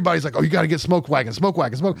because everybody's like, oh, you got to get Smoke Wagon.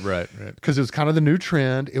 Right. Because it was kind of the new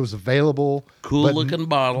trend. It was available. Cool but- looking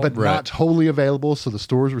bottle. But not totally available. So the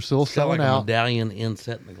stores were still It's got selling like a out. medallion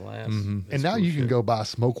inset in the glass. And now you can go buy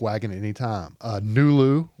Smoke Wagon anytime.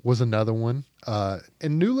 Nulu was another one. And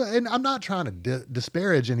Nulu, and I'm not trying to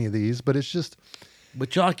disparage any of these, but it's just,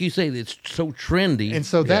 But like you say, it's so trendy. and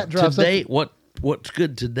so that drives up. today, what's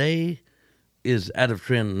good today is out of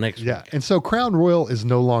trend next Yeah, week. and so Crown Royal is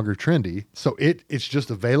no longer trendy, so it's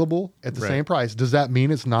just available at the same price. Does that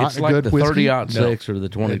mean it's not It's a like good the whiskey? 30-06 or the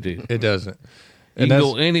 22. It doesn't. You And can that's,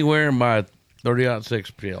 go anywhere and buy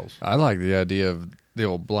 30-06 pills. I like the idea of the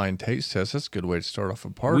old blind taste test. That's a good way to start off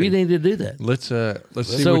a party. We need to do that. Let's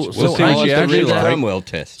see So- which, so let's see I what used you to actually do that. like. Cromwell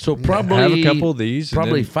test. So probably Have a couple of these and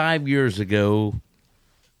Probably then- 5 years ago,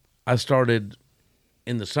 I started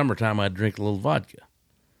in the summertime. I'd drink a little vodka,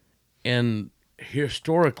 and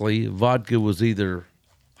historically, vodka was either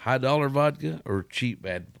high dollar vodka or cheap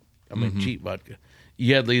cheap vodka.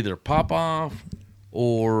 You had to either pop off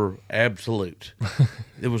or Absolute.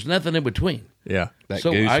 There was nothing in between. Yeah. That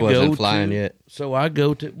So goose I wasn't go flying to- yet. So I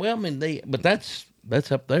go to but that's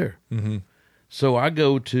up there. Mm-hmm. So I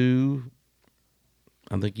go to,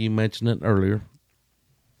 I think you mentioned it earlier.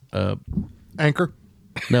 Anchor.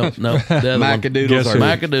 No, the other one. Macadoodles are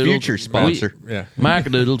Macadoodles. future sponsor. Yeah.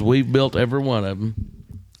 Macadoodles. We've built every one of them.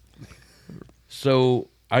 So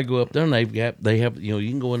I go up there and they have you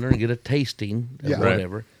can go in there and get a tasting of Yeah. Right,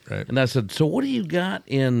 whatever. right. And I said, so what do you got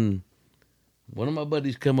in? One of my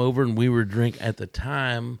buddies come over and we were at the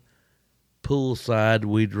time poolside.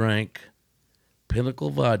 We drank Pinnacle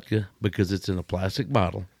vodka because it's in a plastic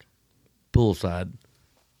bottle, poolside,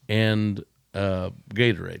 and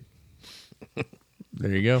Gatorade. There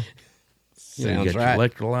you go. You Sounds got right. your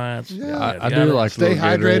electrolytes. Yeah. I do like Stay little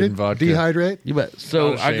Gatorade and hydrated. vodka. Dehydrate. You bet.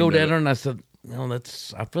 So Not I go ashamed of down it. there and I said,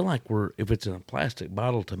 I feel like if it's in a plastic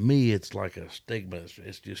bottle, to me, it's like a stigma.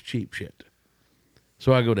 It's just cheap shit.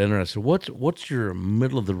 So I go down there and I said, what's your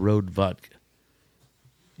middle of the road vodka?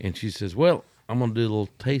 And she says, well, I'm going to do a little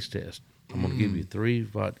taste test. I'm going to give you 3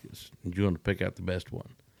 vodkas, and you're going to pick out the best one.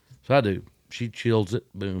 So I do. She chills it.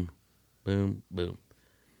 Boom, boom, boom.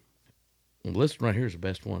 And this one right here is the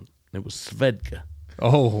best one. It was Svedka.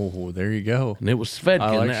 Oh, there you go. And it was Svedka.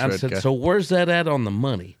 I like And I said, Svedka. so where's that at on the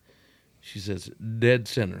money? She says, dead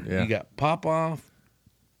center. Yeah. You got Pop-Off,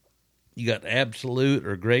 you got Absolute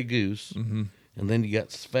or Grey Goose, and then you got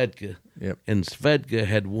Svedka. Yep. And Svedka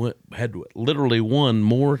had literally won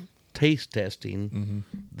more taste testing,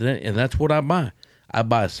 and that's what I buy. I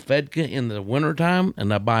buy Svedka in the wintertime,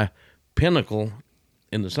 and I buy pinnacle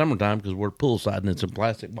in the summertime because we're poolside and it's a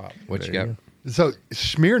plastic bottle. What you got? So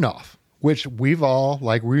Smirnoff, which we've all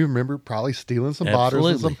we remember probably stealing some bottles.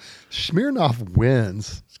 And some Smirnoff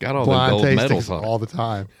wins. It's got all the blind gold tastings medals on it. all the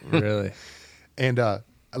time. Really? And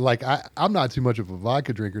I'm not too much of a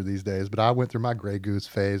vodka drinker these days, but I went through my Grey Goose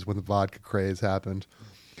phase when the vodka craze happened.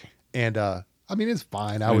 And I mean, it's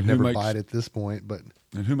fine. I would never buy it at this point, but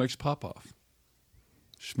And who makes Pop-Off?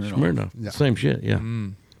 Smirnoff. Yeah. Same shit, yeah.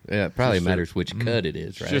 Yeah, it probably matters which cut it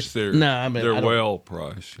is, right? It's just their, No, I mean, their I don't- well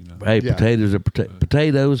price. You know. Hey, Yeah. potatoes are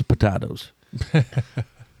potatoes.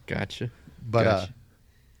 Gotcha. but Gotcha.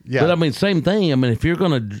 yeah. But I mean, same thing. I mean, if you're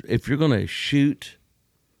gonna shoot,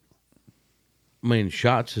 I mean,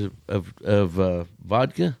 shots of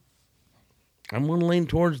vodka, I'm gonna lean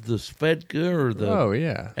towards the Svedka or the Oh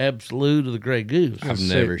yeah. Absolute or the Grey Goose. I've say-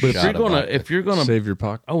 never But shot if you're gonna, Save your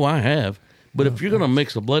pocket. oh, I have. But if you're gonna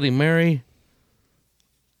mix a Bloody Mary,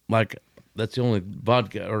 like that's the only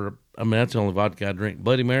vodka, or I mean, that's the only vodka I drink.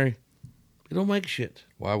 Bloody Mary, it don't make shit.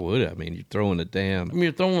 Why would I mean, you're throwing a I damn. mean,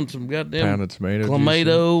 you're throwing some goddamn Pound of tomato juice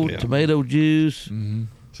tomato, Yeah. tomato juice,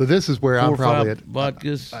 So this is where 4 I'm or probably 5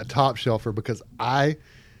 vodkas. a top shelfer because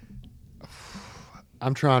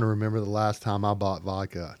I'm trying to remember the last time I bought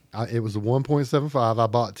vodka. It was a 1.75. I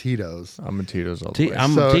bought Tito's. I'm a Tito's all the way.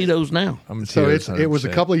 I'm So- Tito's now. I'm a So Tito's it was a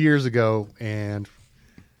 100%. couple of years ago, and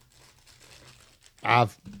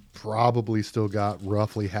I've probably still got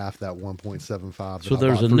roughly half that 1.75. So that I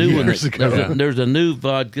there's bought a 3 new one. years ago. There's a new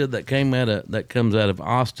vodka that comes out of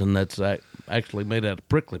Austin that's actually made out of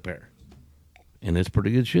prickly pear, and it's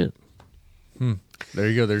pretty good shit. There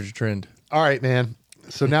you go. There's your trend. All right, man.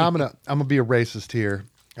 So now I'm gonna be a racist here,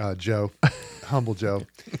 Joe, humble Joe,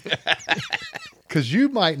 because you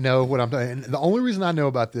might know what I'm doing. And the only reason I know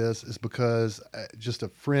about this is because just a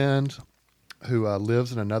friend who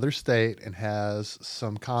lives in another state and has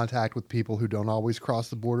some contact with people who don't always cross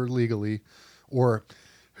the border legally, or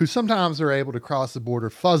who sometimes are able to cross the border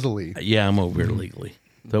fuzzily. Yeah, I'm over here legally.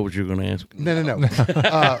 Is that what you're going to ask? No.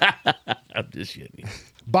 I'm just shitting you.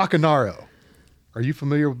 Bacanaro. Are you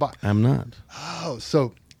familiar with I'm not. Oh,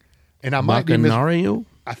 so, and I might be Bacanario?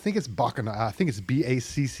 I think it's Bacanaro. I think it's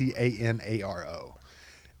Baccanaro.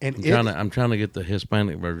 And I'm trying to get the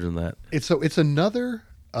Hispanic version of that. it's another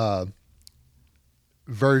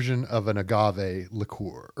version of an agave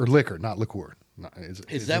liquor, not liqueur. No,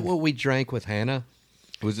 Is that what we drank with Hannah?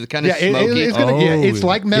 Was it kind of Yeah, smoky? it's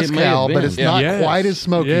like may have mezcal, but been. it's not Yes. quite as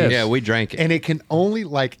smoky. Yes. Yeah, we drank it. And it can only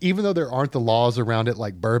even though there aren't the laws around it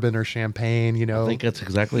like bourbon or champagne, I think that's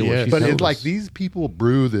exactly Yes. what she but told it's like us. these people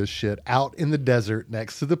brew this shit out in the desert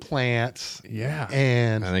next to the plants. Yeah.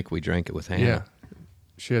 And I think we drank it with Hannah. Yeah.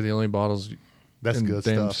 She had the only bottles that's in good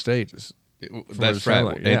the damn stuff. state. That's what it right. sounded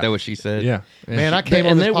like. Ain't Yeah. that what she said? Yeah. Man, I came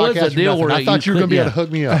on And this there was podcast a deal for nothing. where I thought you were going to be able to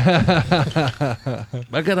hook me up.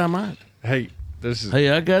 I got I might. Hey, this is Hey,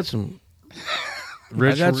 I got some.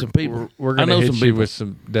 Rich. I got some people. We're I going to know hit some you people. with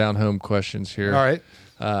some down home questions here. All right.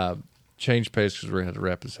 Change pace because we're going to have to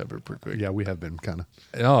wrap this up here pretty quick. Yeah, we have been kind of.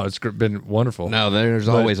 Oh, it's been wonderful. No, there's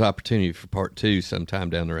But- always opportunity for part 2 sometime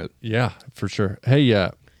down the road. Yeah, for sure. Hey,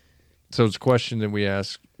 so it's a question that we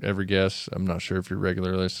ask every guest. I'm not sure if you're a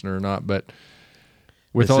regular listener or not, but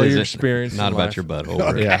with This all your isn't- experience, not in about life- your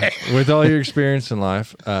butthole. Yeah, with all your experience in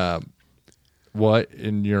life, what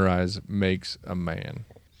in your eyes makes a man?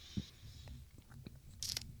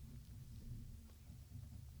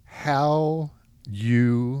 How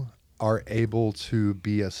you are able to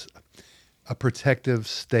be a protective,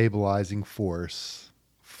 stabilizing force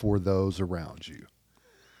for those around you.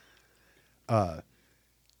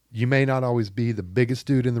 You may not always be the biggest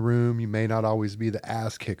dude in the room. You may not always be the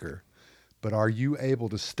ass kicker, but are you able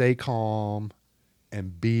to stay calm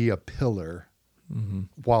and be a pillar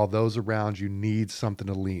while those around you need something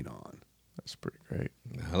to lean on? That's pretty great.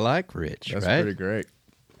 I like Rich, That's right? pretty great.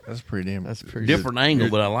 That's pretty damn. That's pretty Different angle,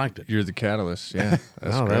 but I liked it. You're the catalyst. Yeah,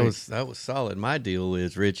 that's No, great. that was solid. My deal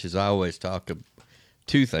is, Rich, is I always talk to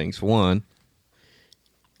 2 things. One,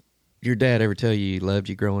 your dad ever tell you he loved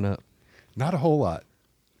you growing up? Not a whole lot.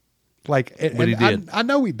 Like, But he did. I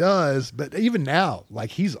know he does, but even now, like,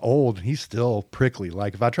 he's old and he's still prickly.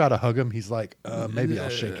 Like, if I try to hug him, he's like, maybe I'll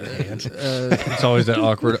shake your hand. It's always that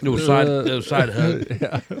awkward. No side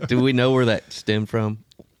hug. Do we know where that stemmed from?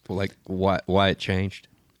 Like why it changed?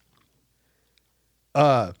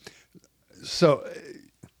 So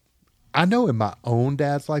I know in my own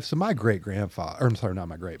dad's life, so my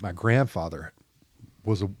my grandfather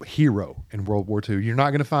was a hero in World War II. You're not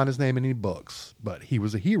going to find his name in any books, but he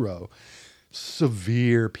was a hero.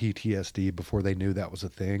 Severe PTSD before they knew that was a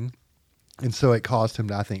thing. And so it caused him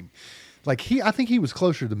to, I think, like I think he was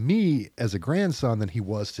closer to me as a grandson than he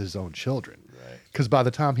was to his own children. Right. Because by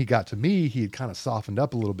the time he got to me, he had kind of softened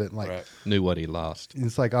up a little bit and like Right. Knew what he lost.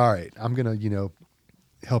 it's like, all right, I'm gonna,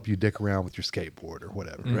 help you dick around with your skateboard or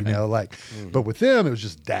whatever. But with them, it was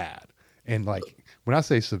just dad. And like when I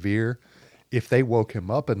say severe, if they woke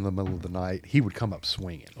him up in the middle of the night, he would come up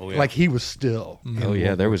swinging. Oh, yeah. Like he was still. in Oh yeah,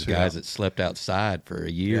 World there War was II. guys that slept outside for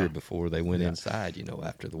a year Yeah. before they went inside.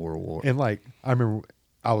 After the World War. And like I remember,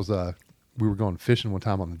 we were going fishing one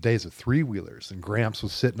time on the days of 3-wheelers, and Gramps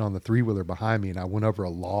was sitting on the 3-wheeler behind me, and I went over a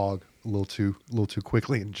log a little too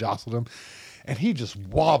quickly and jostled him. And he just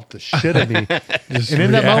whopped the shit at me. And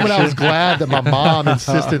in that moment, I was glad that my mom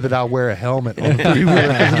insisted that I wear a helmet on the 3-wheeler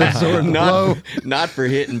because it absorbed the blow. Not for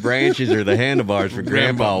hitting branches or the handlebars, for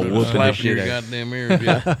Grandpa whooping the slapping shit your out. goddamn ears.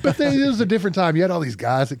 Yeah. But then it was a different time. You had all these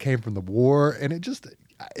guys that came from the war, and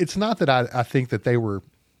it's not that I think that they were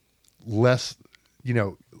less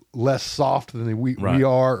soft than we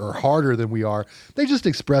are or harder than we are. They just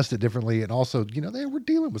expressed it differently, and also, they were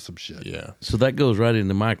dealing with some shit. Yeah. So that goes right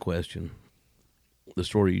into my question. The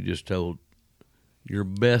story you just told, your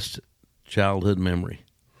best childhood memory.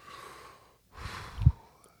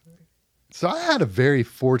 So I had a very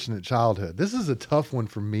fortunate childhood. This is a tough one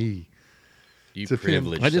for me. You To film.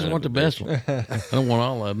 privileged. I just son want the of a best bitch. one. I don't want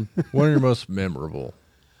all of them. What are your most memorable?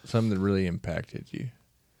 Something that really impacted you.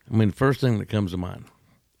 I mean, the first thing that comes to mind.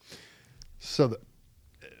 So,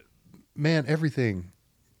 everything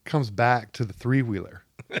comes back to the 3-wheeler.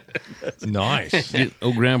 Nice.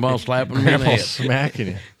 Oh, Grandpa slapping me in the Grandpa head. smacking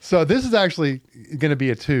you. So this is actually going to be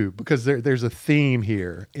a 2 because there's a theme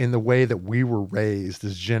here in the way that we were raised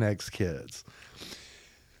as Gen X kids.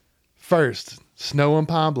 First, snow in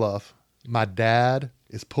Pine Bluff. My dad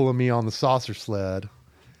is pulling me on the saucer sled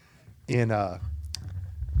in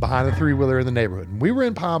behind the 3-wheeler in the neighborhood. And we were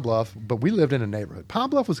in Pine Bluff, but we lived in a neighborhood. Pine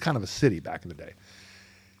Bluff was kind of a city back in the day.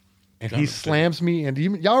 And he slams me. And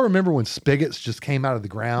y'all remember when spigots just came out of the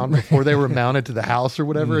ground before they were mounted to the house or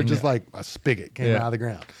whatever? It just like a spigot came out of the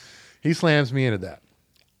ground. He slams me into that.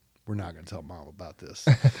 We're not going to tell Mom about this.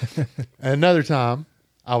 And another time,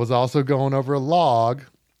 I was also going over a log.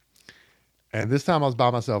 And this time I was by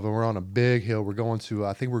myself, and we're on a big hill.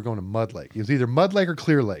 I think we're going to Mud Lake. It was either Mud Lake or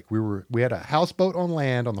Clear Lake. We had a houseboat on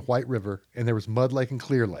land on the White River, and there was Mud Lake and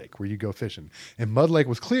Clear Lake where you go fishing. And Mud Lake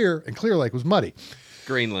was clear, and Clear Lake was muddy.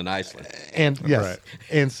 Greenland, Iceland. And yes, Right.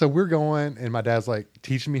 and so we're going, and my dad's like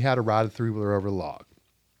teaching me how to ride a 3-wheeler over a log.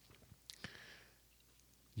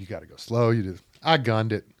 You got to go slow. I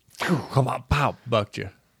gunned it. Come on, pow, bucked you.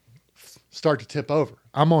 Start to tip over.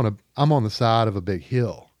 I'm on the side of a big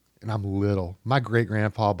hill. And I'm little. My great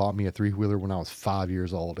grandpa bought me a 3-wheeler when I was 5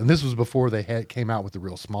 years old, and this was before they came out with the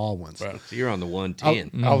real small ones. Right. So you're on the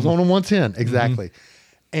 110. I was on a 110 exactly,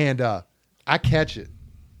 and I catch it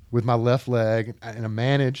with my left leg, and I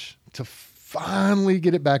manage to finally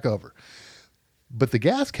get it back over. But the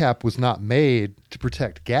gas cap was not made to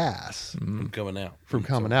protect gas From coming out. from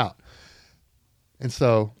coming out, and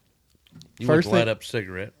so You first went to light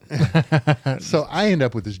thing, up a cigarette. so I end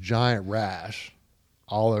up with this giant rash.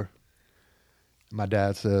 My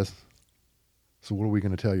dad says, "So what are we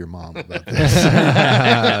going to tell your mom about this?"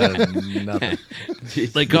 Nothing.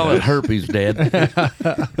 They call it herpes, Dad.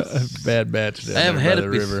 Bad batch down I have there had by the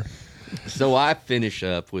a piece- river. So I finish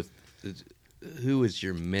up with who has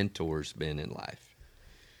your mentors been in life?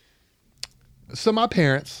 So my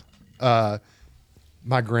parents, my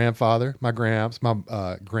grandfather, my gramps,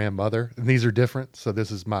 my grandmother, and these are different. So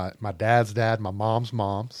this is my dad's dad, my mom's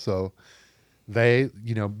mom. So they,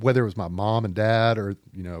 whether it was my mom and dad or,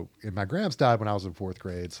 and my gramps died when I was in 4th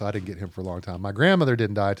grade, so I didn't get him for a long time. My grandmother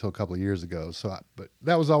didn't die till a couple of years ago. But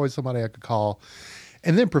that was always somebody I could call.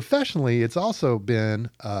 And then professionally, it's also been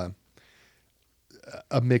a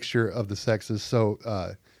mixture of the sexes. So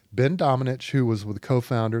Ben Dominich, who was the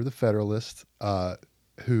co-founder of the Federalist,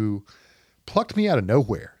 who plucked me out of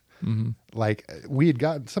nowhere. Mm-hmm. Like we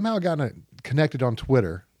had somehow gotten connected on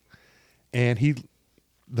Twitter, and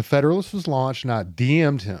the Federalist was launched, and I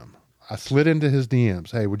DM'd him. I slid into his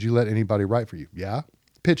DMs. Hey, would you let anybody write for you? Yeah.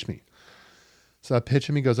 Pitch me. So I pitch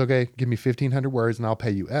him. He goes, okay, give me 1,500 words and I'll pay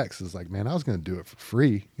you X. It's like, man, I was going to do it for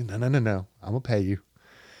free. No. I'm going to pay you.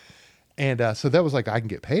 And so that was like, I can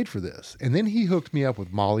get paid for this. And then he hooked me up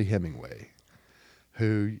with Molly Hemingway,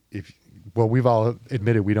 who, we've all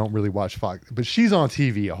admitted we don't really watch Fox, but she's on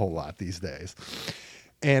TV a whole lot these days.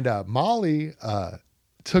 And Molly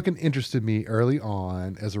took an interest in me early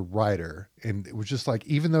on as a writer. And it was just like,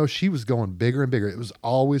 even though she was going bigger and bigger, it was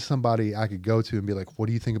always somebody I could go to and be like, what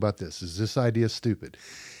do you think about this? Is this idea stupid?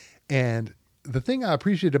 And the thing I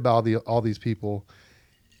appreciate about all these people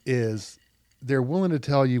is they're willing to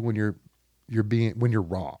tell you when you're when you're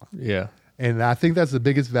wrong. Yeah. And I think that's the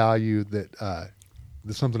biggest value that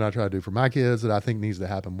that's something I try to do for my kids that I think needs to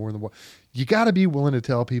happen more than what. You got to be willing to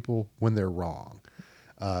tell people when they're wrong.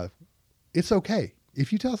 It's okay.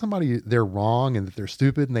 If you tell somebody they're wrong and that they're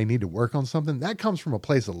stupid and they need to work on something, that comes from a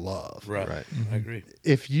place of love. Right. I agree.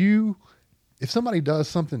 If somebody does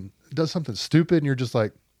something stupid and you're just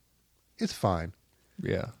like, it's fine.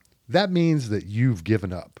 Yeah. That means that you've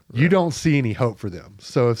given up. Right. You don't see any hope for them.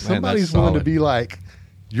 So if somebody's willing to be like,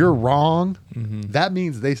 you're wrong, that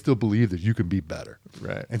means they still believe that you can be better.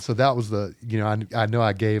 Right. And so that was I know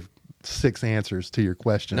I gave 6 answers to your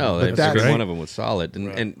question. No, but every one of them was solid.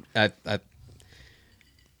 And I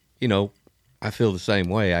I feel the same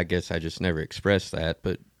way. I guess I just never expressed that.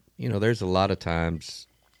 But, there's a lot of times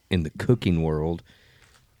in the cooking world,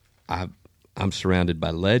 I'm surrounded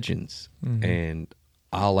by legends, and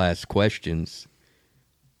I'll ask questions,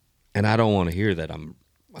 and I don't want to hear that I'm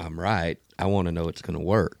right. I want to know it's going to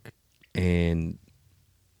work. And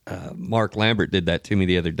Mark Lambert did that to me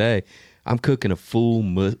the other day. I'm cooking a full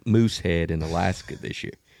moose head in Alaska this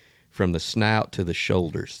year, from the snout to the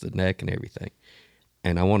shoulders, the neck, and everything.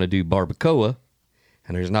 And I want to do barbacoa,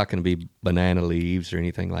 and there's not going to be banana leaves or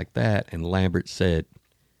anything like that. And Lambert said,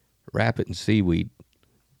 wrap it in seaweed.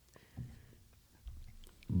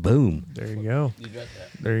 Boom. There you go. You got that.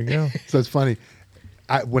 There you go. So it's funny.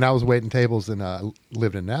 When I was waiting tables and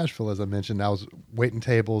lived in Nashville, as I mentioned, I was waiting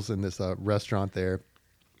tables in this restaurant there.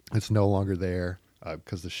 It's no longer there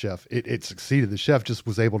because the chef, it succeeded. The chef just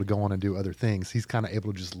was able to go on and do other things. He's kind of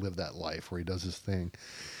able to just live that life where he does his thing.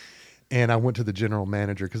 And I went to the general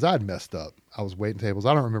manager because I had messed up. I was waiting tables.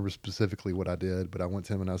 I don't remember specifically what I did, but I went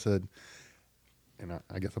to him and I said, and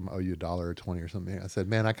I guess I'm going to owe you $1 or 20 or something. I said,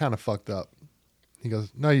 man, I kind of fucked up. He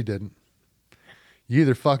goes, no, you didn't. You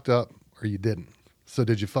either fucked up or you didn't. So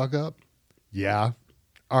did you fuck up? Yeah.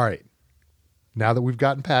 All right. Now that we've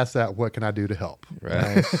gotten past that, what can I do to help?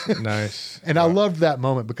 Right. Nice. And I loved that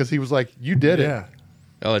moment because he was like, you did it.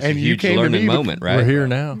 Oh, it's And a you huge came to learning me moment, right? We're here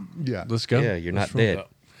now. Yeah. Let's go. Yeah, you're not Let's roll. dead.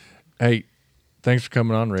 Hey, thanks for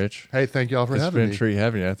coming on, Rich. Hey, thank y'all for It's having been me. a treat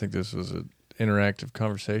having you. I think this was an interactive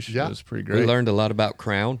conversation. Yeah. It was pretty great. We learned a lot about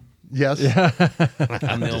Crown. Yes.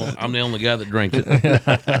 I'm the only guy that drinks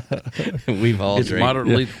it. We've all It's drank.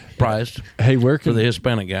 moderately priced Hey, where for can the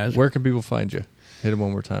Hispanic guys. where can people find you? Hit them one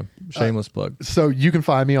more time. Shameless plug. So you can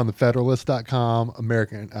find me on thefederalist.com,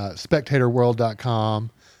 spectatorworld.com.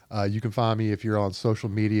 You can find me if you're on social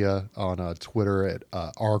media on Twitter at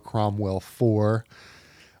rcromwell4.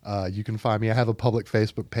 You can find me. I have a public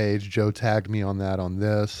Facebook page. Joe tagged me on that on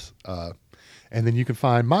this. And then you can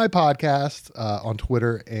find my podcast on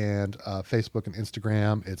Twitter and Facebook and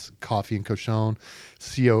Instagram. It's Coffee and Cochon,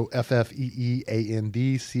 COFFEEAND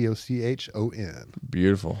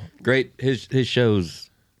COCHON. Great. His show's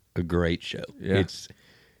a great show. Yeah.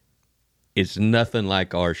 It's nothing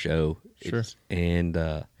like our show. Sure.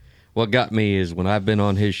 And what got me is when I've been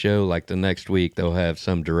on his show, like the next week they'll have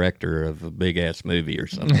some director of a big ass movie or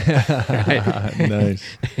something. Nice.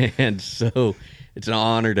 And so it's an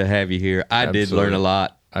honor to have you here. I did Absolutely. learn a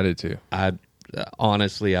lot. I did too.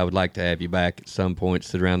 Honestly, I would like to have you back at some point,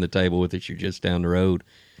 sit around the table with us. You're just down the road.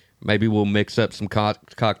 Maybe we'll mix up some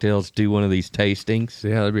cocktails, do one of these tastings.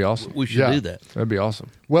 Yeah, that'd be awesome. We should Yeah. do that. That'd be awesome.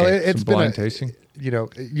 Well, Yeah, it's Some been blind tasting.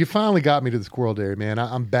 You finally got me to the squirrel dairy, man.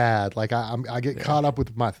 I'm bad. Like I get caught up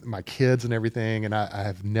with my kids and everything, and I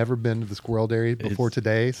have never been to the squirrel dairy before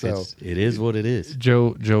today. So It is what it is.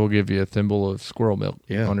 Joe will give you a thimble of squirrel milk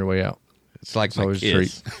Yeah. on your way out. It's like my always a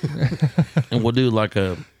kids. And we'll do like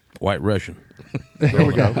a white Russian. there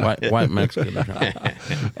we go. White Mexican or something.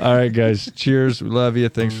 All right, guys. Cheers. We love you.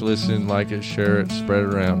 Thanks for listening. Like it, share it, spread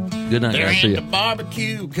it around. Good night, They're guys. See into ya.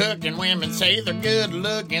 barbecue cooking. Women say they're good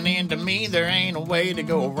looking, and to me there ain't a way to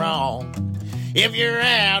go wrong. If you're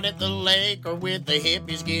out at the lake or with the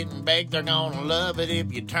hippies getting baked, they're gonna love it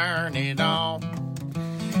if you turn it on.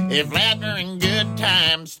 If laughter and good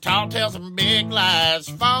times, tall tales and big lies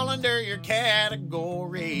fall under your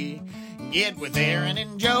category, get with Aaron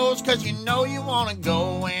and Joe's, 'cause you know you want to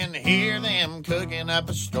go and hear them cooking up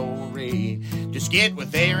a story. Just get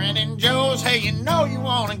with Aaron and Joe's, hey, you know you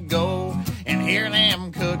want to go and hear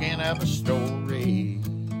them cooking up a story.